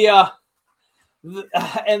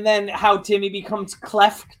 And then how Timmy becomes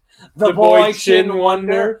Clef, the boy Chin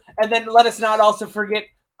Wonder. And then let us not also forget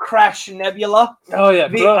Crash Nebula. Oh yeah,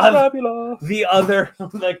 the other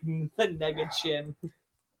the Nega Chin.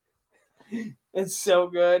 It's so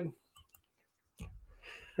good.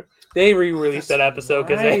 They re-released that episode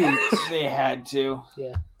because they had to.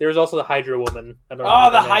 Yeah, there was also the Hydra Woman. I don't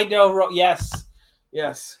know the Hydra. Yes.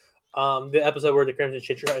 The episode where the Crimson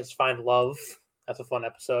Chin tries to find love. That's a fun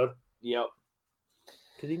episode. Yep.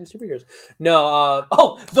 Because even superheroes. No.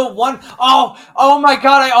 The one. Oh my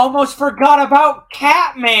God! I almost forgot about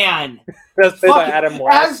Catman. That's played by Adam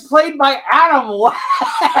West. As played by Adam West.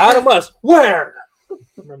 Adam West. Where?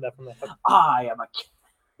 Remember that from that. I am a kid.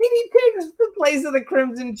 And he takes the place of the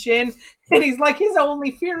Crimson Chin, and he's like, his only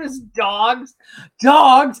fear is dogs.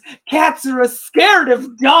 Cats are scared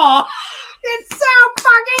of dogs. It's so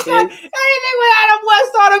fucking good. Anything with Adam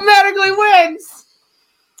West automatically wins.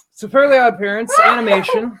 So Fairly Odd Parents,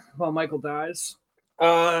 animation, while Michael dies.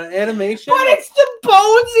 Animation? But it's the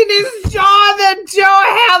bones in his jaw that Joe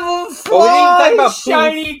have flaws,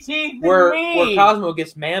 shiny teeth, where Cosmo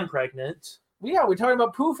gets man pregnant. Yeah, we're talking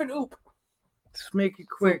about Poof and Oop. Let's make it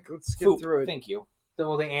quick. Let's get through it. Thank you.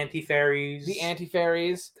 The anti-fairies. The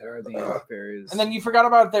anti-fairies. There are the anti-fairies. And then you forgot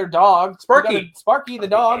about their dog. Sparky the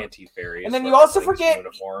dog. The anti-fairies. And then you also forget...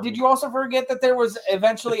 Did you also forget that there was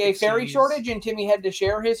eventually a fairy shortage and Timmy had to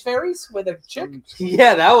share his fairies with a chick?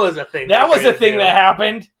 Yeah, that was a thing. That was a thing that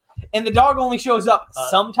happened. And the dog only shows up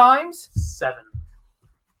sometimes. 7.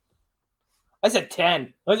 I said 10.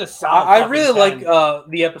 That was a solid. I really like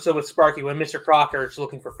the episode with Sparky when Mr. Crocker is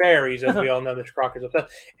looking for fairies, as we all know Mr. Crocker's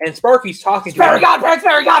upset. And Sparky's talking to Fairy godparents!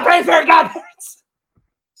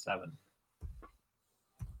 7.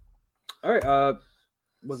 All right.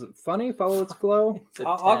 Was it funny? Follow its flow?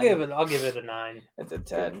 I'll give it a 9. It's a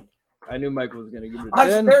 10. I knew Michael was going to give it a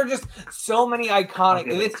 10. There are just so many iconic.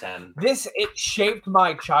 It shaped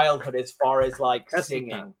my childhood as far as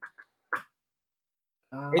singing.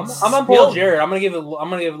 I'm on Paul Jarrett. I'm gonna give it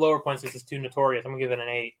lower points because it's too notorious. I'm gonna give it an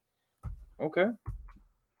 8. Okay.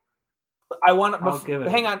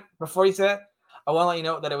 Hang on before you say that. I want to let you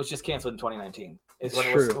know that it was just canceled in 2019. It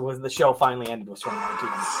was the show finally ended was 2019.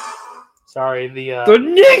 Sorry, the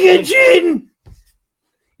Nega Chin.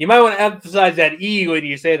 You might want to emphasize that E when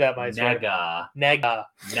you say that, my son.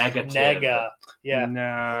 Negative. Nega. Yeah.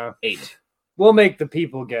 No. 8. We'll make the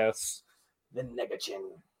people guess. The Nega Chin.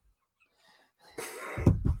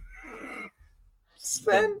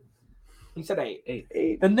 Sven? You said 8.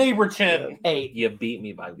 8. The neighbor chin. 8. You beat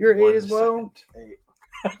me by You're 1 8 as well?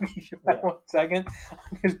 second. 1 second.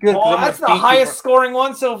 It's good. Oh, that's the highest scoring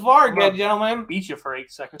one so far. I'm Good, gonna gentlemen. Beat you for 8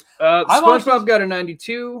 seconds. SpongeBob got a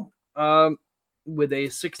 92 with a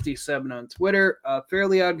 67 on Twitter.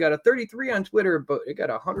 Fairly Odd got a 33 on Twitter, but it got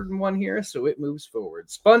 101 here, so it moves forward.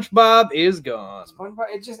 SpongeBob is gone. SpongeBob,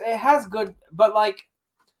 it has good, but like,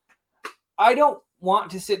 I don't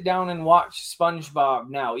want to sit down and watch SpongeBob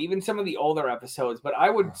now, even some of the older episodes, but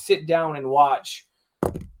I would sit down and watch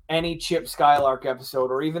any Chip Skylark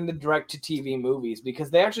episode or even the direct-to-TV movies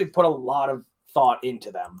because they actually put a lot of thought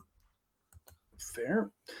into them. Fair.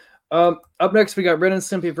 Up next, we got Ren and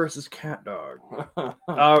Stimpy versus Cat Dog.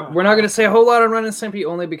 We're not going to say a whole lot on Ren and Stimpy,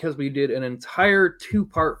 only because we did an entire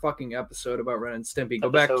 2-part fucking episode about Ren and Stimpy. Go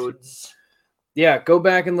back and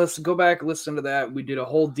listen. Go back and listen to that. We did a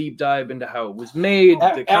whole deep dive into how it was made,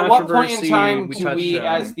 the controversy. At what point in time do we,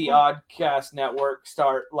 as the Oddcast Network,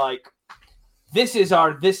 start like? This is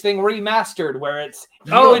this thing remastered where it's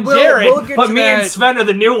you and Jared, but me and Sven are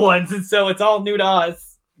the new ones, and so it's all new to us.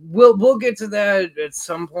 We'll get to that at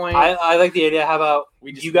some point. I like the idea. How about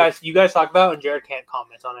you guys talk about and Jared can't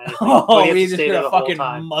comment on anything. Oh, we just put a fucking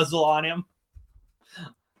muzzle on him.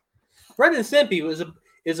 Ren and Stimpy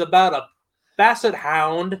is about a basset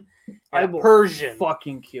hound and a Persian.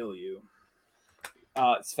 Fucking kill you.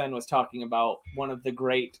 Sven was talking about one of the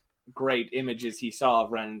great images he saw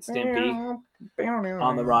of Ren and Stimpy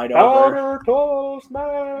on the ride over. Powder Toast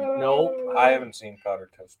Man. No, I haven't seen Powder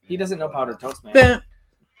Toast Man. He doesn't know Powder Toast Man.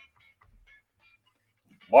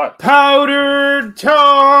 What? Powdered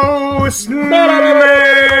Toast Man!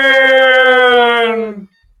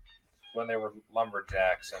 When they were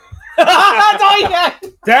lumberjacks. And... That's all you got!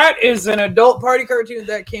 That is an adult party cartoon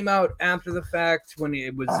that came out after the fact when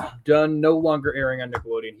it was done, no longer airing on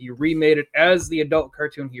Nickelodeon. He remade it as the adult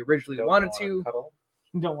cartoon he originally wanted to.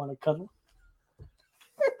 Don't want to cuddle.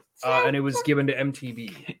 And it was given to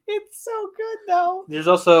MTV. It's so good, though. There's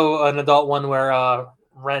also an adult one where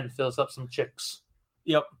Ren fills up some chicks.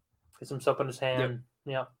 Yep. Gets some soap in his hand.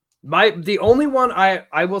 Yep. The only one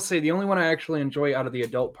I will say the only one I actually enjoy out of the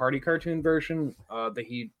adult party cartoon version that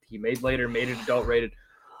he made later, made it adult rated.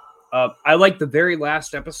 I like the very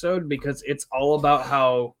last episode because it's all about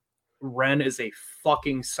how Ren is a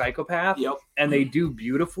fucking psychopath. Yep. And they do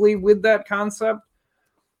beautifully with that concept.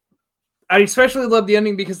 I especially love the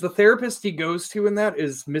ending because the therapist he goes to in that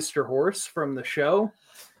is Mr. Horse from the show.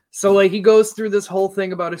 So like he goes through this whole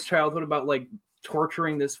thing about his childhood, about like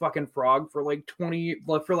torturing this fucking frog for like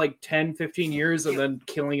 10, 15 years and then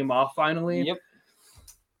killing him off finally. Yep.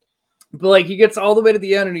 But like he gets all the way to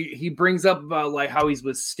the end and he brings up about like how he's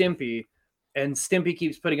with Stimpy and Stimpy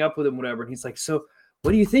keeps putting up with him, whatever. And he's like, so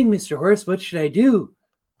what do you think, Mr. Horse? What should I do?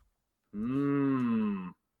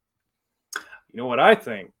 You know what I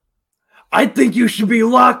think? I think you should be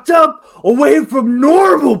locked up away from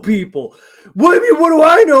normal people. What do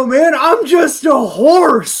I know, man? I'm just a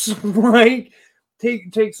horse. Like,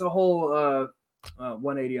 takes a whole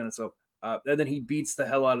 180 on itself. And then he beats the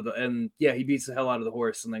hell out of the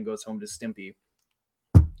horse and then goes home to Stimpy.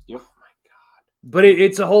 Yep. But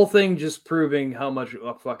it's a whole thing just proving how much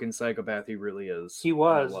a fucking psychopath he really is. He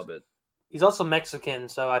was. I love it. He's also Mexican,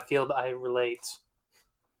 so I feel that I relate.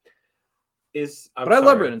 I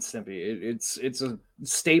love Ren and Stimpy. It's a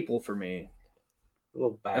staple for me. A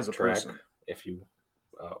little as a backtrack, person. if you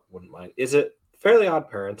wouldn't mind. Is it Fairly Odd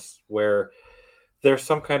Parents where there's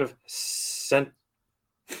some kind of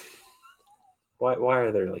Why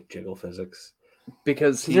are there like jiggle physics?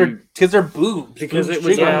 Because they're boobs. Because it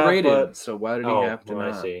was unrated. So why did he have to?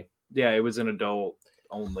 I see. Yeah, it was an adult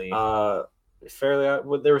only. Fairly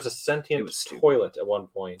Odd. There was a sentient toilet at one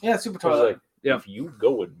point. Yeah, super It was toilet. like, if you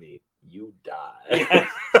go with me, you die.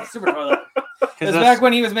 Super toilet. It's back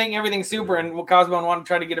when he was making everything super, and Cosmo wanted to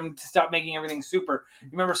try to get him to stop making everything super. You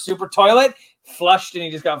remember Super Toilet? Flushed, and he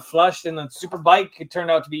just got flushed, and the Super Bike it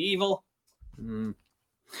turned out to be evil.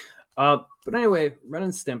 But anyway, Ren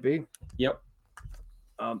and Stimpy. Yep.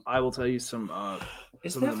 I will tell you some.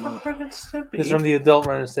 Is that from Ren and Stimpy? It's from the adult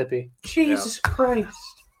Ren and Stimpy. Jesus Christ.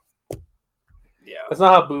 Yeah. That's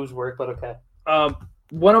not how boobs work, but okay.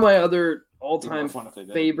 One of my other all-time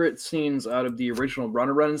favorite scenes out of the original Ren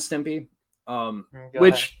and Stimpy,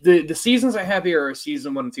 which the seasons I have here are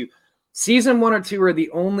season 1 and 2. Season 1 or 2 are the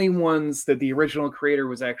only ones that the original creator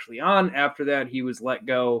was actually on. After that, he was let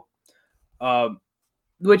go.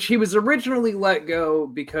 Which he was originally let go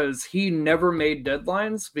because he never made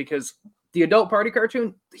deadlines, because the adult party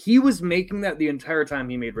cartoon, he was making that the entire time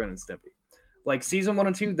he made Ren and Stimpy. Like season 1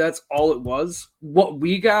 and 2, that's all it was. What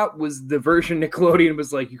we got was the version Nickelodeon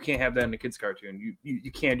was like, you can't have that in a kids cartoon.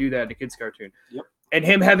 You can't do that in a kids cartoon. Yep. And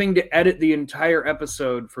him having to edit the entire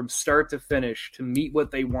episode from start to finish to meet what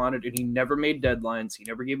they wanted, and he never made deadlines. He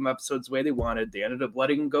never gave them episodes the way they wanted. They ended up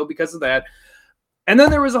letting him go because of that. And then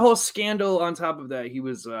there was a whole scandal on top of that. He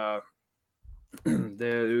was the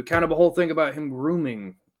kind of a whole thing about him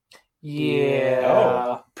grooming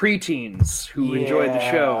preteens who enjoyed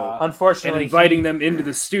the show, unfortunately, and inviting them into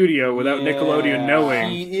the studio without Nickelodeon knowing.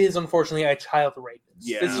 He is unfortunately a child rapist.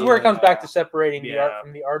 Yeah. This is where it comes back to separating the art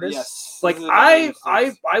from the artist. Yes. Like I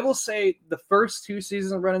will say the first 2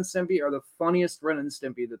 seasons of Ren and Stimpy are the funniest Ren and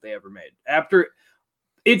Stimpy that they ever made. After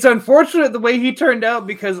it's unfortunate the way he turned out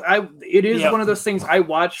because it is one of those things I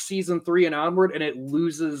watched season 3 and onward and it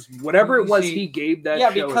loses whatever it was he gave that show.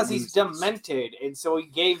 Yeah, because he's demented, and so he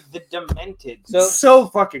gave the demented. So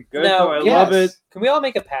fucking good. Now, I love it. Can we all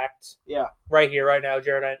make a pact? Yeah. Right here, right now,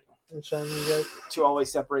 Jared and Sean, you guys? To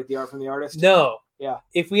always separate the art from the artist? No. Yeah.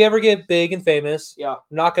 If we ever get big and famous, I'm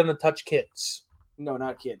not gonna touch kids. No,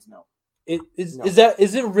 not kids, no.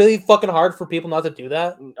 Is it really fucking hard for people not to do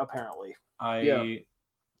that? Apparently.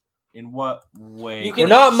 In what way? We're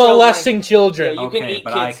not molesting children. Yeah, okay,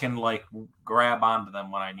 but I can like grab onto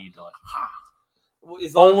them when I need to. Like,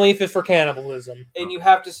 only if it's for cannibalism. And you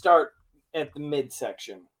have to start at the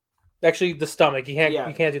midsection. Actually, the stomach. You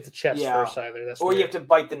can't do the chest first either. That's or weird. you have to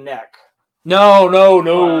bite the neck. No.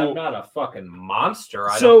 I'm not a fucking monster.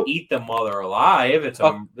 I don't eat them while they're alive.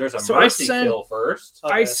 There's a mercy kill first.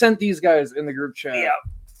 Okay. I sent these guys in the group chat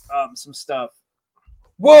some stuff.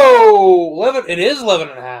 Whoa, 11! It is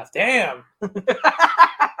 11.5. Damn.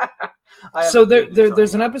 So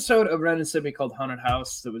there's an episode of Ren and Stimpy called Haunted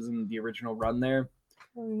House that was in the original run there,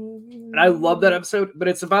 and I love that episode. But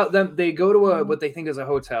it's about them. They go to what they think is a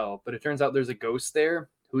hotel, but it turns out there's a ghost there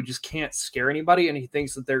who just can't scare anybody, and he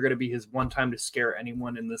thinks that they're going to be his one time to scare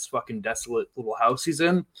anyone in this fucking desolate little house he's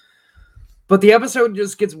in. But the episode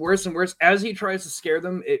just gets worse and worse as he tries to scare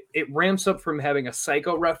them. It ramps up from having a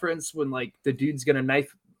Psycho reference when like the dude's gonna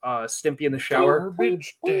knife Stimpy in the shower.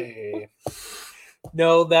 Garbage day.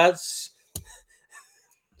 No,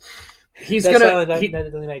 he's gonna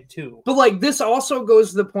Night 2. But like this also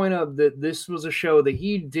goes to the point of that this was a show that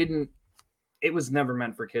he didn't. It was never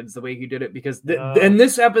meant for kids the way he did it because and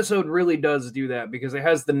this episode really does do that because it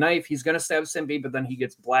has the knife. He's gonna stab Stimpy, but then he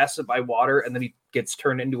gets blasted by water and then he gets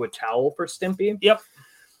turned into a towel for Stimpy. Yep.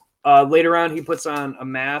 Later on, he puts on a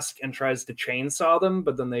mask and tries to chainsaw them,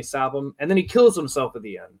 but then they stop him, and then he kills himself at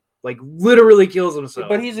the end. Like literally kills himself.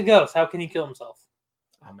 But he's a ghost. How can he kill himself?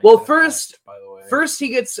 Well, first he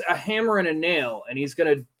gets a hammer and a nail, and he's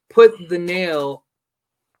gonna put the nail.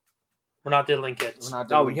 We're not diddling kids.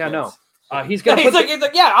 No. He's gonna. He's like,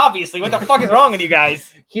 yeah, obviously. What the fuck is wrong with you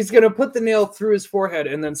guys? He's gonna put the nail through his forehead,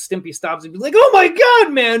 and then Stimpy stops and be like, "Oh my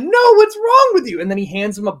god, man! No, what's wrong with you?" And then he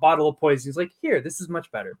hands him a bottle of poison. He's like, "Here, this is much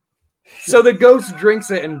better." So the ghost drinks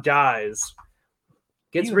it and dies.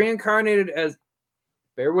 Gets reincarnated as,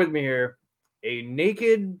 bear with me here, a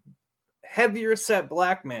naked, heavier set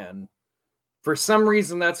black man. For some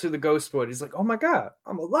reason, that's who the ghost would. He's like, "Oh my god,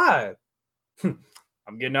 I'm alive.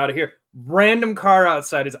 I'm getting out of here." Random car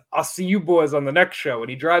outside is, "I'll see you boys on the next show." And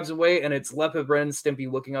he drives away, and it's left with Ren and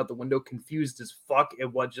Stimpy looking out the window, confused as fuck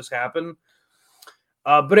at what just happened.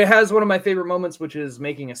 But it has one of my favorite moments, which is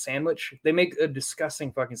making a sandwich. They make a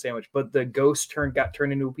disgusting fucking sandwich, but the ghost got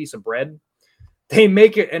turned into a piece of bread. They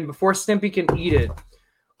make it, and before Stimpy can eat it,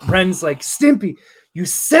 Ren's like, "Stimpy, you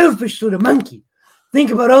selfish little monkey.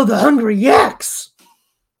 Think about all the hungry yaks."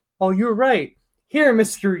 "Oh, you're right. Here,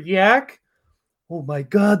 Mr. Yak." "Oh my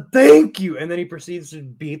god, thank you." And then he proceeds to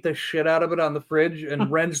beat the shit out of it on the fridge.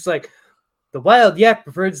 And Ren's just like, "The wild yak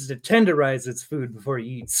prefers to tenderize its food before he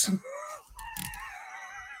eats."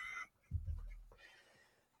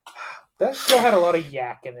 That show had a lot of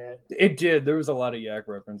yak in it. It did. There was a lot of yak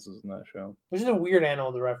references in that show. Which is a weird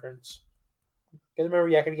animal to reference. You guys remember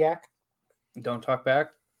Yakety Yak? Don't talk back.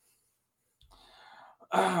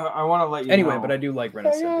 I want to let you know. But I do like Ren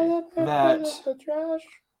and Stimpy. That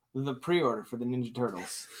the pre-order for the Ninja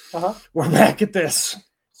Turtles. We're back at this.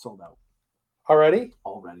 Sold out. Already?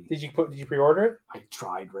 Already. Did you pre-order it? I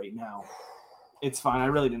tried right now. It's fine. I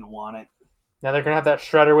really didn't want it. Now they're gonna have that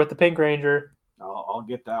Shredder with the Pink Ranger. I'll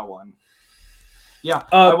get that one. Yeah,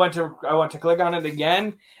 I went to click on it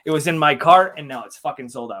again. It was in my cart, and now it's fucking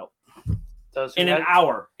sold out. In an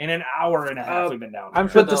hour and a half, we've been down. I'm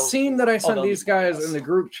sure. But the scene that I sent these guys in the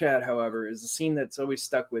group chat, however, is a scene that's always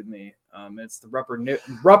stuck with me. It's the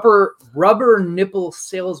rubber nipple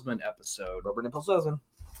salesman episode. Rubber nipple salesman.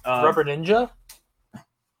 Rubber Ninja.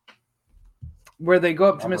 where they go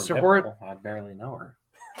up to Mr. Horse. I barely know her.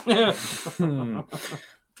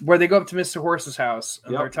 Where they go up to Mr. Horse's house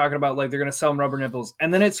and they're talking about like they're gonna sell him rubber nipples,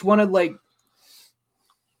 and then it's one of like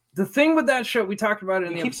the thing with that show we talked about it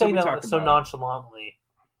in the episode. You keep saying that so nonchalantly.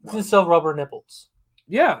 You can sell rubber nipples.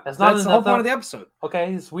 Yeah, that's the whole point of the episode.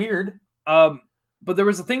 Okay, it's weird. But there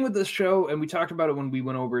was a thing with this show, and we talked about it when we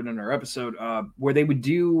went over it in our episode, where they would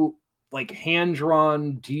do like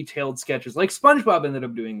hand-drawn, detailed sketches, like SpongeBob ended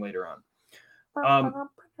up doing later on.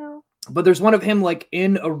 But there's one of him like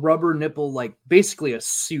in a rubber nipple, like basically a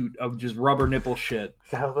suit of just rubber nipple shit.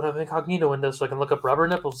 I open up incognito window so I can look up rubber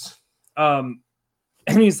nipples. And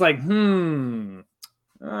he's like, I don't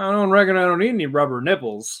reckon I don't need any rubber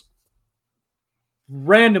nipples.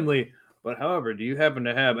 Randomly. But however, do you happen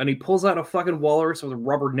to have... And he pulls out a fucking walrus with a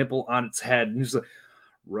rubber nipple on its head. And he's like,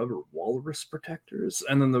 rubber walrus protectors?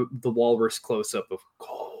 And then the walrus close-up of,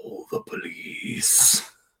 call the police.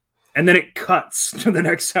 And then it cuts to the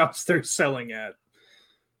next house they're selling at.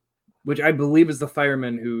 Which I believe is the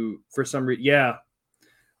fireman who, for some reason... Yeah.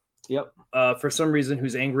 Yep. For some reason,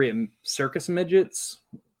 who's angry at circus midgets.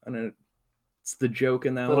 And it's the joke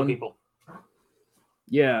in that Little one. people.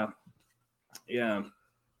 Yeah. Yeah.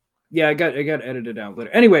 Yeah, I got edited out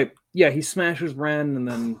later. Anyway, yeah, he smashes Ren and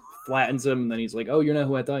then flattens him, and then he's like, "Oh, you're not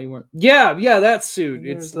who I thought you were." Yeah, that suit.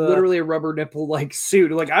 It's literally a rubber nipple like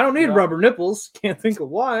suit. Like, I don't need rubber nipples. Can't think of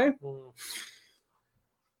why.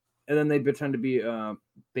 And then they pretend to be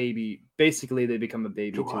baby. Basically, they become a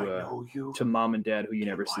baby to mom and dad, who you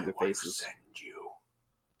never see their faces.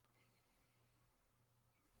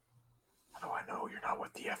 I know you're not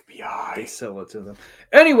with the FBI. They sell it to them.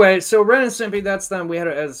 Anyway, so Ren and Stimpy, that's them. We had,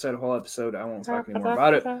 as I said, a whole episode. I won't talk anymore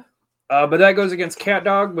about it. But that goes against Cat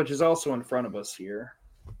Dog, which is also in front of us here.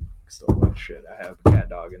 Still like shit. I have Cat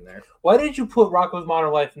Dog in there. Why did you put Rocko's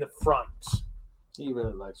Modern Life in the front? He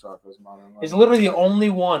really likes Rocko's Modern Life. It's literally the only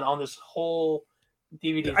one on this whole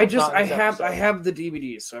DVD. I have the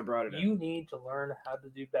DVD, so I brought it in. You need to learn how to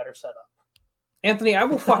do better setup. Anthony, I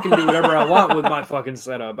will fucking do whatever I want with my fucking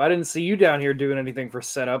setup. I didn't see you down here doing anything for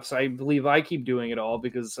setups. I believe I keep doing it all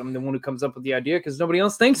because I'm the one who comes up with the idea because nobody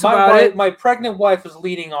else thinks about it. My pregnant wife was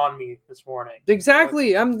leading on me this morning.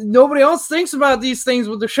 Exactly. Nobody else thinks about these things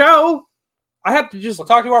with the show. I have to just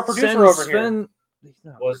talk to our producer over here.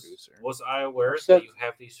 Was I aware that you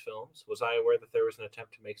have these films? Was I aware that there was an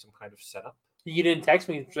attempt to make some kind of setup? You didn't text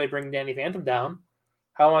me. Should I bring Danny Phantom down?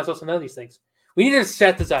 How am I supposed to know these things? We need a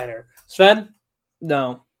set designer. Sven?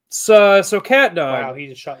 No. So Cat Dog. Wow, he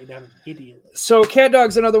just shot you down immediately. So Cat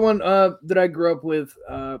Dog's another one that I grew up with.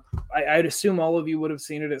 I'd assume all of you would have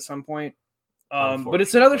seen it at some point. But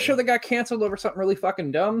it's another show that got canceled over something really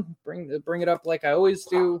fucking dumb. Bring it up like I always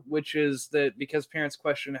do, which is that because parents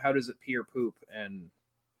question how does it pee or poop and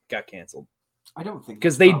got canceled. I don't think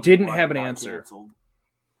because they didn't have an answer.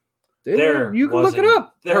 You can look it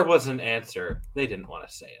up. There was an answer. They didn't want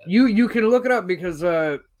to say it. You can look it up because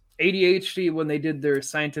ADHD, when they did their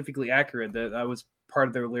Scientifically Accurate, that was part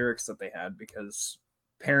of their lyrics that they had because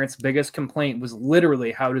parents' biggest complaint was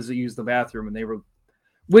literally how does it use the bathroom, and they were,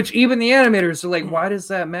 which even the animators are like, why does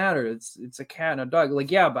that matter? It's a cat and a dog.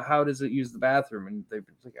 Like, yeah, but how does it use the bathroom? And they're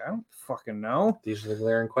like, I don't fucking know. These are the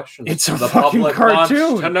glaring questions. It's a fucking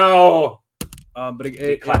cartoon. Wants to know. But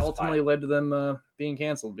it ultimately led to them being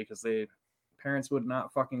canceled because parents would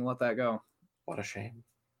not fucking let that go. What a shame.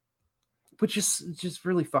 Which is just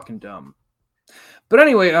really fucking dumb. But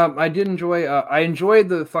anyway, I did enjoy. I enjoyed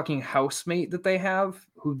the fucking housemate that they have,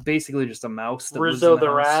 who basically just a mouse. That Rizzo the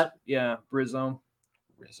rat. Yeah, Rizzo.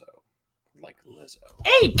 Like Lizzo.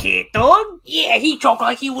 Hey, Cat Dog. Yeah, he talked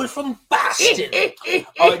like he was from Boston.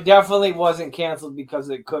 It definitely wasn't canceled because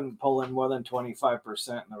it couldn't pull in more than 25%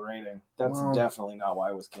 in the rating. That's definitely not why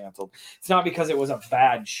it was canceled. It's not because it was a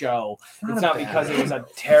bad show. It's not because it was a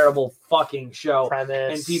terrible fucking show.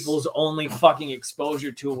 Premise. And people's only fucking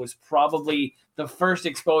exposure to it was probably the first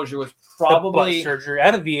exposure was probably the butt surgery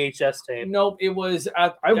at a VHS tape. Nope, it was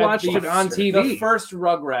I watched it on TV. The first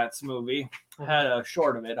Rugrats movie had a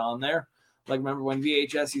short of it on there. Like, remember when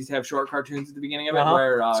VHS used to have short cartoons at the beginning of it?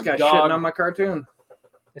 Where this guy's shitting on my cartoon.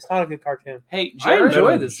 It's not a good cartoon. Hey, Jared, I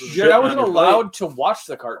enjoy this. Jared, I wasn't allowed to watch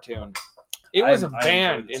the cartoon. It was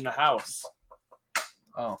banned in the house.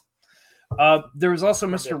 Oh. There was also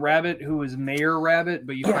Mr. Rabbit, who was Mayor Rabbit,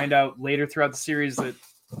 but you find out later throughout the series that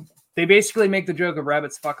they basically make the joke of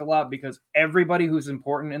rabbits fuck a lot because everybody who's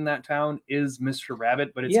important in that town is Mr.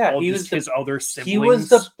 Rabbit, but it's all just his other siblings. He was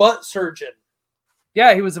the butt surgeon.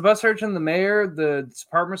 Yeah, he was the bus surgeon, the mayor, the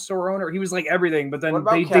department store owner. He was like everything, but then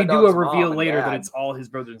they do a reveal later that it's all his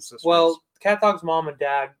brothers and sisters. Well, Cat Dog's mom and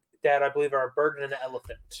dad, I believe, are a bird and an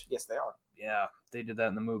elephant. Yes, they are. Yeah, they did that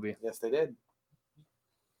in the movie. Yes, they did.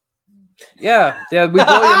 Yeah, we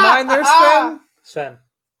blow your mind there, Sven? Sven,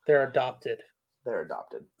 they're adopted. They're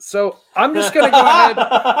adopted. So I'm just gonna go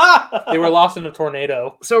ahead. They were lost in a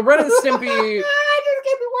tornado. So Ren and Stimpy.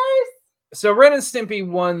 So Ren and Stimpy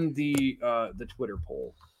won the Twitter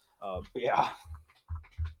poll. Yeah.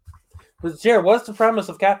 Jared, what's the premise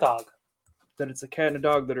of Cat Dog? That it's a cat and a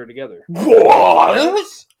dog that are together. What?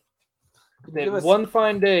 That one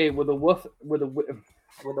fine day with a woof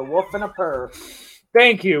and a purr.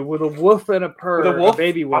 Thank you. With a woof and a purr, With a wolf? a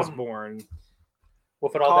baby was born.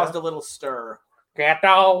 Wolf it all Caused down. a little stir. Cat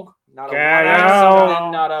Dog. Not Cat a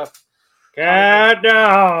dog. not a Cat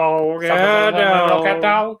dog. Cat Cat dog.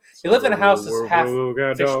 Dog. He lived in a house that's half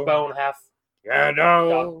fishbone, half Cat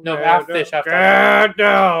dog. No, half fish, half dog. Cat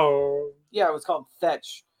dog. Yeah, it was called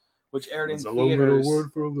Fetch, which aired in It's a little theaters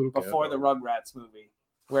word for a little cat before the dog. Rugrats movie,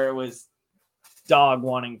 where it was dog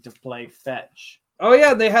wanting to play fetch. Oh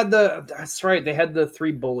yeah, they had that's right. They had the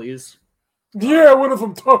 3 bullies. Yeah, one of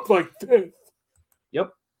them talked like this.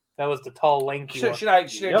 Yep. That was the tall, lanky one. Should I?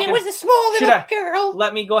 There was a small Should little I- girl.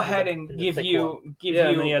 Let me go ahead and give thick you And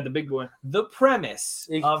then you had the big boy. the premise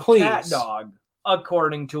of Please. Cat Dog,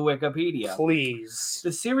 according to Wikipedia. Please.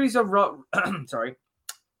 The series of sorry,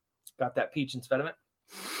 got that peach impediment.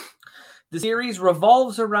 The series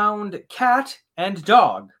revolves around cat and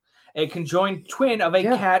dog, a conjoined twin of a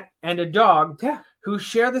cat and a dog who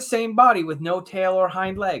share the same body with no tail or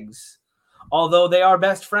hind legs. Although they are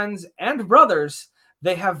best friends and brothers,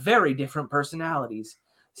 they have very different personalities,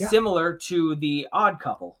 similar to the Odd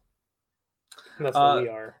Couple. That's what we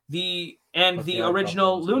are. The Odd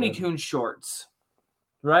original Couple, Looney yeah. Tunes shorts,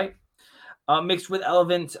 right? Mixed with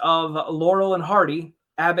elements of Laurel and Hardy,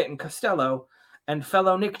 Abbott and Costello, and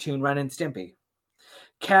fellow Nicktoon Ren and Stimpy.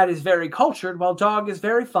 Cat is very cultured, while Dog is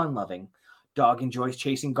very fun-loving. Dog enjoys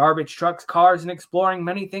chasing garbage trucks, cars, and exploring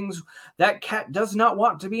many things that Cat does not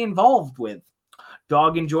want to be involved with.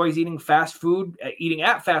 Dog enjoys eating at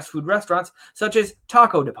fast food restaurants such as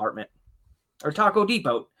Taco Department or Taco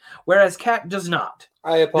Depot, whereas Cat does not.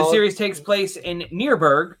 The series takes place in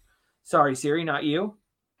Nearburg. Sorry, Siri, not you.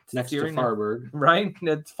 It's Next Siri, to Farburg. right?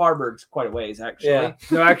 It's Farburg's quite a ways, actually. Yeah.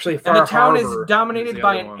 No, actually, And the town is Harbor dominated the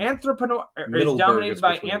by other one. Middleburg is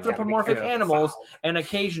between anthropomorphic them. animals and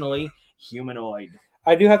occasionally humanoid.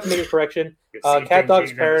 I do have to make a correction. Cat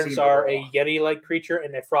Dog's parents are a Yeti-like creature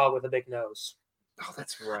and a frog with a big nose. Oh,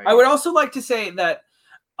 that's right. I would also like to say that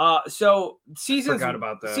so Forgot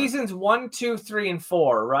about that. seasons 1, 2, 3, and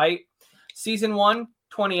 4, right? Season 1,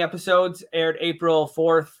 20 episodes, aired April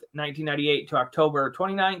 4th, 1998 to October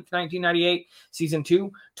 29th, 1998. Season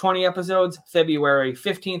 2, 20 episodes, February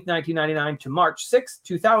 15th, 1999 to March 6th,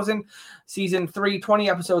 2000. Season 3, 20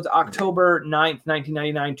 episodes, October 9th,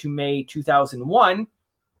 1999 to May 2001.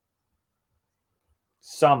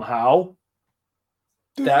 Somehow.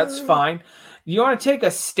 That's fine. You want to take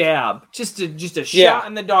a stab, just a shot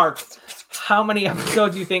in the dark. How many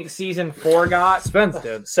episodes do you think season 4 got? Spence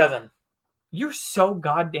did. 7. You're so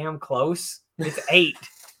goddamn close. It's 8.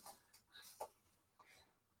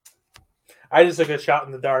 I just took a shot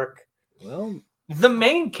in the dark. Well, The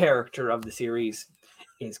main character of the series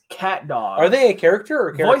is Cat Dog. Are they a character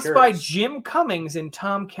or characters? voiced by Jim Cummings and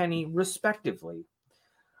Tom Kenny, respectively?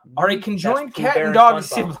 Are a conjoined That's Pooh cat Bear and and dog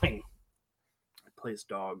SpongeBob. sibling? plays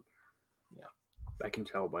dog. Yeah, I can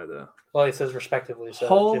tell by the. Well, he says respectively. So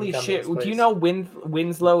Holy Jim shit! Cummings Do you plays know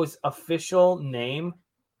Winslow's official name?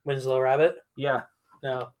 Winslow Rabbit? Yeah.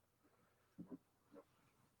 No.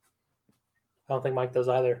 I don't think Mike does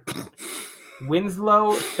either.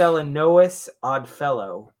 Winslow Thelanois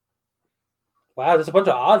Oddfellow. Wow, there's a bunch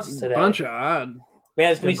of odds today. Bunch of odd.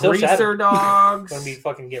 Man, it's gonna The be so sad. Greaser Dogs. When we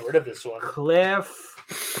fucking get rid of this one. Cliff.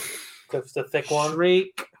 Cliff's the thick one.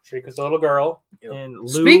 Shriek. Shriek was the little girl. And Lube.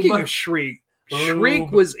 Speaking of Shriek, Shriek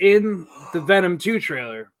Lube. was in the Venom 2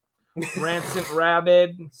 trailer. Rancid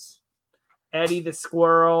Rabbit. Eddie the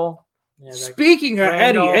Squirrel. Yeah, Speaking of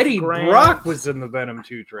Randolph Eddie Grant. Brock was in the Venom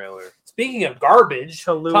 2 trailer. Speaking of garbage,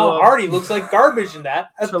 Tallulah. Tom Hardy looks like garbage in that.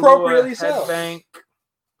 Tallulah Appropriately so. Headbank.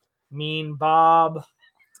 Mean Bob.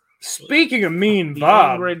 Speaking of Mean The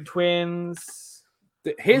Bob, Ingrid Twins.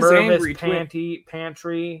 his Mervis angry twin.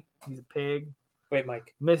 Pantry. He's a pig. Wait,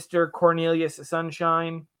 Mike. Mr. Cornelius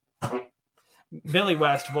Sunshine. Billy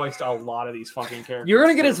West voiced a lot of these fucking characters. You're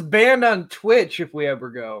gonna get us banned on Twitch if we ever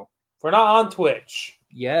go. We're not on Twitch.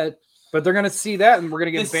 Yet. But they're gonna see that and we're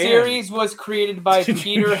gonna The get banned. series was created by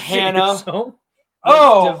Peter Hanna. So?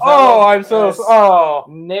 I'm so. Oh.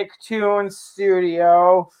 Nicktoon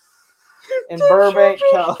Studio in Burbank,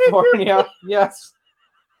 California. Yes.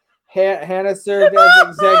 Hannah served as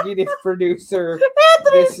executive producer.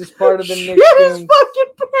 This is part of the Nicktoons.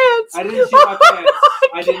 I didn't shoot my pants.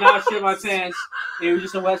 I did not shit my pants. It was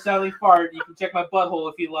just a wet sounding fart. You can check my butthole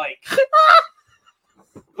if you like.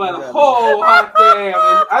 But oh hot damn!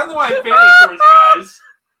 I don't know why I'm fanning towards you guys.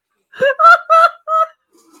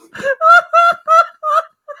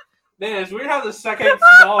 Man, it's weird how the second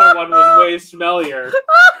smaller one was way smellier.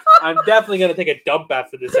 I'm definitely gonna take a dump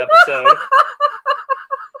after this episode.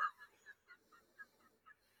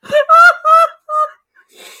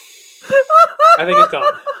 I think it's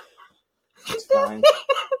done. It's fine.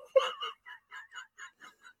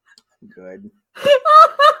 Good.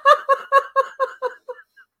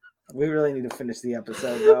 We really need to finish the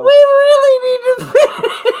episode, though. We really need to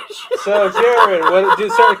finish. So, Jared,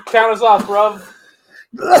 count us off, bro.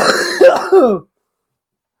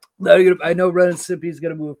 I know Ren and Stimpy's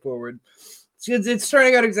gonna move forward. It's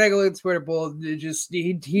turning out exactly like Spider Bull. He's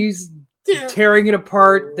tearing it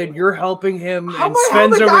apart. Then you're helping him, and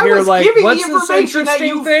Sven's over here like, "What's this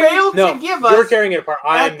interesting thing?" To give us you're tearing it apart.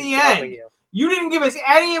 at the end. You didn't give us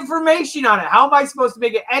any information on it. How am I supposed to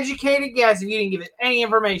make an educated guess if you didn't give us any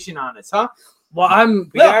information on it, huh? Well,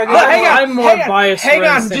 I'm more biased. Hang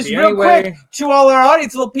on, just real quick to all our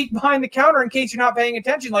audience, a little peek behind the counter in case you're not paying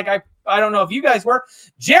attention. Like I don't know if you guys were.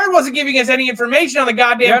 Jared wasn't giving us any information on the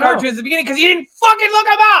goddamn cartoons at the beginning because he didn't fucking look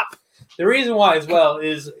them up. The reason why, as well,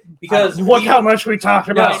 is because look how much we talked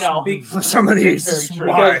about some of these.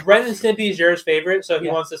 Because Ren and Stimpy is Jared's favorite, so he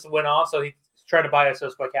wants us to win off. So he's trying to buy us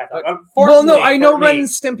those by Cat Dog. Well, no, I know Ren and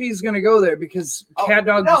Stimpy's going to go there because Cat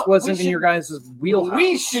Dog just wasn't in your guys' wheelhouse.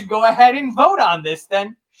 We should go ahead and vote on this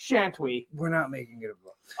then, shan't we? We're not making it a vote.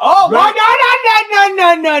 Oh, no.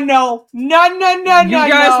 You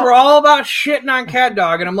guys were all about shitting on Cat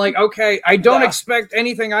Dog, and I'm like, okay, I don't expect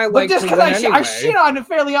anything I like to win anyway. I shit on the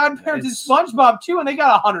Fairly Odd Parents and SpongeBob, too, and they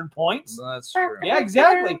got 100 points. That's true. Yeah,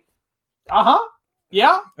 exactly. Uh-huh.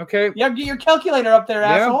 Yeah. Okay. Yeah, get your calculator up there,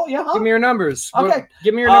 asshole. Yeah. Huh? Give me your numbers. Okay.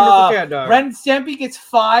 Give me your number for Cat Dog. Ren and Stimpy gets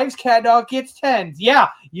 5s. Cat Dog gets 10s. Yeah.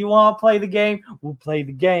 You want to play the game? We'll play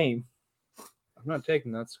the game. I'm not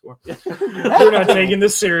taking that score. You're not taking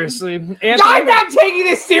this seriously. I'm not taking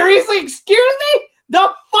this seriously. Excuse me? The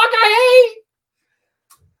fuck I hate?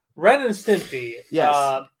 Ren and Stimpy.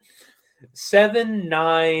 Yes. 7,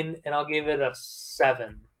 9, and I'll give it a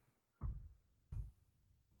 7.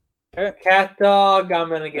 Cat Dog, I'm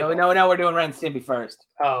gonna get. No, we're doing Ren and Stimpy first.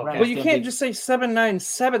 Oh, well, you can't just say 7, 9,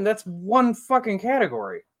 7. That's one fucking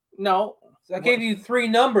category. No, I gave you 3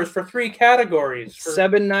 numbers for 3 categories.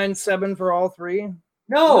 7, 9, 7 for all 3.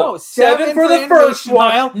 No, 7 for the first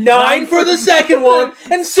one, 9 for the second one,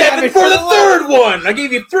 and 7 for the third one. I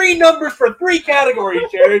gave you 3 numbers for 3 categories,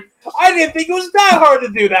 Jared. I didn't think it was that hard to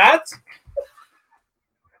do that.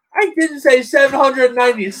 I didn't say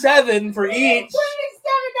 797 for each.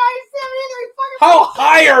 How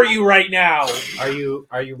high are you right now? Are you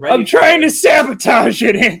ready? I'm trying to sabotage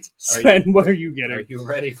it. Sven, what are you getting? Are you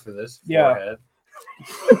ready for this? Yeah. Forehead?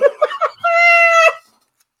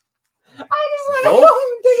 I just Both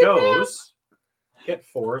want to go and shows get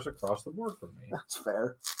 4s across the board for me. That's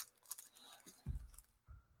fair.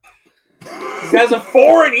 He has a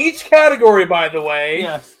 4 in each category, by the way.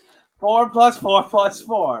 Yes. 4 plus 4 plus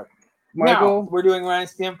 4. Michael, now, we're doing Ren and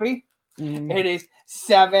Stimpy. It is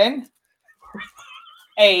 7,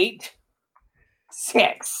 8,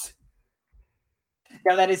 6.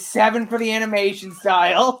 Now that is 7 for the animation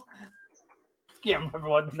style. Can't remember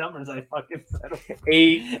what numbers I fucking said.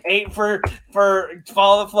 8 for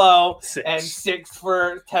Follow the Flow, 6. and 6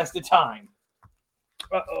 for Test of Time.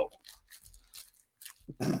 Uh-oh.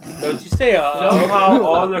 Don't you say somehow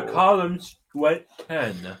all the columns went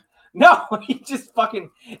 10. No, he just fucking.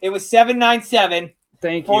 It was 7, 9, 7.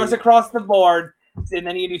 Thank 4s you. across the board, and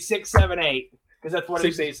then you do 6, 7, 8. Because that's what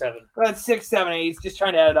 6, 8, 7. That's 6, 7, 8. He's just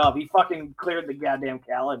trying to add it up. He fucking cleared the goddamn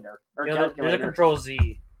calendar. Or There's a calculator. Control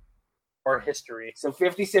Z. Or history. So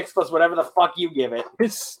 56 plus whatever the fuck you give it.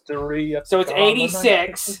 History. So it's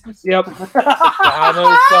 86. Yep.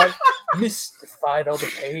 Mystified all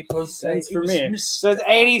the papers. Thanks for me. So it's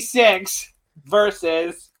 86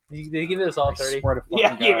 versus. They give us all 30.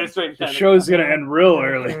 Yeah, give it a straight. The show's gonna end real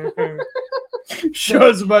early.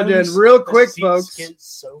 Show's about to end real quick, folks.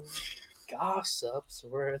 So gossip's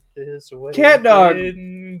worth his weight Cat Dog.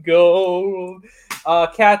 in gold.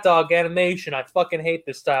 Cat Dog animation. I fucking hate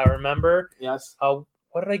this style. Remember? Yes. What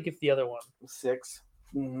did I give the other one? 6.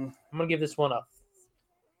 Mm-hmm. I'm gonna give this one a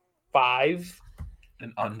 5.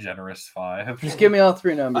 An ungenerous 5. Just give me all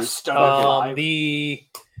 3 numbers. The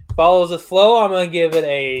Follows the Flow, I'm gonna give it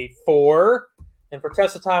a 4, and for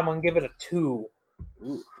Test of Time, I'm gonna give it a 2.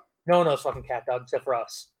 Ooh. No one knows fucking Cat Dog except for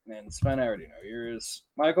us. And Sven, I already know yours.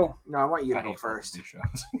 Michael? No, I want you to go first.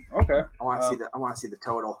 Okay. I want to see the. I want to see the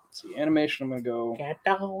total. See, animation. I'm gonna go. Cat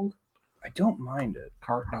Dog. I don't mind it.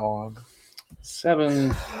 Cart dog.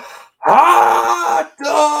 7. Hot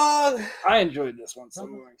Dog. I enjoyed this one, so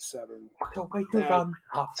I'm going 7.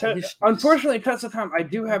 Unfortunately, Test of Time, I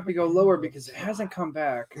do have to go lower because it hasn't come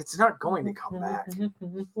back. It's not going to come back.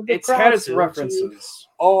 It's had its references.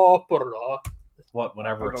 Oh, What?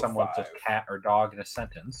 Whenever someone says cat or dog in a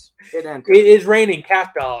sentence, it is raining.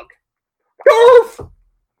 Cat Dog. Dorf.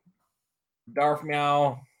 Darf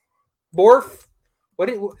meow. Borf. What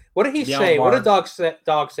did he Yeah, say? Mark. What did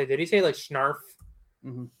dog say? Did he say like snarf?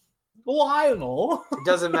 Mm-hmm. Lionel. It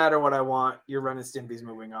doesn't matter what I want. Your Ren and Stimpy's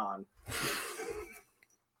moving on.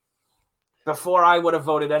 Before I would have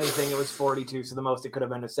voted anything, it was 42, so the most it could have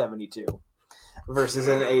been a 72 versus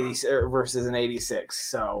an 80 versus an 86.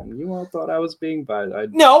 So you all thought I was being biased. I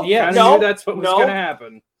No, knew that's what was going to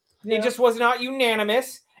happen. It just was not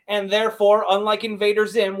unanimous, and therefore, unlike Invader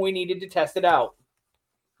Zim, we needed to test it out.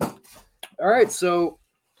 All right, so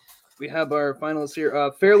we have our finalists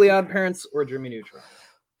here: Fairly Odd Parents or Jimmy Neutron.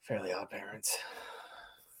 Fairly Odd Parents.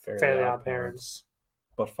 Fairly Odd Parents.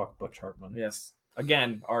 But fuck Butch Hartman. Yes.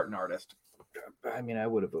 Again, art and artist. I mean, I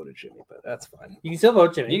would have voted Jimmy, but that's fine. You can still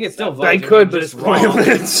vote Jimmy. You can still vote. I Jimmy, could, but just it's wrong.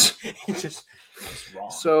 pointless. It's just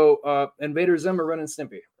wrong. So, Invader Zim or Ren and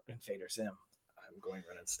Stimpy? Invader Zim. I'm going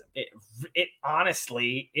Ren and Stimpy. It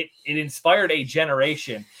honestly, it inspired a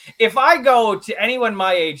generation. If I go to anyone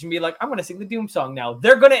my age and be like, I'm going to sing the Doom song now,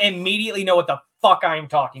 they're going to immediately know what the fuck I'm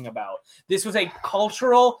talking about. This was a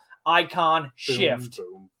cultural icon shift.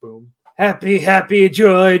 Boom, boom. Happy, happy,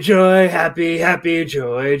 joy, joy, happy, happy,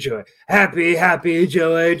 joy, joy, happy, happy,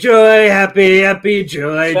 joy, joy, happy, happy,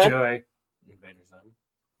 joy, joy. Invader Zim.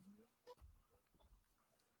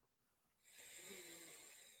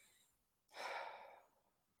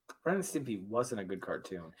 Ren and Stimpy wasn't a good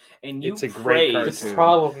cartoon, and you It's a great praised- cartoon. The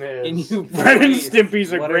problem is, And you Ren and praised-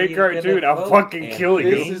 Stimpy's a What are great you gonna cartoon. I'll vote? fucking kill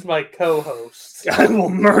this you. is my co-host. I will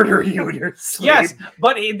murder you in your sleep. Yes,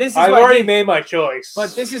 but this is I've what already he, made my choice.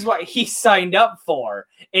 but this is what he signed up for,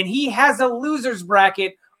 and he has a losers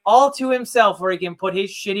bracket all to himself where he can put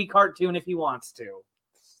his shitty cartoon if he wants to.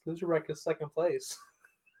 Loser Wreck is second place.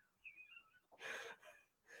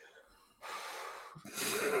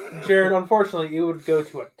 Jared, unfortunately, you would go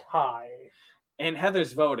to a tie. And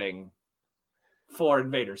Heather's voting for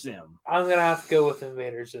Invader Zim. I'm gonna have to go with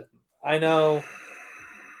Invader Zim. I know.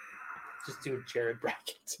 Just do a Jared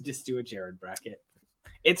bracket. Just do a Jared bracket.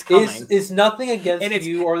 It's coming. It's nothing against And it's-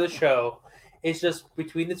 you or the show. It's just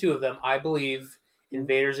between the two of them. I believe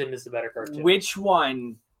Invader Zim is the better cartoon. Which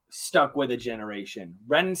one stuck with a generation?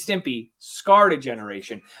 Ren and Stimpy scarred a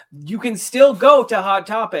generation. You can still go to Hot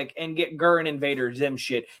Topic and get Gurren Invader Zim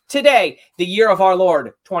shit today, the year of our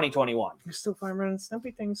Lord 2021. You still find Ren and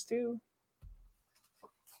Stimpy things too.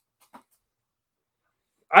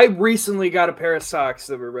 I recently got a pair of socks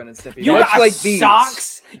that were Ren and Stimpy. You much got like these.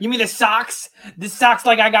 socks? You mean the socks? The socks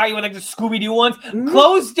like I got you with like the Scooby-Doo ones? Mm-hmm.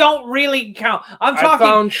 Clothes don't really count. I'm I talking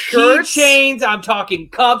found shirts. keychains. I'm talking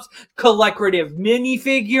cups, collective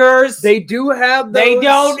minifigures. They do have those. They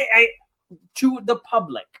don't to the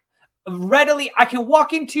public readily. I can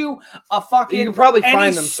walk into a fucking You can probably any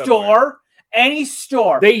find them store, any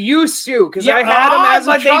store. They used to because I had them as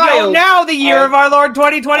a but child. they don't now. The year of our Lord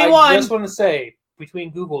 2021. I just want to say,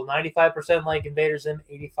 between Google, 95% like Invader Zim,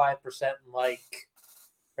 85% like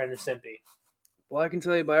Ren and Stimpy. Well, I can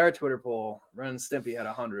tell you by our Twitter poll, Ren and Stimpy had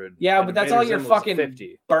 100. Yeah, and but that's Invader all your Zim was fucking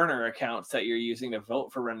 50. burner accounts that you're using to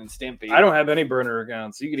vote for Ren and Stimpy. I don't have any burner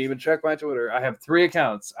accounts. You can even check my Twitter. I have 3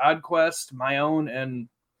 accounts: OddQuest, my own, and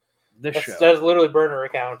this show. That's literally burner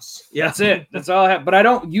accounts. Yeah, that's it. That's all I have. But I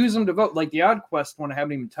don't use them to vote. Like the OddQuest one, I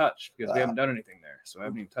haven't even touched because we haven't done anything there, so I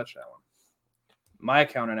haven't even touched that one. My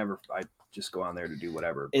account, I just go on there to do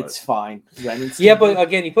whatever. It's fine. Yeah, but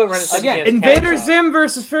again, you put Ren and Stimpy Again, against Invader Cat Zim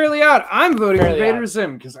versus Fairly Odd. I'm voting Fairly Invader Odd.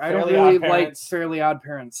 Zim because I don't Fairly really Odd like Parents. Fairly Odd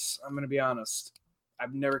Parents. I'm going to be honest.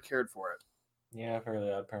 I've never cared for it. Yeah, Fairly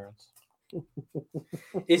Odd Parents.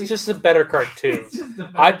 It's just a better cartoon.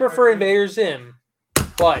 I prefer Invader Zim,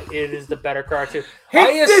 but it is the better cartoon.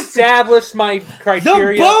 I established my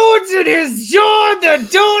criteria. The bones in his jaw that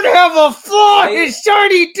don't have a flaw, his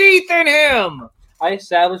shardy teeth in him. I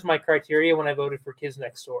established my criteria when I voted for Kids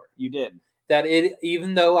Next Door. You did. That it,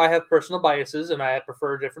 even though I have personal biases and I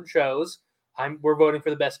prefer different shows, we're voting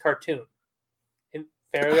for the best cartoon. And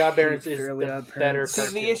Fairly Odd Parents is Fairly the Odd better Parents. See,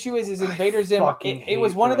 cartoon. the issue is Invader Zim. Fucking It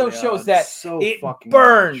was hate one of those Fairly shows Odd that so it fucking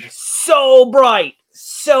burned much. so bright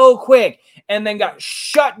so quick and then got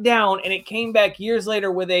shut down, and it came back years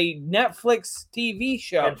later with a Netflix TV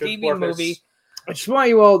movie. I just want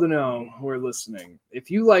you all to know who are listening. If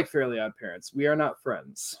you like Fairly Odd Parents, we are not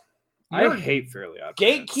friends. I hate Fairly Odd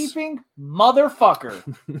Parents. Gatekeeping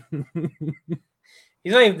motherfucker.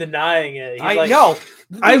 He's not even denying it. I know.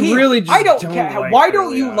 I really just don't care. like Why don't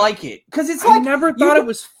Fairly you Odd. like it? Because it's I like never thought it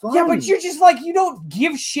was fun. Yeah, but you're just like, you don't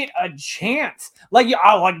give shit a chance. Like,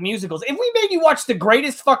 I like musicals. If we made you watch The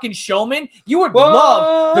Greatest Fucking Showman, you would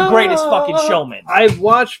love The Greatest Fucking Showman. I've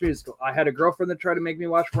watched musical. I had a girlfriend that tried to make me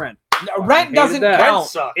watch Rent. Rent doesn't count.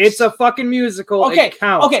 It's a fucking musical. Okay, it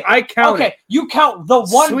counts. okay, I count okay. it. You count the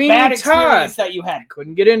one Sweeney bad Todd. experience that you had.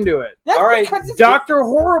 Couldn't get into it. That's all right, Dr.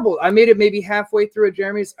 Horrible. I made it maybe halfway through at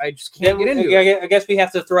Jeremy's. I just can't get into it. I guess we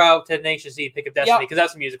have to throw out Tenacious D, Pick of Destiny, because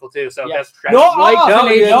that's a musical too. So that's trash. No,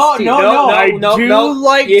 I do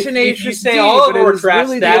like Tenacious D. If you say D, all of but them it are was trash,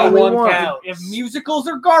 really that the only one one. counts. If musicals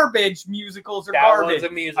are garbage, musicals are garbage. One's a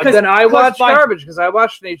musical. Then I watch garbage because I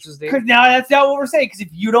watched Tenacious D. Because now that's not what we're saying. Because if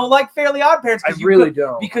you don't like Fairly Odd Parents, I really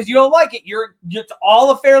don't. Because you don't like it, it's all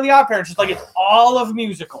of Fairly Odd Parents, just like it's all of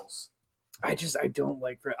musicals. I don't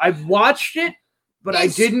like it. I've watched it, but I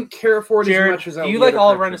didn't care for it Jared, as much as I do you would like all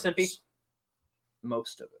of other Ren and Stimpy?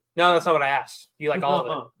 Most of it. No, that's not what I asked. You like all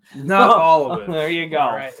of it? Not all of it. There you go.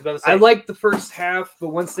 All right. I like the first half, but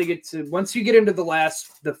once you get into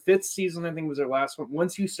the fifth season, I think was their last one.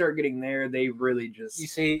 Once you start getting there, they really just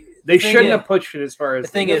they shouldn't have pushed it as far as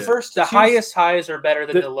the thing is. The highest highs are better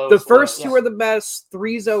than the lowest. The first two are the best.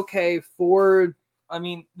 3's okay. 4. I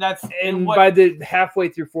mean, that's by the halfway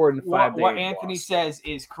through 4 and 5. What Anthony says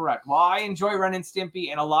is correct. While I enjoy Ren and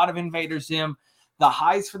Stimpy and a lot of Invader Zim, the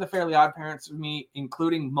highs for the Fairly Odd Parents for me,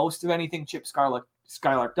 including most of anything Chip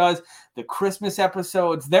Skylark does, the Christmas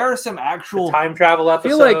episodes, there are some actual time travel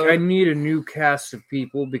episodes. I feel like I need a new cast of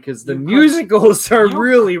people because the musicals are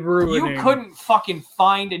really ruining. You couldn't fucking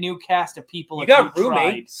find a new cast of people. You got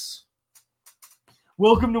roommates.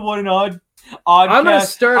 Welcome to What an Odd. I'm gonna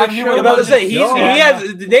start a show. About to say he has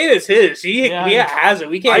the data is his. He has it.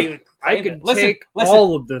 We can't even. I could take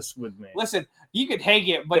all of this with me. Listen, you could take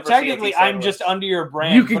it, but technically, I'm just under your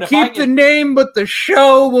brand. You can keep the name, but the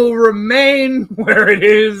show will remain where it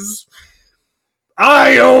is.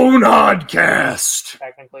 I own Oddcast.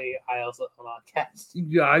 Technically, I also own Oddcast.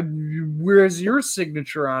 Yeah, where's your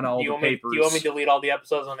signature on all the papers? Do you want me to delete all the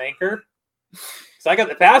episodes on Anchor? So I got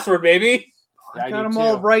the password, baby. I got them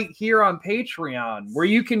all right here on Patreon, where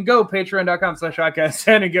you can go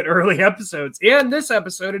patreon.com/Oddcast10 and get early episodes and this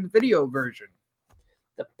episode in video version.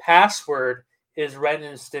 The password is Ren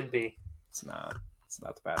and Stimpy. It's not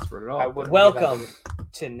the password at all. Welcome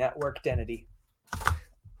to Network Identity.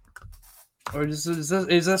 Or is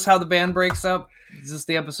this how the band breaks up? Is this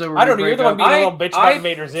the episode where I don't know. You're the one being a little bitch about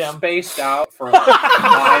Invader Zim. Spaced out for like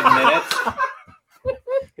 5 minutes.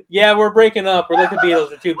 Yeah, we're breaking up. We're like the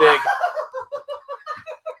Beatles. They're too big.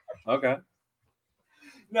 Okay.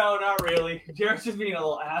 No, not really. Jared's just being a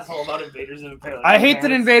little asshole about Invader Zim. I hate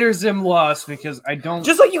that Invader Zim lost because I don't.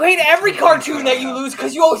 Just like you hate every cartoon that you lose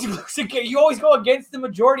because you always go against the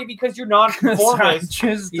majority because you're non-conformist.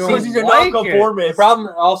 Just because you're non-conformist. The problem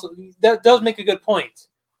also that does make a good point.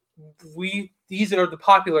 These are the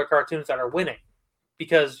popular cartoons that are winning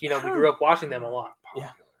because we grew up watching them a lot.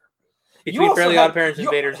 Yeah. Between Fairly Odd Parents and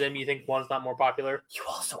Invader Zim, you think one's not more popular? You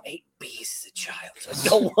also ate bees as a child, so I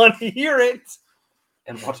don't want to hear it.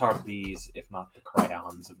 And what are bees if not the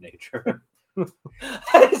crayons of nature?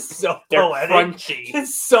 That is so poetic. Crunchy.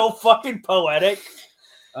 It's so fucking poetic.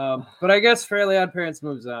 But I guess Fairly Odd Parents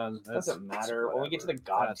moves on. Doesn't matter. When we get to the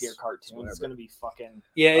God tier cartoons, it's gonna be fucking.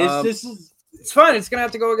 Yeah, it's fine. It's gonna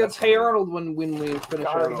have to go against Hey Arnold when we finish. God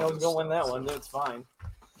already knows who's gonna win that one. That's fine.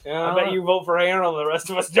 I bet you vote for Hey Arnold. The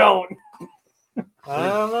rest of us don't. I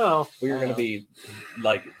don't know. We're gonna be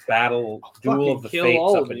like duel of the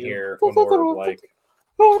fates up in here. When we're like.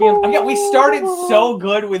 Yeah, we started so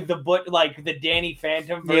good with the Danny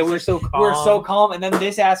Phantom. Yeah, we're so calm. We're so calm, and then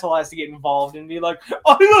this asshole has to get involved and be like, "I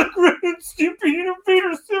like Ren and Stimpy and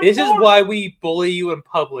Invader Zim." This is why we bully you in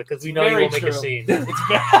public because we know you won't make a scene.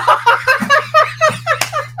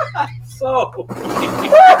 So.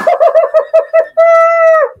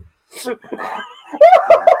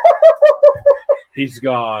 He's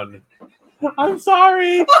gone. I'm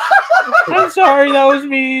sorry. I'm sorry. That was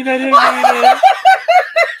mean. I didn't mean it.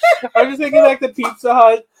 I'm just thinking like the Pizza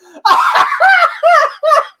Hut.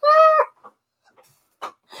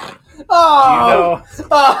 I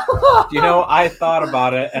thought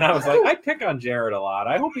about it and I was like, I pick on Jared a lot.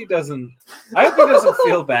 I hope he doesn't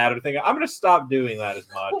feel bad or think I'm gonna stop doing that as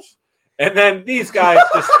much. And then these guys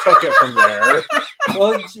just took it from there.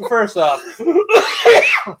 Well, first off,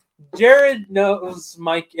 Jared knows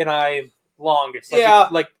Mike and I longest.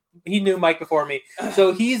 Like he knew Mike before me.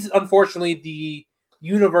 So he's unfortunately the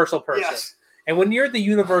universal person. Yes. And when you're the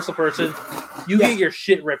universal person, you get your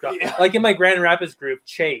shit ripped off. Yeah. Like in my Grand Rapids group,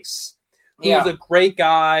 Chase. He was a great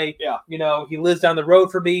guy. Yeah. You know, he lives down the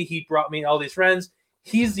road for me. He brought me all these friends.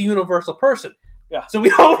 He's the universal person. Yeah. So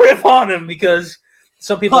we all rip on him because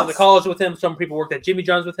some people went to college with him. Some people worked at Jimmy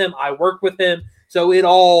John's with him. I worked with him. So it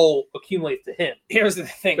all accumulates to him. Here's the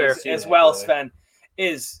thing as well, Sven,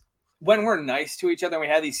 is when we're nice to each other and we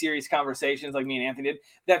have these serious conversations like me and Anthony did,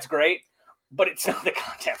 that's great. But it's not the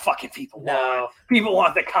content fucking people want. People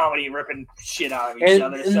want the comedy ripping shit out of each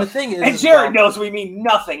other. And the thing is, and Jared knows we mean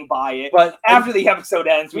nothing by it. But after the episode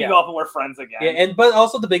ends, we go up and we're friends again. Yeah, but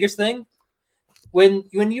also the biggest thing, when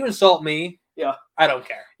you insult me, I don't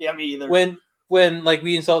care. Yeah, me either. When like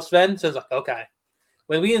we insult Sven, says like okay.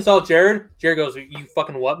 When we insult Jared goes, "You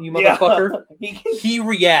fucking what, you motherfucker?" He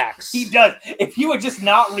reacts. He does. If he would just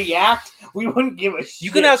not react, we wouldn't give a shit.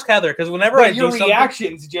 You can ask Heather because whenever I do your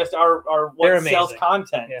reactions just are what sells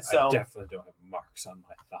content. Yeah. So I definitely don't have marks on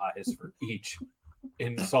my thighs for each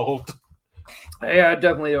insult. Yeah, I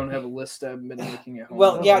definitely don't have a list I've been making at home.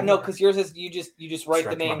 Well, because yours is you just write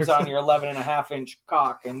the names on your 11.5-inch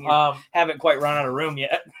cock, and you haven't quite run out of room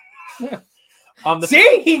yet.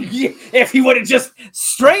 See, if he would have just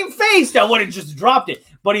straight faced, I would have just dropped it.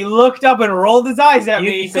 But he looked up and rolled his eyes at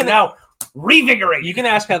me. He said, "Now revigorate." You can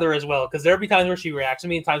ask Heather as well, because there'll be times where she reacts to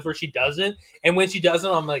me and times where she doesn't. And when she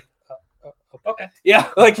doesn't, I'm like, okay, yeah.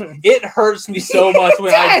 Like it hurts me so much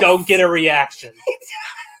when I don't get a reaction.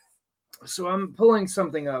 So I'm pulling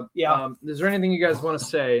something up. Yeah. Is there anything you guys want to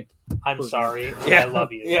say? I'm sorry. Yeah, I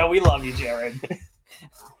love you. Yeah, we love you, Jared.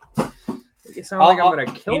 It sounds like I'm going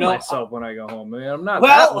to kill myself when I go home. I mean, I'm not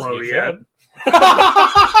that low yet.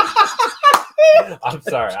 I'm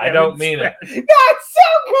sorry. I don't mean it. That's so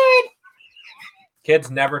good.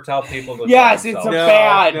 Kids never tell people to it's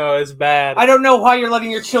bad. No, it's bad. I don't know why you're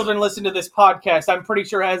letting your children listen to this podcast. I'm pretty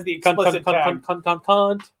sure it has the explicit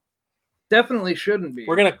tag. Definitely shouldn't be.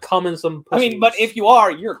 We're going to come in some pussies. I mean, but if you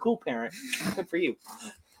are, you're a cool parent. Good for you.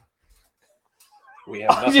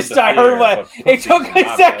 I heard what it took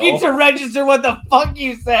a second to register what the fuck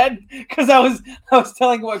you said because I was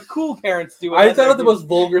telling what cool parents do. I thought it was the most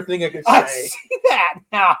vulgar thing I could say. I see that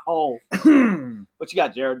now. What you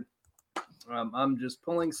got, Jared? I'm just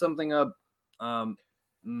pulling something up. I'm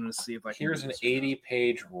gonna see if I can. Here's an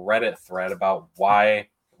 80-page Reddit thread about why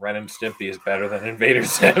Ren and Stimpy is better than Invader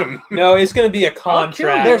Zim. No, it's gonna be a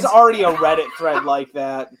contract. There's already a Reddit thread like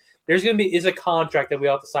that. There's gonna be a contract that we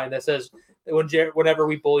have to sign that says whenever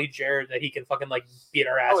we bully Jared, that he can fucking like beat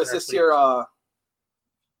our ass. Oh, is this your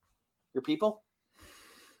people?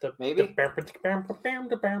 Maybe.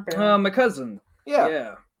 My cousin.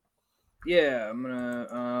 Yeah. I'm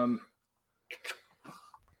gonna.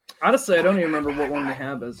 Honestly, I don't even remember what one we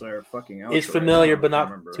have as our fucking outro. It's familiar, but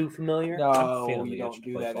not too familiar. No, you don't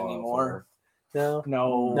do that anymore. No,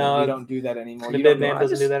 we don't do that anymore. The band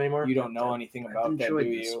doesn't do that anymore. You don't know anything about that, do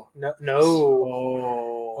you? No.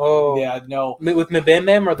 Oh, yeah, no. With the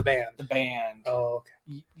Bam or the band? The band. Oh,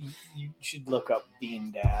 okay. You should look up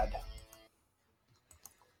Bean Dad.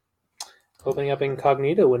 Opening up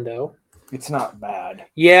incognito window. It's not bad.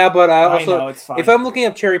 Yeah, but I know, it's fine. If I'm looking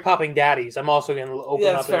up cherry popping daddies, I'm also going to open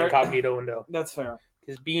up an incognito window. That's fair.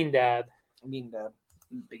 Because Bean Dad. Bean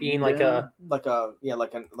like a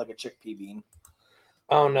chickpea bean.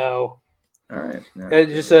 Oh no! All right. It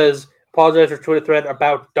just says apologize for Twitter thread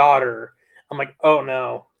about daughter. I'm like, oh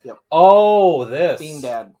no. Yep. Oh, this Bean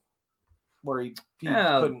Dad, where he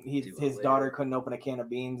couldn't. His daughter couldn't open a can of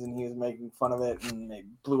beans, and he was making fun of it, and they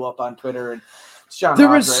blew up on Twitter. And it's John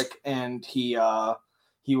Roderick, and he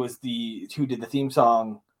was who did the theme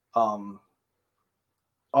song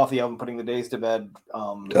off the album Putting the Days to Bed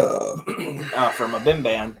from a Bim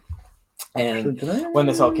Band. And when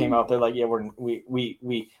this all came out, they're like, yeah,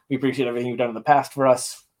 we appreciate everything you've done in the past for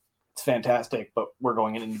us. It's fantastic, but we're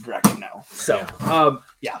going in a new direction now. So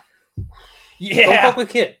yeah. Don't fuck with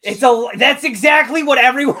kids. That's exactly what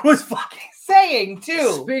everyone was fucking saying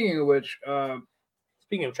too. Speaking of which,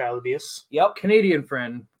 speaking of child abuse, Canadian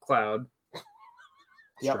friend Cloud.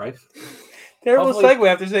 Strife. Terrible segue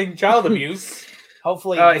after saying child abuse.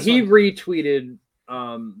 Hopefully, he retweeted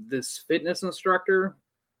this fitness instructor,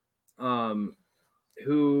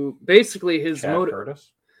 who basically his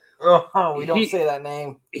Curtis. Oh, we don't say that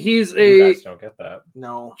name. He's you guys don't get that.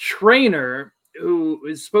 No trainer who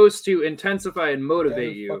is supposed to intensify and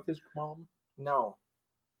motivate you. Fuck his mom. No.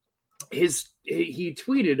 He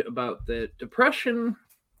tweeted about that depression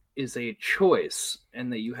is a choice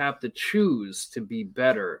and that you have to choose to be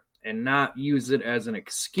better and not use it as an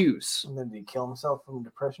excuse. And then did he kill himself from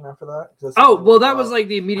depression after that? Oh, well, that was like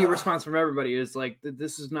the immediate response from everybody is like,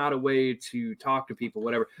 this is not a way to talk to people,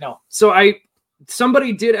 whatever. No. So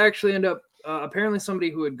somebody did actually end up, apparently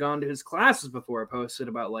somebody who had gone to his classes before posted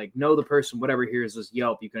about like, know the person, whatever, here's this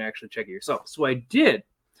Yelp, you can actually check it yourself. So I did.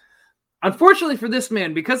 Unfortunately for this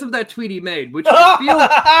man, because of that tweet he made, which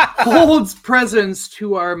I feel holds presence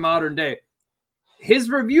to our modern day,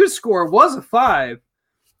 his review score was a 5.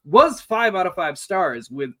 Was 5 out of 5 stars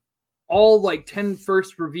with all like 10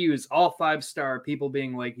 first reviews, all 5-star people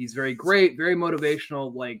being like, he's very great, very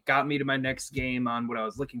motivational, like got me to my next game on what I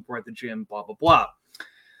was looking for at the gym, blah, blah, blah.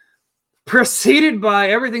 Preceded by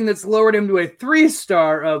everything that's lowered him to a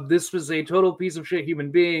 3-star of this was a total piece of shit human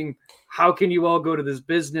being. How can you all go to this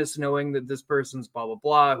business knowing that this person's blah, blah,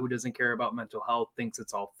 blah, who doesn't care about mental health, thinks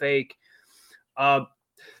it's all fake.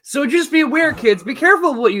 So just be aware, kids. Be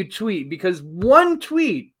careful of what you tweet, because one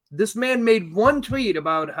tweet, this man made one tweet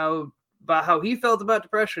about how he felt about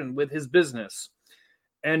depression with his business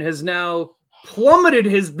and has now plummeted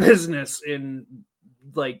his business in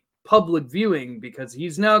like public viewing because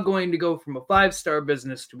he's now going to go from a 5-star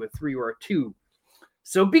business to a 3 or a 2.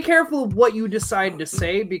 So be careful of what you decide to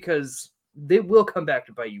say, because they will come back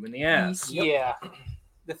to bite you in the ass. Yeah.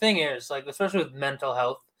 The thing is, like, especially with mental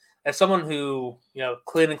health, as someone who,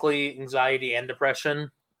 clinically anxiety and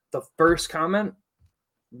depression. The first comment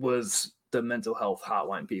was the mental health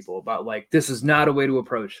hotline people about like, this is not a way to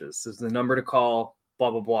approach this. This is the number to call,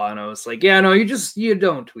 blah, blah, blah. And I was like, yeah, no, you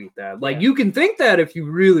don't tweet that. Like, you can think that if you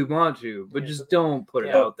really want to, but just don't put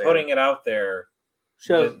it out there. Putting it out there.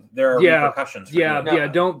 So there are repercussions.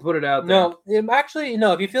 Don't put it out there. No, actually,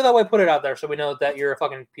 no. If you feel that way, put it out there so we know that you're a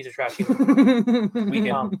fucking piece of trash. We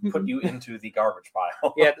can put you into the garbage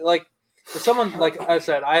pile. Yeah, like for someone like I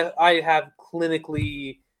said, I'm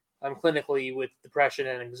clinically with depression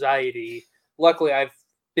and anxiety. Luckily, I've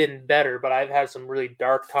been better, but I've had some really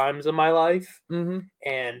dark times in my life. Mm-hmm.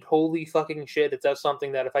 And holy fucking shit, that's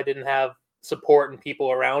something that if I didn't have support and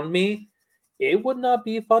people around me, it would not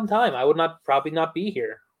be a fun time. I would probably not be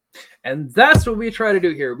here. And that's what we try to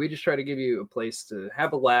do here. We just try to give you a place to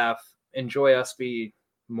have a laugh, enjoy us be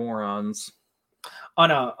morons.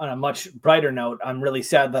 On a much brighter note, I'm really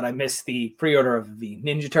sad that I missed the pre-order of the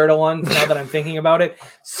Ninja Turtle one. Now that I'm thinking about it,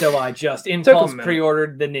 so I just impulse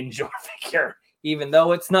pre-ordered the Ninja figure. Even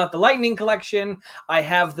though it's not the Lightning collection, I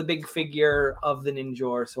have the big figure of the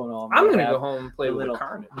Ninja. So no, I'm gonna go home and play with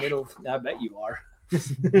Carnage. I bet you are.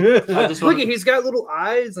 Look, he's got little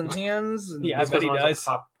eyes and hands. And yeah, I bet he does.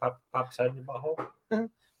 Pop inside your butthole.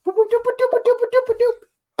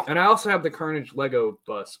 And I also have the Carnage Lego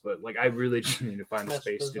bus, but like I really just need to find the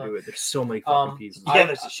space to do it. There's so many fucking pieces. Yeah,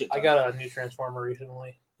 there's a shit ton. I got a new Transformer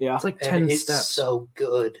recently. Yeah, it's like 10 it's steps. So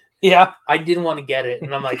good. Yeah, I didn't want to get it,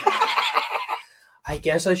 and I'm like, I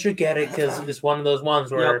guess I should get it because it's one of those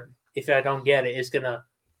ones where if I don't get it, it's gonna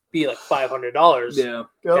be like $500. Yeah,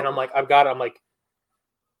 and I'm like, I've got it. I'm like,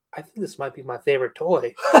 I think this might be my favorite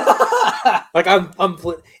toy. Like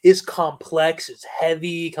it's complex, it's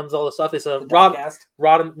heavy, comes all the stuff. It's a Rodimus,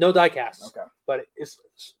 no die cast. Okay, but it's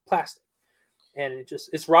plastic, and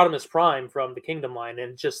it's Rodimus Prime from the Kingdom line,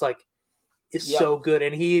 and it's just like it's so good.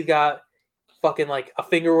 And he got fucking like a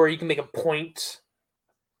finger where you can make a point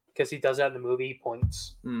because he does that in the movie. He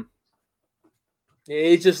points.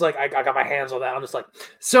 It's just like I got my hands on that. I'm just like,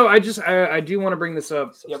 so I do want to bring this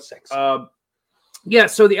up. Yeah,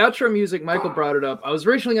 so the outro music, Michael brought it up. I was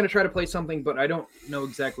originally going to try to play something, but I don't know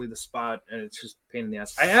exactly the spot, and it's just a pain in the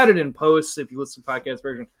ass. I added in posts if you listen to the podcast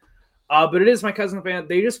version. But it is my cousin's band.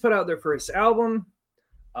 They just put out their first album.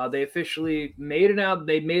 They officially made it out.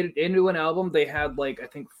 They made it into an album. They had, like, I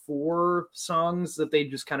think 4 songs that they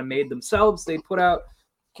just kind of made themselves. They put out,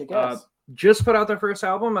 just put out their first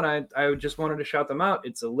album, and I just wanted to shout them out.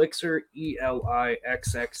 It's Elixir,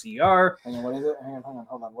 ELIXXER. Hang on, what is it? Hang on,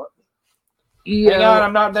 hold on, what? Hang on,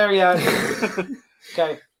 I'm not there yet.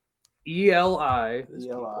 Okay. ELIXXER.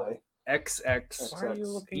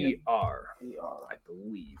 I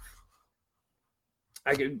believe.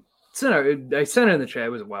 I sent it in the chat. It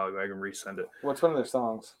was a while ago. I can resend it. What's one of their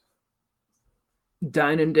songs?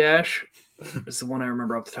 Dine and Dash is the one I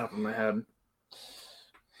remember off the top of my head.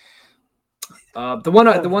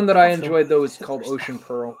 The one that I enjoyed though is called Ocean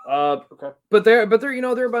Pearl. Okay. But they're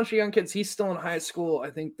they're a bunch of young kids. He's still in high school.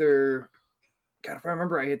 I think they're. God, if I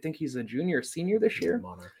remember, I think he's a junior or senior this year.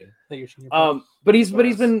 But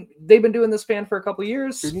they've been doing this band for a couple of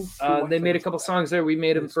years. They made a couple songs there. We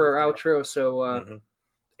made them for our outro. So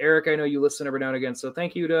Eric, I know you listen every now and again. So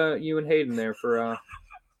thank you to you and Hayden there for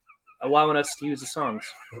allowing us to use the songs.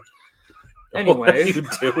 Anyway, what are you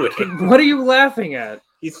doing? What are you laughing at?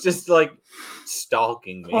 He's just like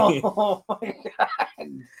stalking me. Oh my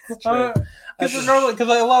god! Because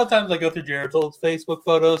a lot of times I go through Jared's old Facebook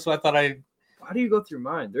photos, so I thought Why do you go through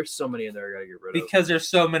mine? There's so many in there I gotta get rid of. Because there's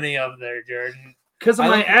so many of there, Jared. Because of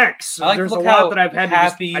my ex. There's a lot that I've had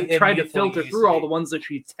to I tried to filter through all the ones that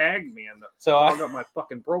she tagged me in. So I got my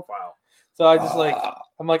fucking profile. So I just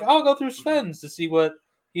I'm like, I'll go through Sven's to see what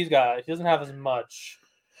he's got. He doesn't have as much.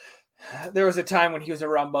 There was a time when he was a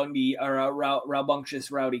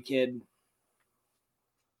rambunctious rowdy kid.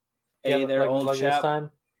 Hey, they're old chap.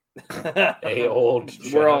 Time. Hey, old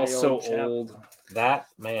chap. We're all so old. That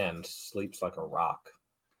man sleeps like a rock.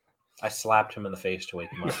 I slapped him in the face to wake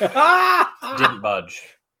him up. Didn't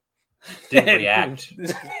budge. Didn't react.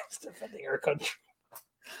 He's defending our country.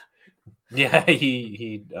 Yeah,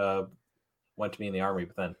 he went to be in the army,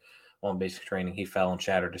 but then while in basic training, he fell and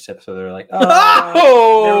shattered his hip. So they were like,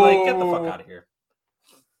 "Oh!" They were like, "Get the fuck out of here."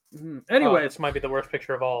 Anyway, this might be the worst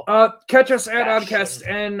picture of all. Catch us at Oddcast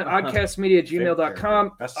and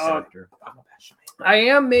oddcastmedia@gmail.com. Best character. I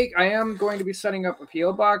am going to be setting up a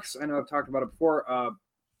PO box. I know I've talked about it before.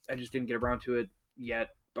 I just didn't get around to it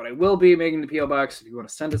yet, but I will be making the PO box if you want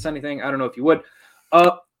to send us anything. I don't know if you would.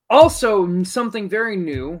 Also, something very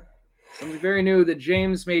new that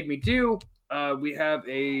James made me do. We have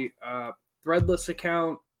a Threadless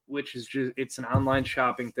account, which is it's an online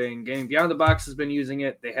shopping thing. Gaming Beyond the Box has been using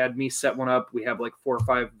it. They had me set one up. We have like 4 or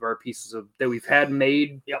 5 of our pieces that we've had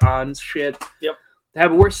made on shit. Yep. They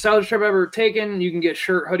have a worst stylish trip I've ever taken. You can get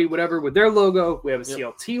shirt, hoodie, whatever with their logo. We have a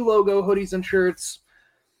CLT logo, hoodies and shirts.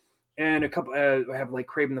 And a couple, I have like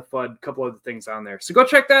Craven the Fudd, a couple other things on there. So go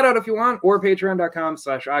check that out if you want, or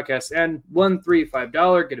patreon.com/oddcast and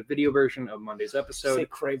 $135. Get a video version of Monday's episode. Say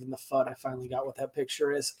Craven the Fudd. I finally got what that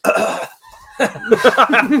picture is.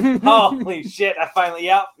 Holy shit! I finally,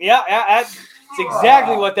 yeah. That's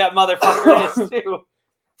exactly what that motherfucker is too.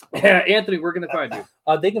 Anthony, where can they find you?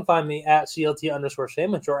 They can find me at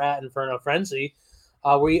CLT_sandwich or at Inferno Frenzy.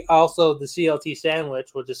 We also the CLT Sandwich,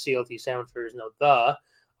 which is CLT Sandwich. There's no the.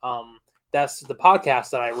 That's the podcast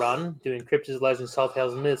that I run, doing cryptids, legends, tall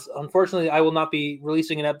tales, and myths. Unfortunately, I will not be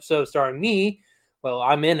releasing an episode starring me. Well,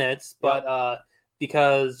 I'm in it, but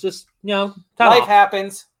because just life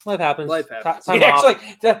happens. Life happens. Actually,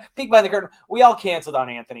 to peek behind the curtain, we all canceled on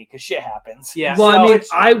Anthony because shit happens. Yeah. Well, I mean,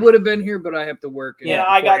 I would have been here, but I have to work. Yeah,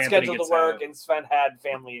 I got scheduled to work, and Sven had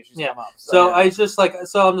family issues come up. So I'm just like,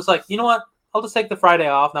 you know what? I'll just take the Friday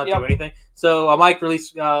off, not do anything. So Mike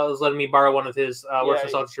was letting me borrow one of his Worst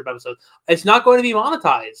Nostalgia Trip episodes. It's not going to be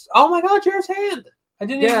monetized. Oh my god, Jared's hand! I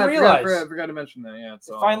didn't even realize. I forgot to mention that. Yeah, it's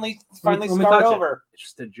finally start over. It's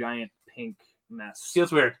just a giant pink mess.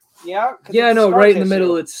 Feels weird. Yeah. Yeah, no, right in the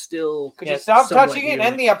middle. It's still. Could you stop touching it and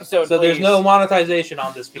end the episode? So there's no monetization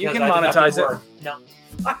on this because you can monetize it. No.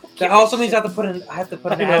 That also means I have to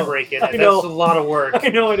put an ad break in it. That's a lot of work. I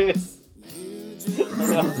know it is.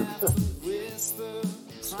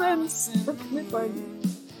 Friends, where can we find you?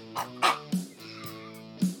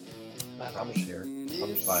 I'm just here. I'm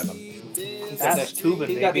just vibing. He's got that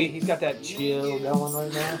tubing, baby. He's got that chill going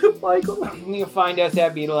right now. Michael. You can find us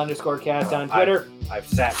at Beetle_cast on Twitter. I've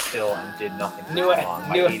sat still and did nothing. New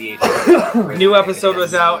episode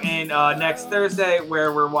was out in next Thursday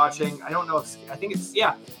where we're watching. I think it's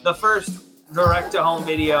the first direct-to-home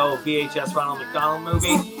video VHS Ronald McDonald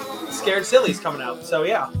movie. Scared Silly's coming out. So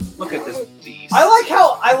yeah, look at this beast. I like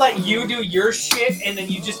how I let you do your shit and then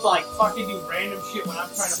you just like fucking do random shit when I'm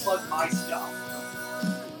trying to plug my stuff.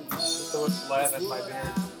 So much laugh at my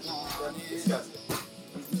beard. Disgusting.